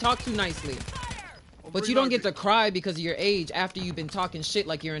 you get talked to nicely. But you don't get to cry because of your age after you've been talking shit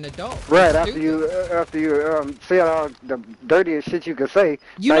like you're an adult. Right, after you say all the dirtiest shit you could say.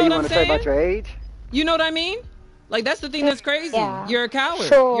 You now know you what want I'm to say saying? about your age? You know what I mean? Like, that's the thing that's crazy. Yeah. You're a coward.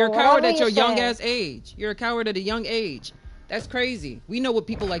 So, You're a coward whatever at your you young say. ass age. You're a coward at a young age. That's crazy. We know what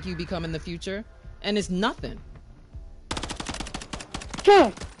people like you become in the future, and it's nothing.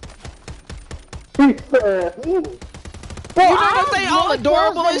 Well, You know what I'm saying? All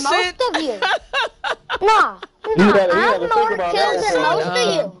adorable and shit. Most of you. Nah, I have more kills than most of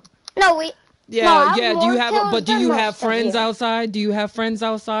you. No, we. Yeah, no, yeah. Do you have? But do you have friends you. outside? Do you have friends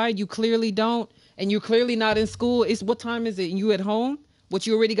outside? You clearly don't, and you're clearly not in school. It's what time is it? You at home? What,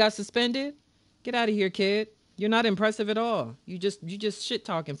 you already got suspended? Get out of here, kid. You're not impressive at all. You just shit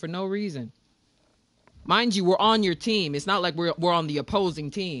talking for no reason. Mind you, we're on your team. It's not like we're on the opposing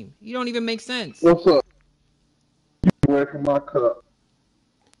team. You don't even make sense. What's up? You away from my cup.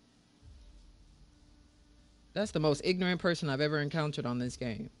 That's the most ignorant person I've ever encountered on this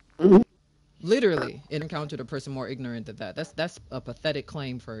game. Mm-hmm. Literally, encountered a person more ignorant than that. That's a pathetic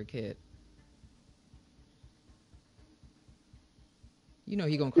claim for a kid. You know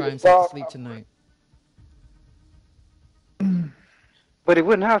he gonna cry himself to sleep tonight. But he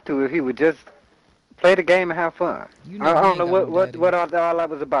wouldn't have to if he would just play the game and have fun. You know I don't know what all that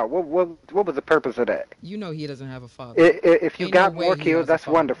was about. What was the purpose of that? You know he doesn't have a father. If you got more kills, that's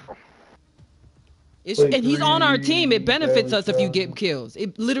wonderful. And he's on our team. It benefits us if you get kills.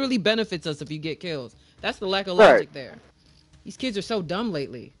 It literally benefits us if you get kills. That's the lack of logic there. These kids are so dumb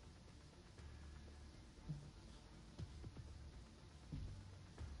lately.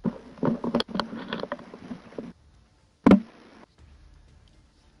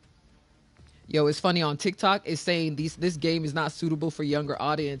 Yo, it's funny, on TikTok, it's saying this game is not suitable for younger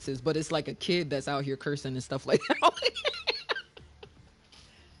audiences, but it's like a kid that's out here cursing and stuff like that.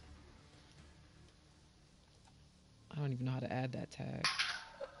 I don't even know how to add that tag.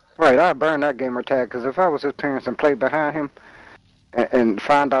 Right, I'd burn that gamer tag, because if I was his parents and played behind him and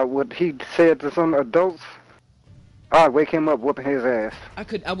find out what he said to some adults, I'd wake him up whooping his ass.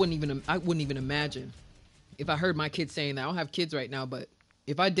 I wouldn't even imagine if I heard my kids saying that. I don't have kids right now, but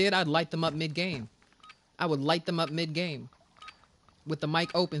if I did, I'd light them up mid-game. I would light them up mid-game with the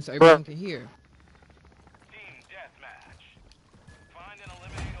mic open so everyone can hear.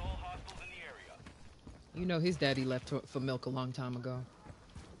 You know his daddy left for milk a long time ago.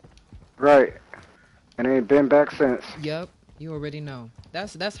 Right. And ain't been back since. Yep. You already know.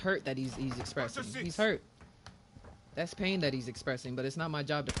 That's hurt that he's expressing. He's hurt. That's pain that he's expressing, but it's not my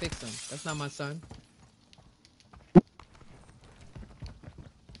job to fix him. That's not my son.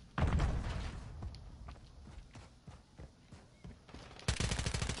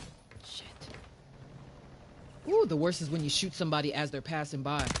 Shit. Ooh, the worst is when you shoot somebody as they're passing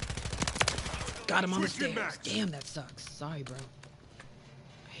by. Got him on the stairs. Damn, that sucks. Sorry, bro.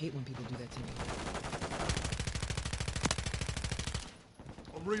 I hate when people do that to me.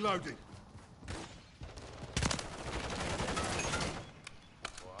 I'm reloading.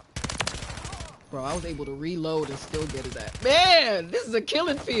 Bro, I was able to reload and still get his ass. Man, this is a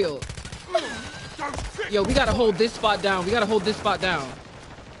killing field. Yo, we gotta hold this spot down. We gotta hold this spot down.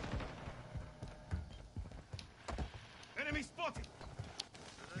 Enemy spotted.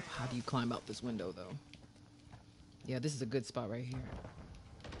 How do you climb out this window, though? Yeah, this is a good spot right here.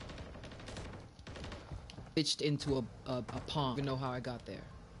 Pitched into a pond. I don't even know how I got there.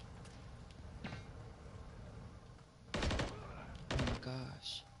 Oh my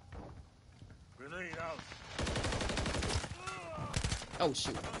gosh. Grenade out. Oh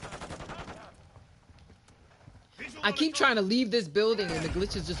shoot. I keep trying to leave this building and the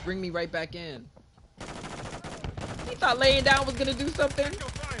glitches just bring me right back in. You thought laying down was gonna do something?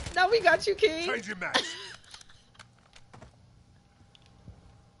 No, we got you, King. Change your match.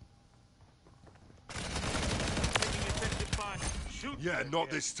 Yeah, not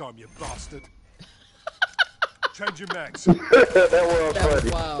this time, you bastard. Change your mags. That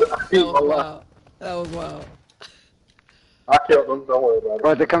was wild. That was wild. That was wild. I killed them, don't worry about it.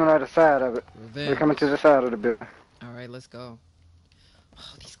 Right, they're coming out the side of it. Revenge. They're coming to the side of the building. Alright, let's go.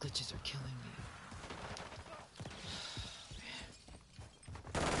 Oh, these glitches are killing me.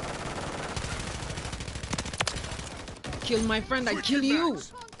 Kill my friend, I kill you!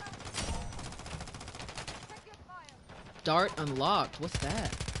 Dart unlocked, what's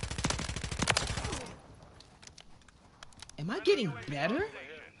that? Am I getting better?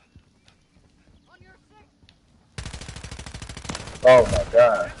 Oh my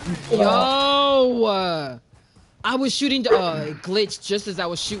god. Yo! I was shooting, it glitched just as I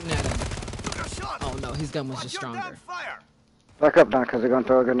was shooting at him. Oh no, his gun was just stronger. Back up, Don, because they're going to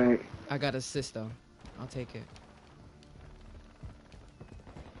throw a grenade. I got assist though. I'll take it.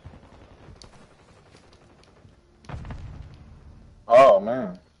 Oh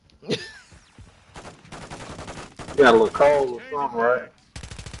man. You got a little cold or something, right?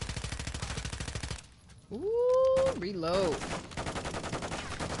 Ooh, Reload.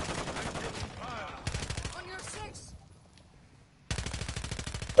 On your 6.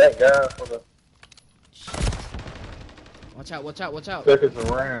 That guy for the Watch out, watch out, watch out. seconds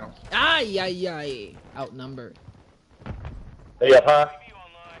around. Ay, ay, ay. Outnumbered. They up high?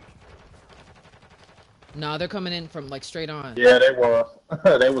 Nah, they're coming in from like straight on. Yeah, they was.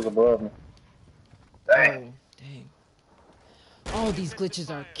 They was above me. Dang. Oh, dang. Oh, these glitches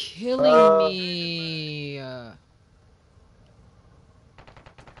are killing me. I'm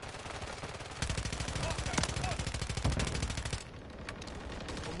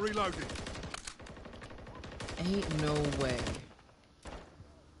reloading. Ain't no way.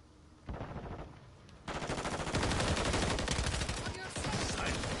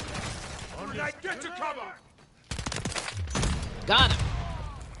 Get to cover. Got him.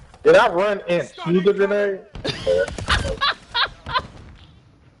 Did I run into the grenade?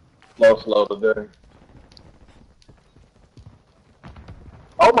 Slow today.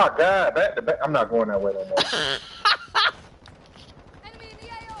 Oh my god, back to back. I'm not going that way no more. Enemy in the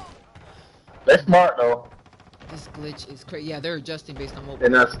AO. They smart though. This glitch is crazy. Yeah, they're adjusting based on what.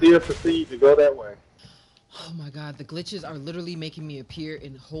 And I still proceed to go that way. Oh my god, the glitches are literally making me appear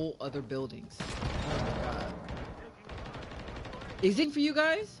in whole other buildings. Oh my god. Is it for you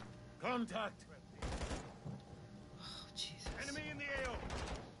guys? Contact. Oh Jesus. Enemy in the AO.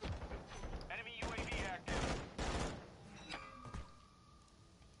 Enemy UAV active.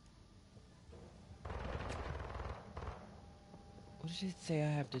 What did it say I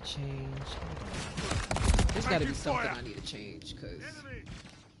have to change? There's gotta be something I need to change, cause. Enemy.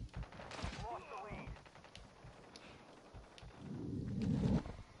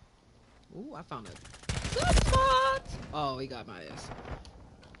 Ooh, I found a good spot. Oh, he got my ass.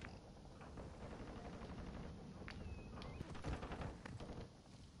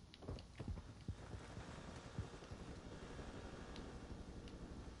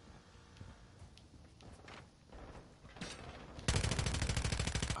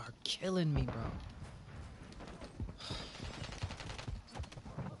 Are killing me, bro.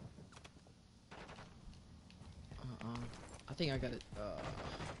 I think I got it.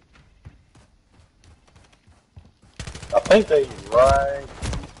 I think they right.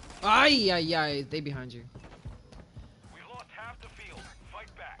 Ay, ay, ay. They behind you. We've lost half the field. Fight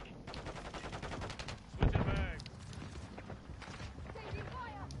back. Switching back. Taking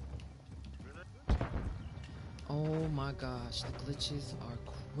fire. Oh my gosh, the glitches are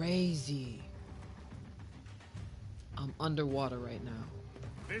crazy. I'm underwater right now.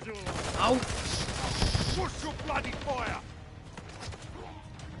 Visual. Ouch! Push your bloody fire.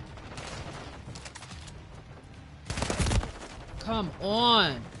 Come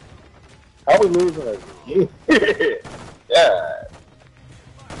on! How we losing again? Yeah.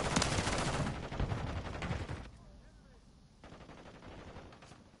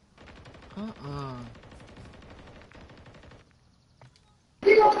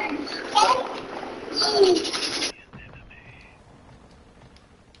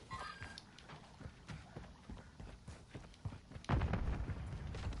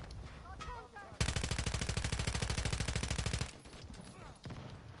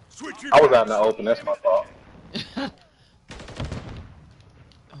 I was out in the open, that's my fault. Oh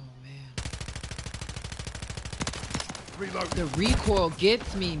man. Reload. The recoil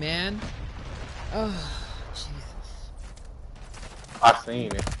gets me, man. Oh, Jesus. I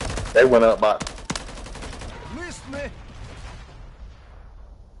seen it. They went up by. Missed me.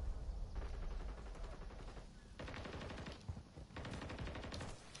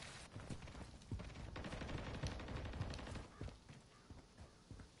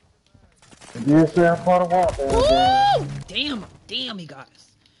 Yes, sir, I'm part of walk, Woo! Damn, damn, he got us.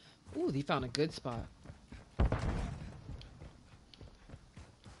 Ooh, he found a good spot.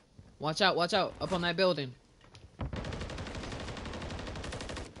 Watch out, up on that building.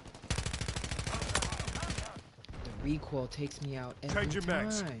 The recoil takes me out every Change your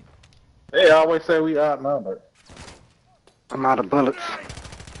max. time. They always say we outnumbered. I'm out of bullets.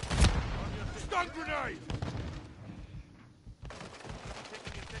 Stun grenade.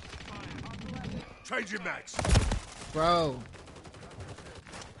 Change your max. Bro.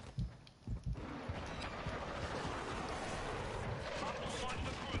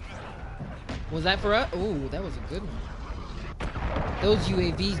 Was that for us? Ooh, that was a good one. Those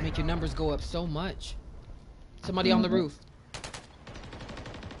UAVs make your numbers go up so much. Somebody on the roof. Let's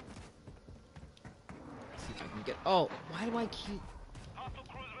see if I can get. Oh, why do I keep.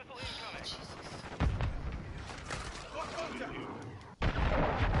 Jesus.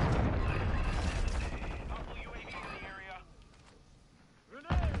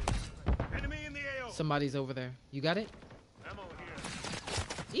 somebody's over there. You got it?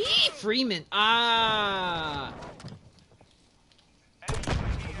 Freeman. Ah. I'm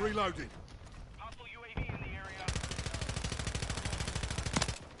reloading. I'm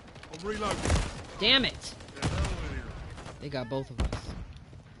reloading. Damn it. They got both of us.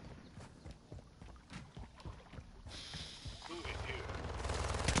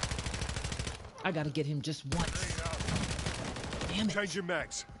 I gotta get him just once. Damn it. Change your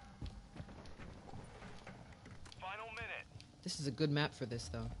mags. This is a good map for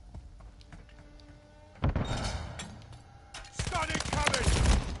this, though. Stun incoming.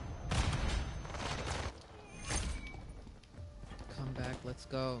 Come back, let's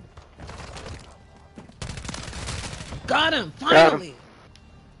go. Got him! Finally!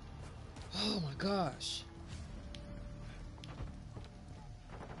 Oh my gosh.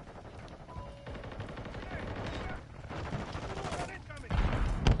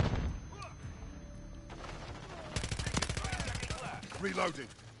 Reloading.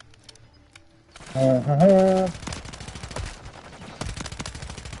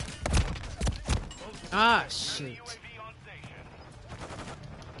 Ah, shoot.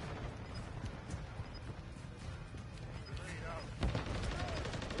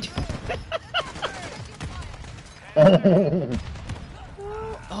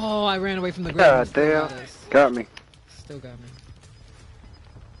 Oh, I ran away from the ground. God damn. Got me. Still got me.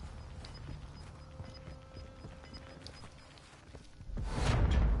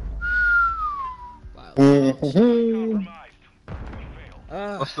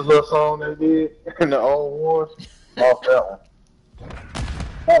 What's the little song they did in the old wars? Off that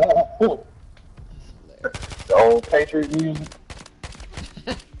one. The old Patriot music.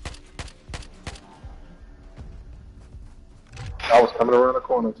 I was coming around the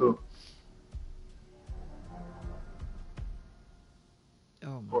corner too.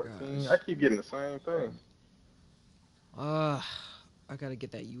 Oh my 14. gosh. I keep getting the same thing. I gotta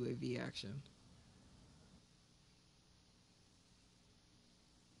get that UAV action.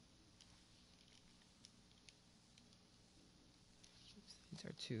 These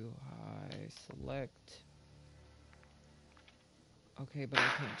are too high. Select. Okay, but I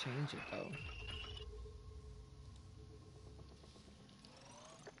can't change it though.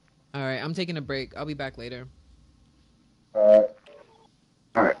 Alright, I'm taking a break. I'll be back later. Alright.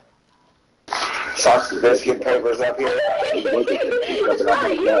 Alright. Sauce and biscuit papers up here.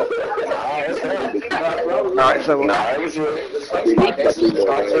 Alright, so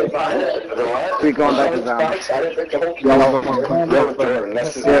we going back to zombies.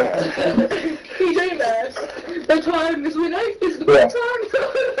 PJ Masks. The time is when it's the time.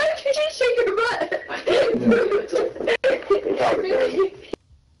 She's shaking her butt.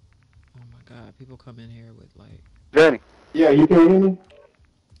 Oh my god, people come in here with like... Johnny. Yeah, you can hear me?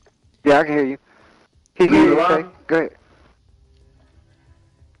 Yeah, I can hear you. He can hear you, okay? Go ahead.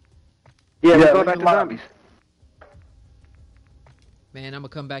 Yeah, let's go back to zombies. Man, I'm gonna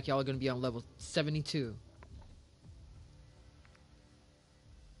come back. Y'all are gonna be on level 72.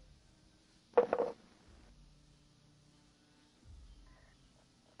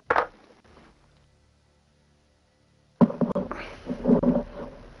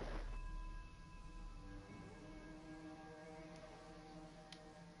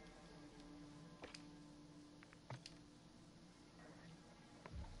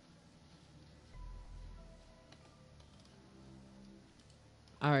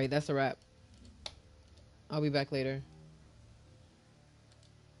 Alright, that's a wrap. I'll be back later.